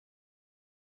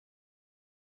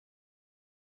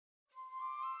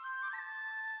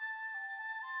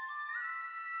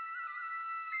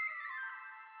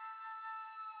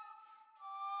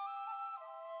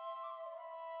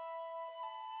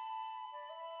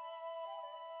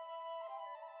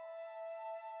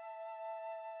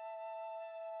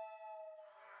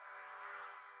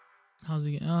 How's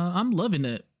it? I'm loving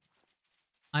it.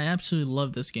 I absolutely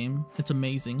love this game. It's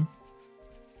amazing.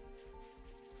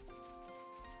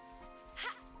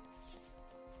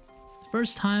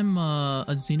 First time a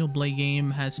Xenoblade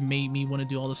game has made me want to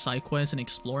do all the side quests and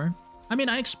explore. I mean,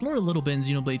 I explored a little bit in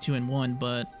Xenoblade 2 and 1,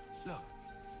 but Look,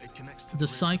 it connects to the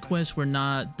side quests were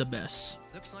not the best.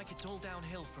 Looks like it's all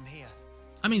downhill from here.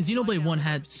 I mean, Xenoblade 1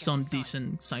 had some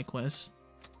decent side quests,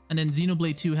 and then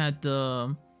Xenoblade 2 had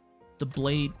the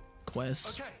blade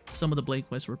quests. Okay. Some of the blade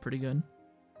quests were pretty good.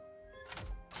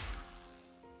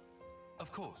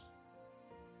 Of course.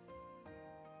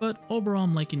 But overall,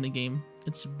 I'm liking the game.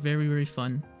 It's very, very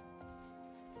fun.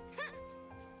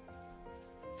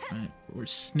 Alright, we're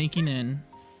sneaking in.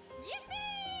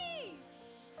 Yippee!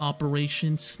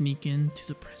 Operation Sneak In to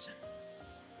the prison.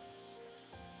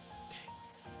 Okay.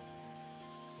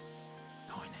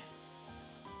 Going in.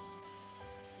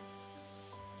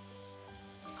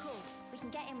 Cool. We can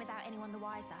get in without anyone the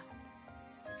wiser.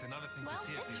 It's another thing Well, to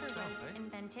see it this for sure yourself, was eh?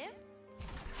 inventive.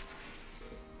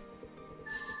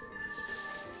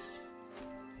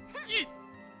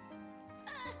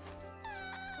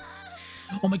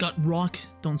 Oh my god, Rock,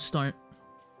 don't start.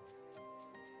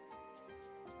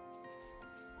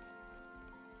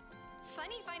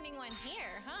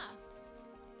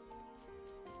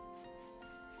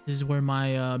 This is where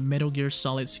my Metal Gear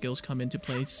Solid skills come into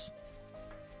place.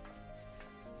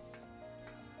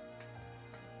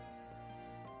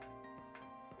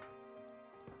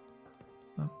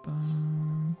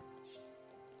 Ba-bum.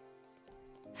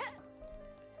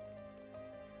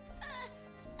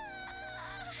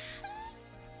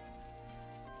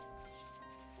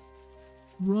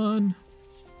 Run.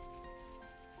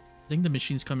 I think the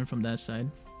machine's coming from that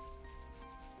side.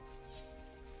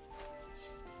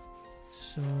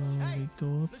 So we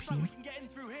go up here. We can get in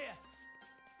through here.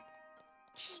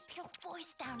 Keep your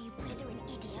voice down, you blithering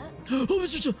idiot. Oh,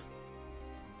 it's just a...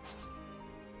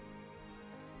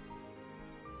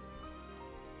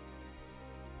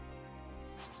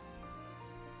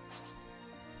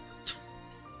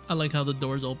 I like how the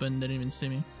doors open. They didn't even see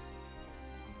me.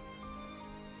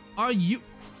 Are you...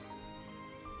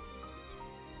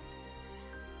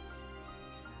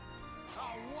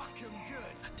 Oh, whack 'em good.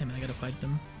 God damn it, I gotta fight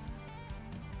them.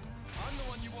 I'm the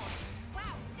one you want. Wow,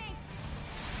 thanks.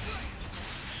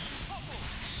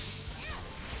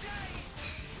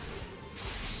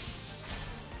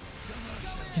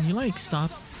 Can you like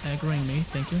stop aggroing me?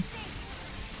 Thank you.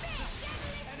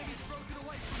 Enemy's broken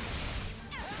away from me.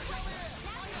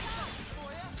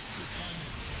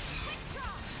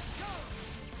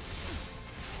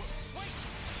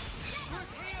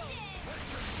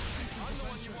 I'm the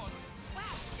one you want.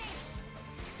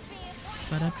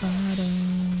 Ba-da-ba-da.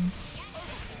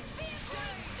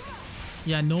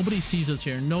 Yeah, nobody sees us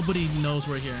here. Nobody knows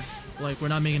we're here. Like, we're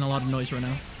not making a lot of noise right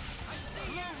now.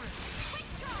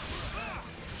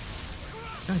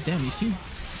 God damn, these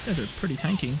guys are pretty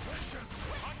tanky.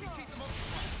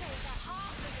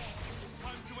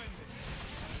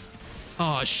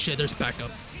 Oh shit, there's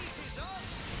backup.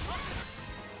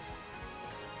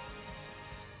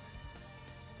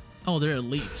 Oh, they're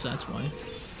elites, that's why.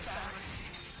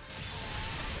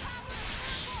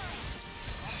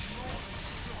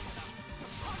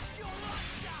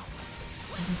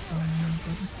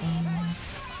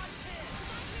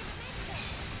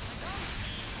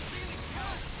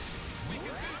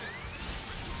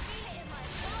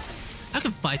 I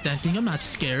can fight that thing, I'm not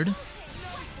scared.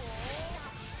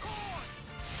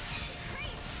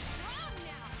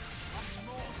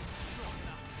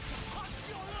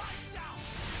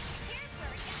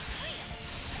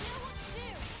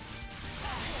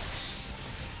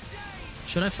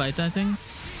 Should I fight that thing?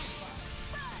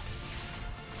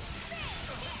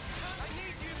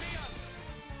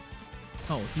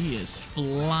 Oh, he is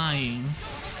flying.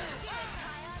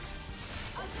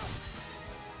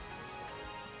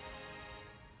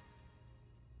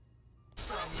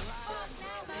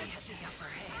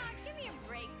 Give me a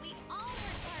break. We all worked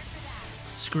hard for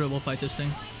that. Screw it, we'll fight this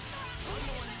thing.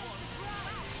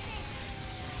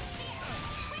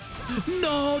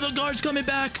 No, the guard's coming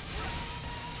back.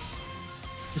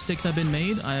 Mistakes have been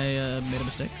made. I made a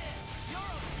mistake.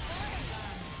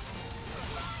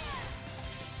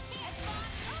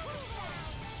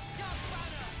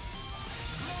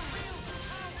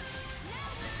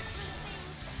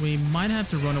 We might have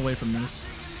to run away from this.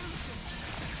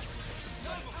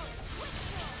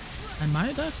 Am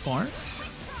I that far?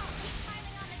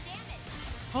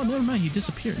 Oh, never mind. He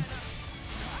disappeared.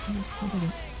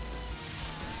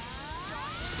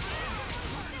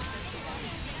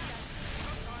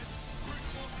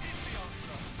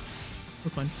 We're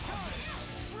fine.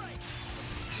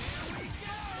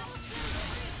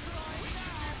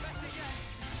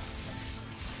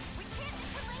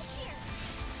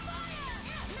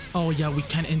 Oh yeah, we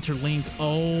can interlink.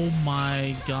 Oh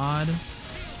my god.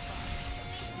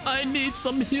 I need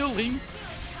some healing.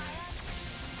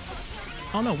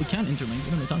 Oh no, we can't interlink.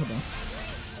 What are we talking about?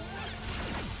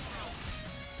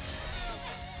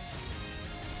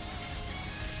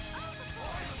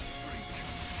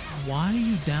 Why are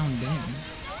you down there?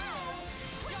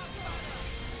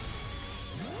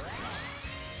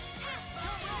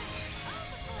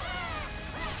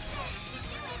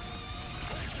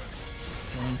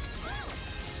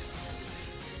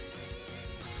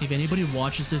 If anybody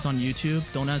watches this on YouTube,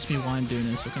 don't ask me why I'm doing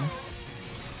this, okay?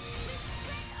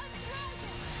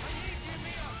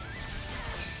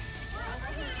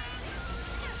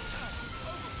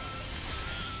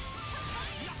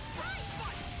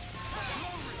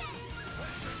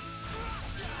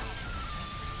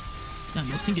 Damn,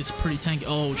 this thing gets pretty tanky.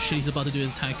 Oh shit, he's about to do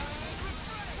his attack.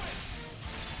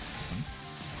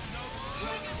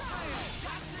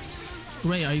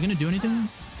 Ray, are you gonna do anything?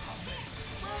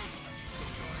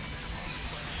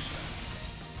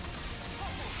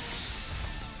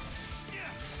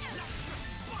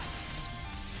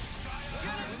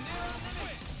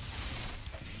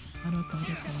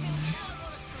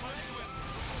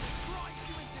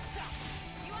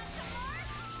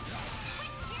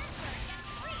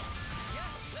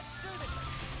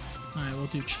 Alright, we'll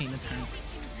do chain attack.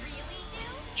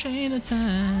 Chain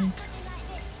attack!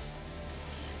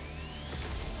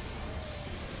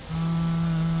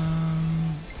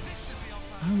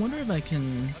 I wonder if I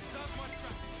can do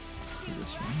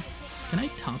this one. Can I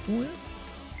topple it?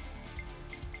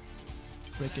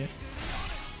 Break it.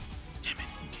 Damn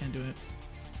it, can't do it.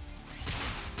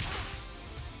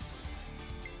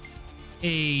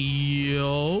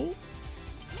 Ayo.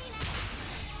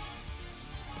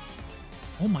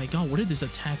 Oh my god, where did this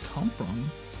attack come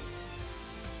from?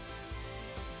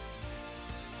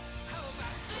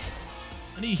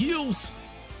 I need heals!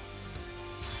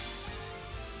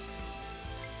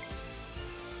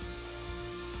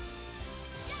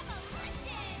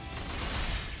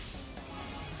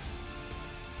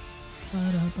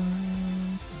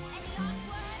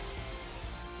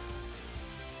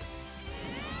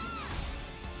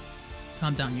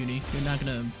 Calm down, Uni. You're not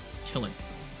gonna kill it.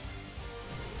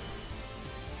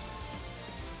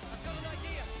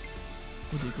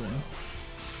 Where'd they go?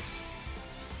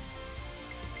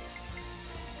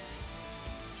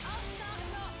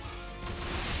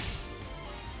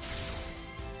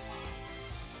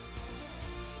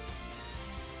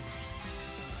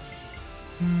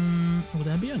 Will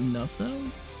that be enough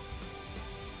though?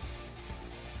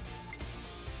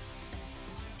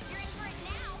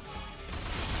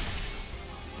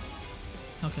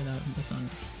 Okay, that's not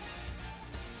enough.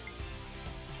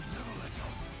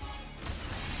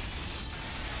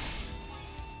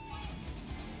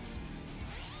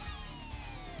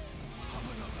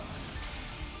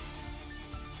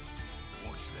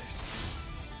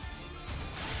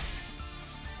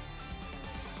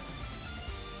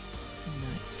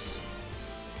 Nice.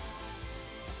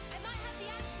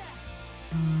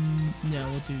 Yeah,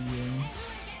 we'll do you.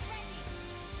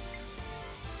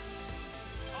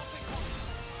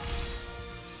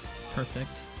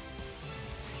 Perfect.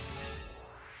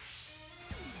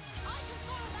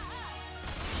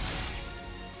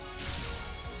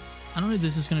 I don't know if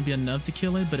this is going to be enough to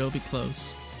kill it, but it'll be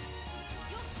close.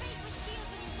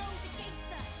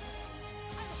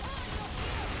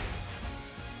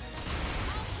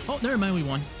 Oh, never mind, we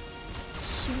won.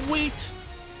 Sweet!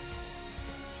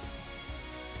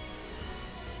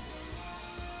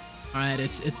 Alright,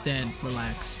 it's dead.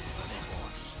 Relax.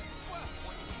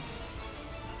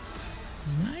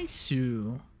 Nice.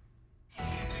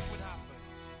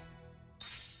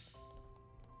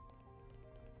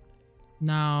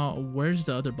 Now, where's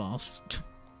the other boss?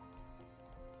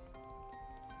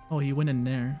 Oh, he went in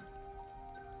there.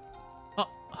 Oh,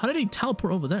 how did he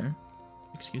teleport over there?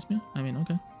 Excuse me? I mean,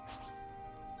 okay.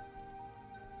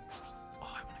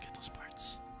 Oh, I want to get those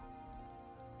parts.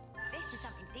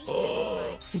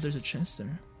 Oh, there's a chest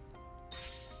there.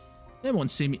 They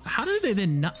won't see me. How did they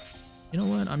then not? You know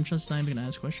what? I'm just not even gonna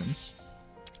ask questions.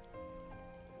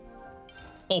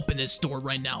 Open this door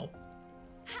right now.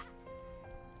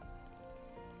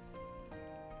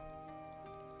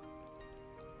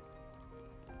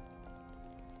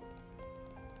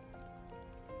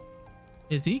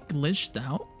 Is he glitched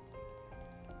out?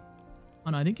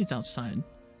 Oh no, I think he's outside.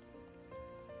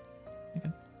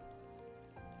 Okay.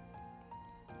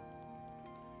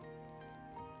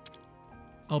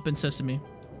 Open sesame.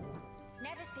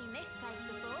 Never seen this place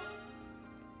before.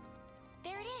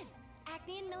 There it is.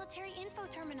 Acnean Military Info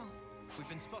Terminal. We've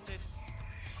been spotted.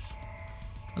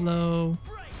 Hello.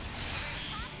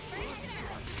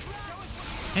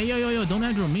 Hey, yo, don't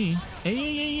aggro me.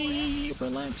 Hey,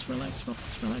 relax.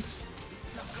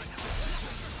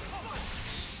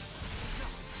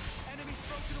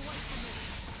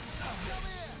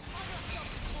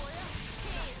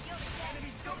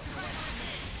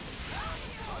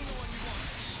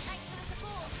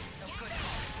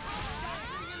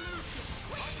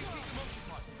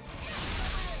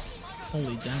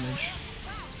 Holy damage.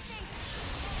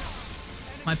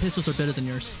 My pistols are better than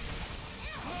yours.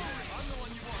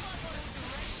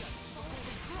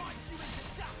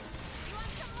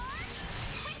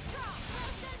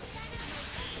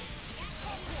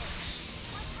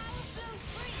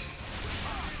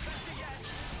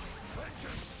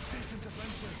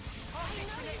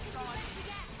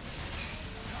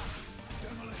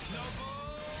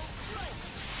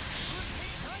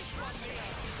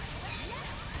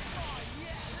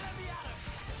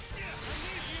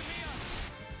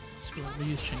 Screw it, we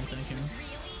use chain attack here.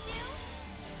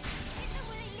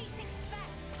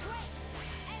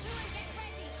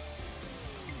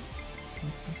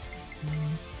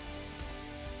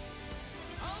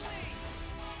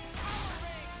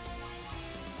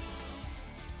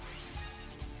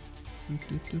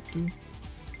 Do.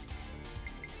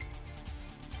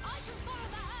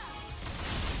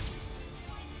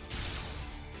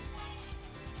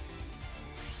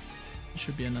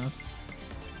 should be enough.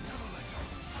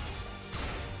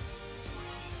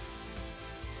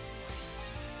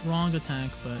 Wrong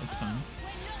attack, but it's fine.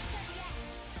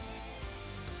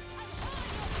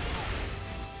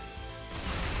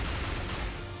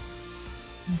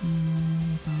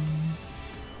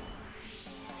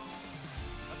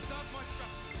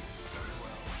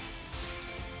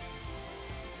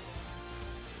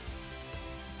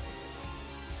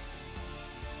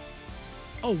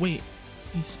 Oh wait,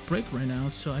 he's break right now,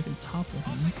 so I can topple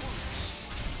him.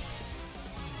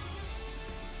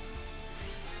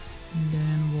 And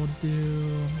then we'll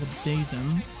daze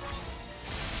him.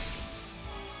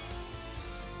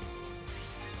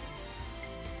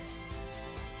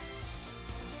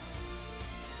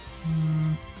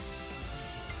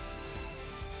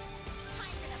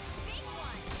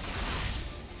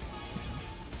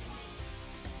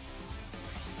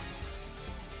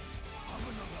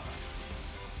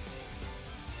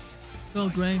 Go,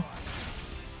 Gray.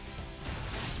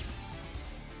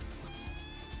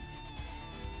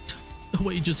 The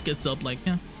way he just gets up like,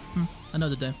 yeah,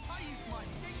 another day.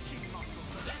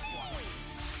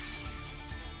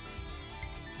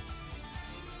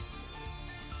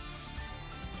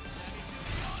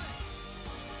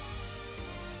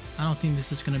 I don't think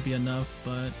this is gonna be enough,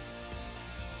 but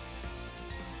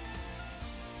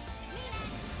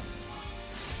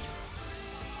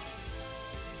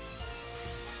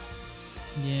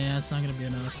yeah, it's not gonna be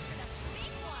enough.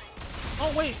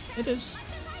 Oh wait, it is.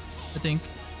 I think.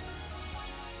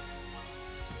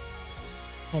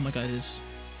 Oh my god, it is.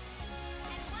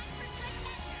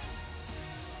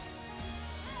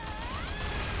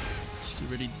 She's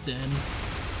already dead.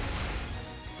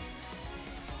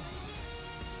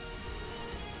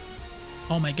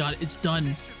 Oh my god, it's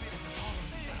done.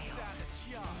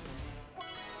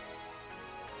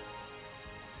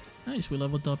 Nice, we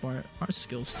leveled up our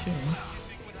skills too.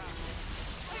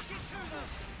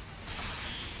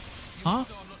 Huh?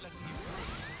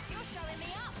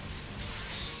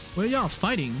 Where y'all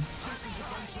fighting?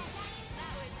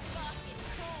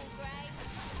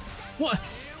 What?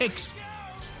 Okay.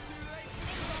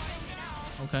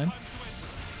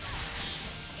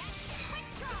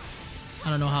 I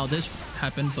don't know how this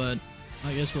happened, but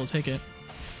I guess we'll take it.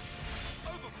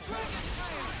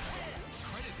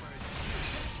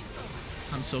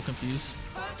 I'm so confused.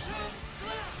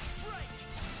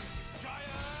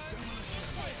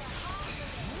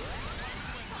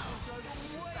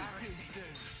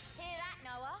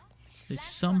 They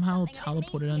somehow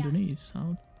teleported underneath.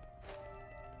 How?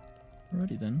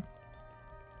 Alrighty then.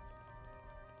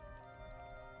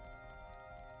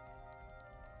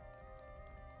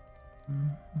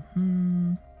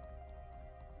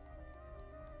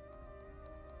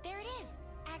 There it is.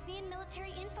 Agnian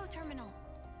Military Info Terminal.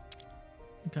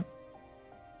 Okay.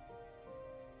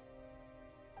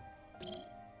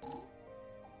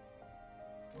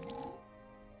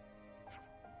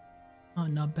 Oh,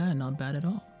 not bad at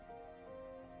all.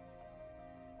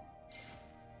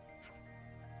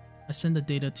 I send the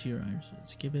data to your eyes.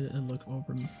 Let's give it a look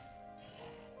over.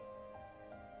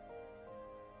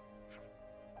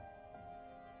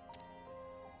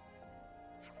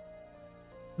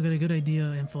 We got a good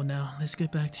idea info now. Let's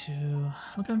get back to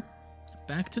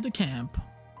back to the camp.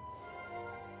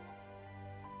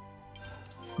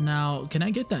 Now, can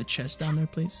I get that chest down there,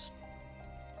 please?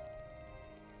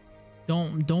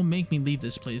 Don't make me leave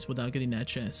this place without getting that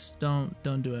chest. Don't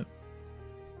do it.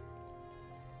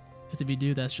 Because if you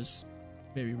do, that's just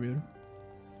very rude.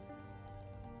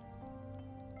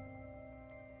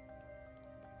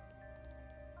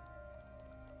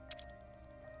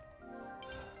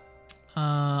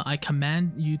 I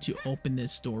command you to open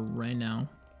this door right now.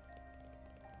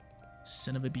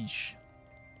 Son of a bitch.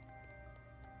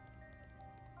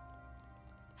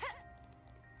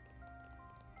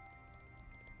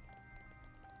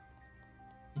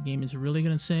 The game is really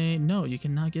gonna say, no, you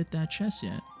cannot get that chest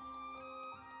yet.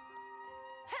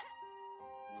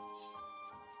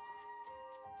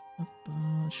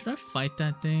 Should I fight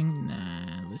that thing?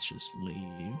 Nah, let's just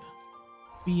leave.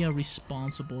 Be a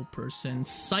responsible person.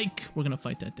 Psych! We're gonna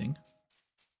fight that thing.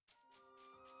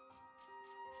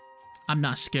 I'm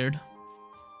not scared.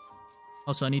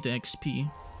 Also, I need the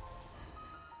XP.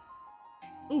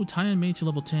 Ooh, Tyan made to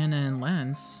level 10 and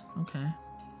Lance. Okay.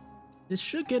 This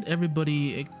should get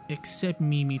everybody except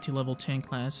me to level 10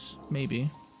 class. Maybe.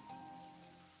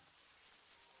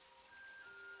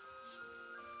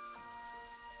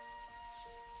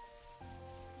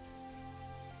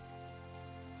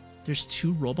 There's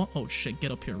 2 robot. Oh shit,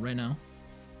 get up here right now.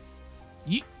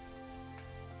 Yeet.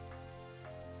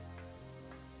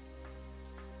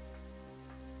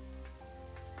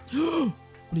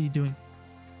 What are you doing?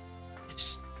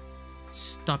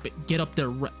 Stop it. Get up there.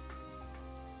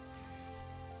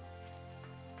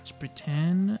 Just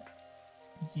pretend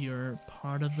you're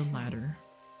part of the ladder.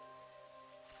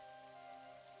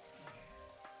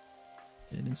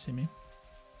 They didn't see me.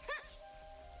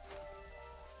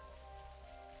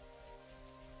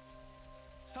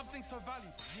 Something so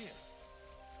valuable here.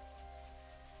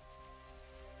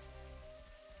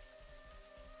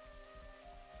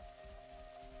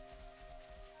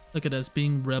 Look at us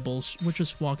being rebels. We're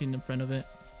just walking in front of it.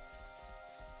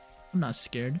 I'm not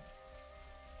scared.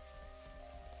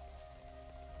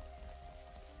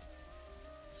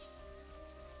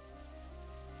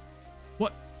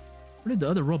 What? Where did the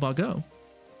other robot go?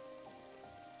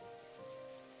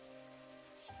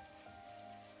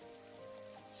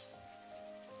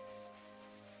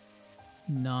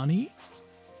 Nani?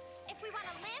 If we want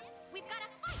to live, we've got to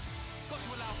fight. Got to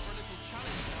allow for a little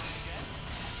challenge now and again.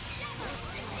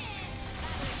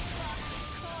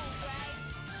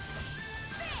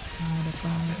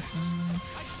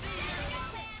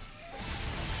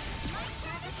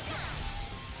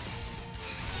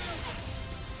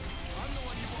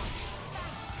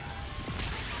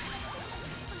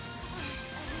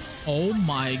 Oh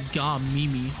my god,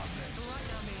 Mimi.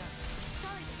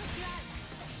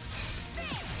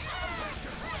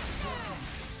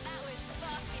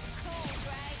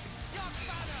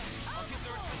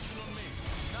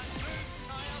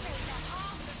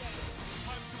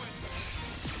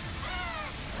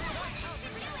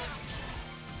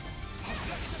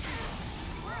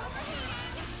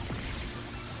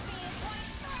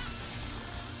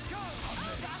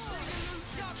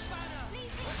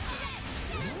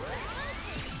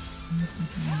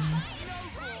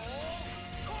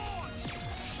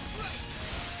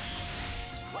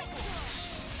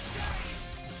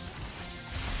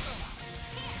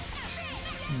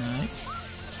 Nice.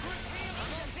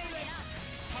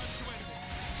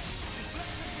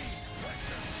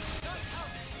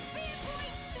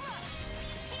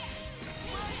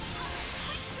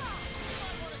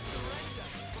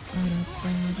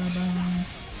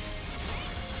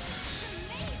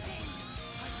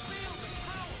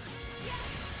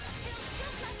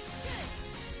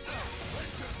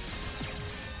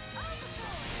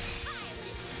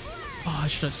 Oh, I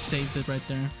should have saved it right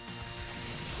there.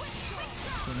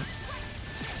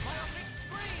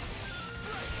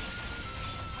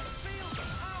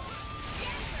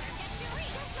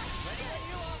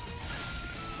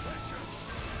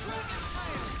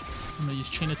 I'm gonna use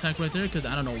chain attack right there because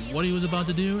I don't know what he was about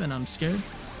to do and I'm scared.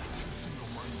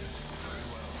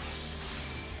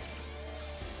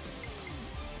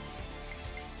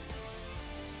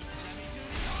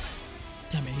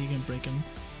 Damn it, he can break him.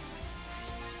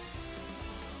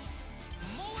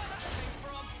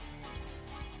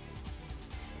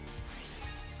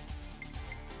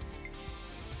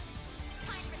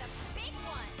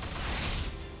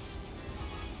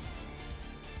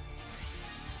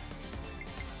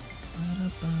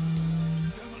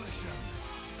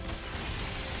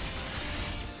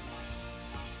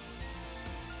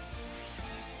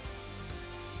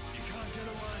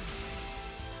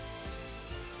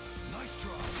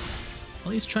 At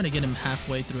least trying to get him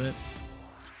halfway through it.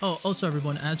 Oh, also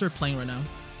everyone, as we're playing right now,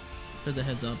 there's a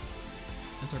heads up.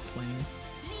 As we're playing.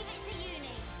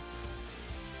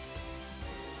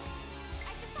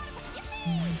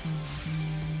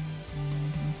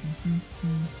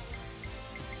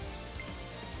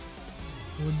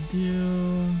 We'll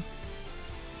do...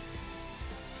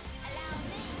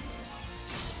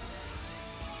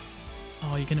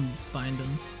 Oh, you can bind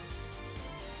him.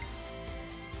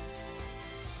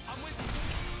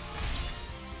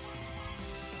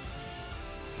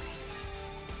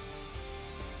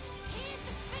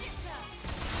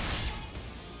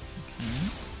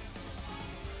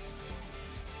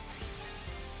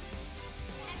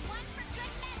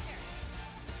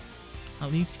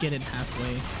 At least get it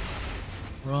halfway.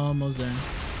 We're almost there.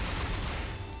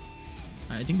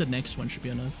 Alright, I think the next one should be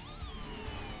enough.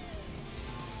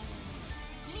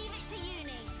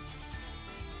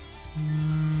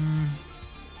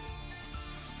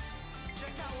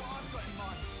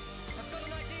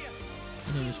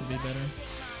 I think this would be better.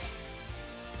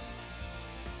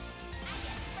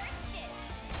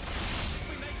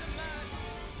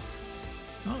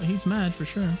 Oh, he's mad for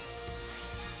sure.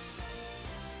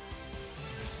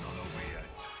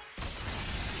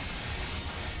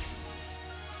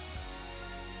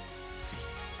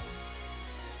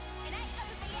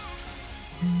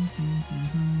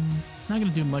 Not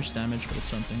gonna do much damage, but it's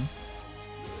something.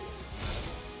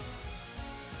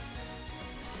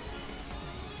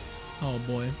 Oh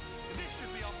boy.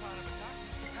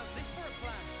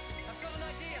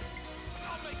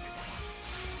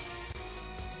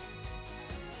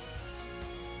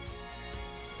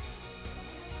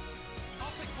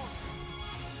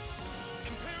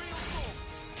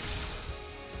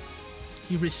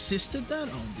 He resisted that?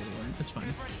 Oh, good lord. That's fine.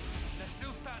 They're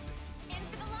still standing. In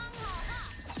for the long haul, huh?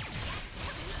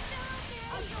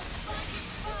 Oh, you're fucking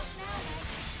fuck now, then.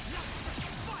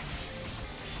 Fight!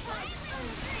 Fight!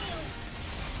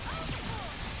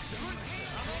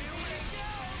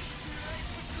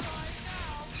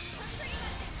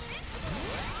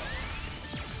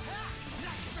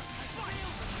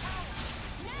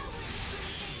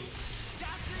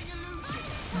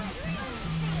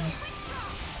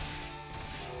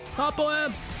 Pop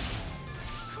web!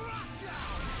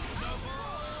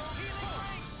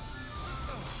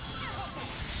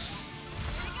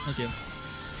 Thank you.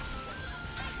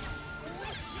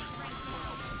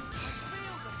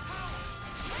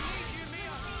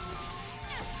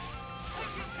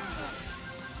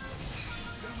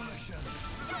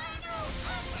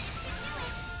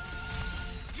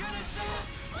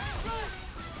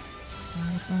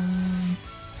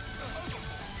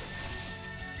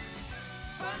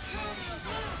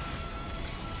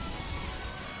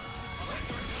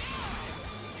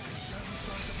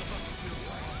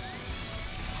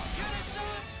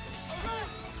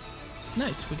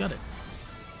 Nice, we got it.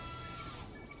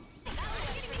 It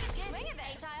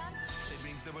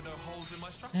means there were no holes in my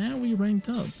structure. And we ranked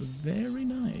up. Very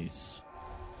nice.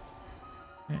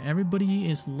 Everybody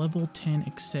is level 10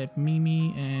 except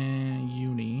Mimi and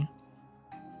Uni.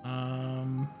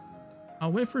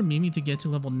 I'll wait for Mimi to get to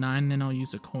level 9, then I'll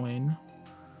use a coin.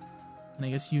 And I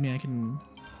guess Uni I can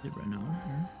get right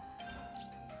now.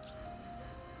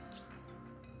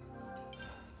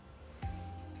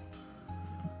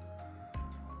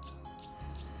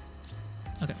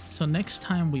 Okay, so next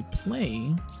time we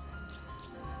play,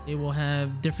 they will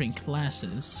have different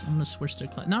classes. I'm gonna switch their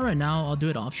class. Not right now, I'll do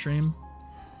it off stream.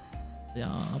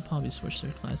 Yeah, I'll probably switch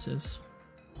their classes.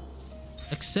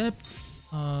 Except,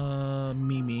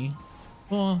 Mimi.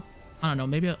 Well, I don't know,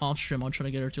 maybe off stream I'll try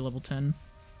to get her to level 10.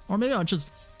 Or maybe I'll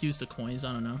just use the coins,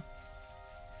 I don't know.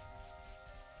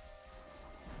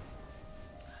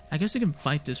 I guess I can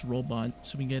fight this robot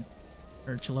so we get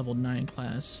her to level 9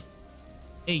 class.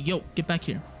 Hey, yo, get back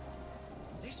here.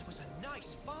 This was a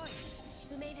nice fight.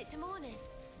 We made it to morning.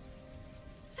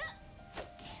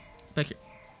 Back here.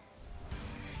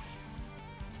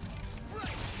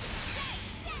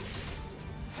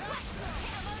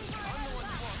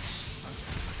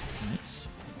 Nice.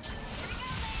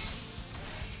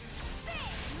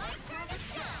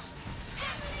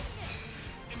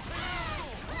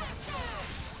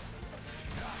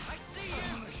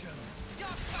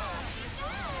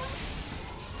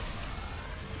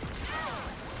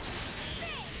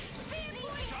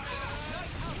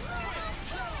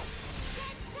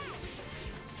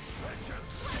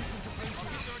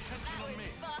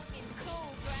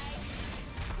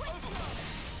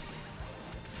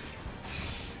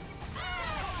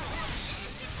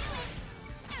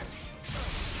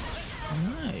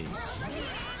 Nice.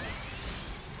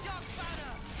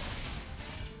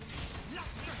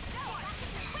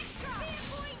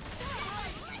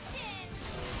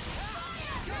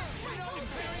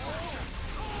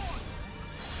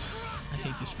 I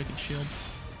hate this freaking shield.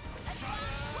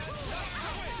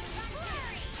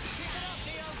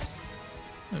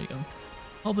 There we go.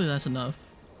 Hopefully that's enough.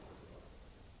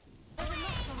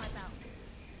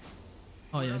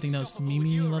 Oh yeah, I think that was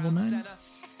Mimi level 9.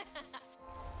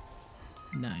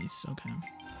 Nice, okay.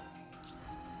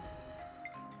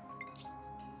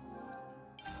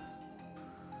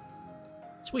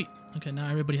 Sweet. Okay, now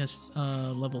everybody has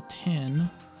level 10.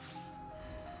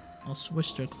 I'll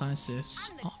switch their classes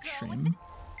off stream.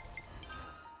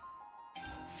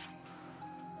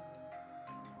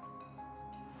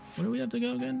 Where do we have to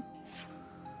go again?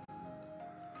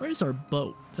 Where is our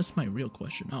boat? That's my real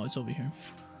question. Oh, it's over here.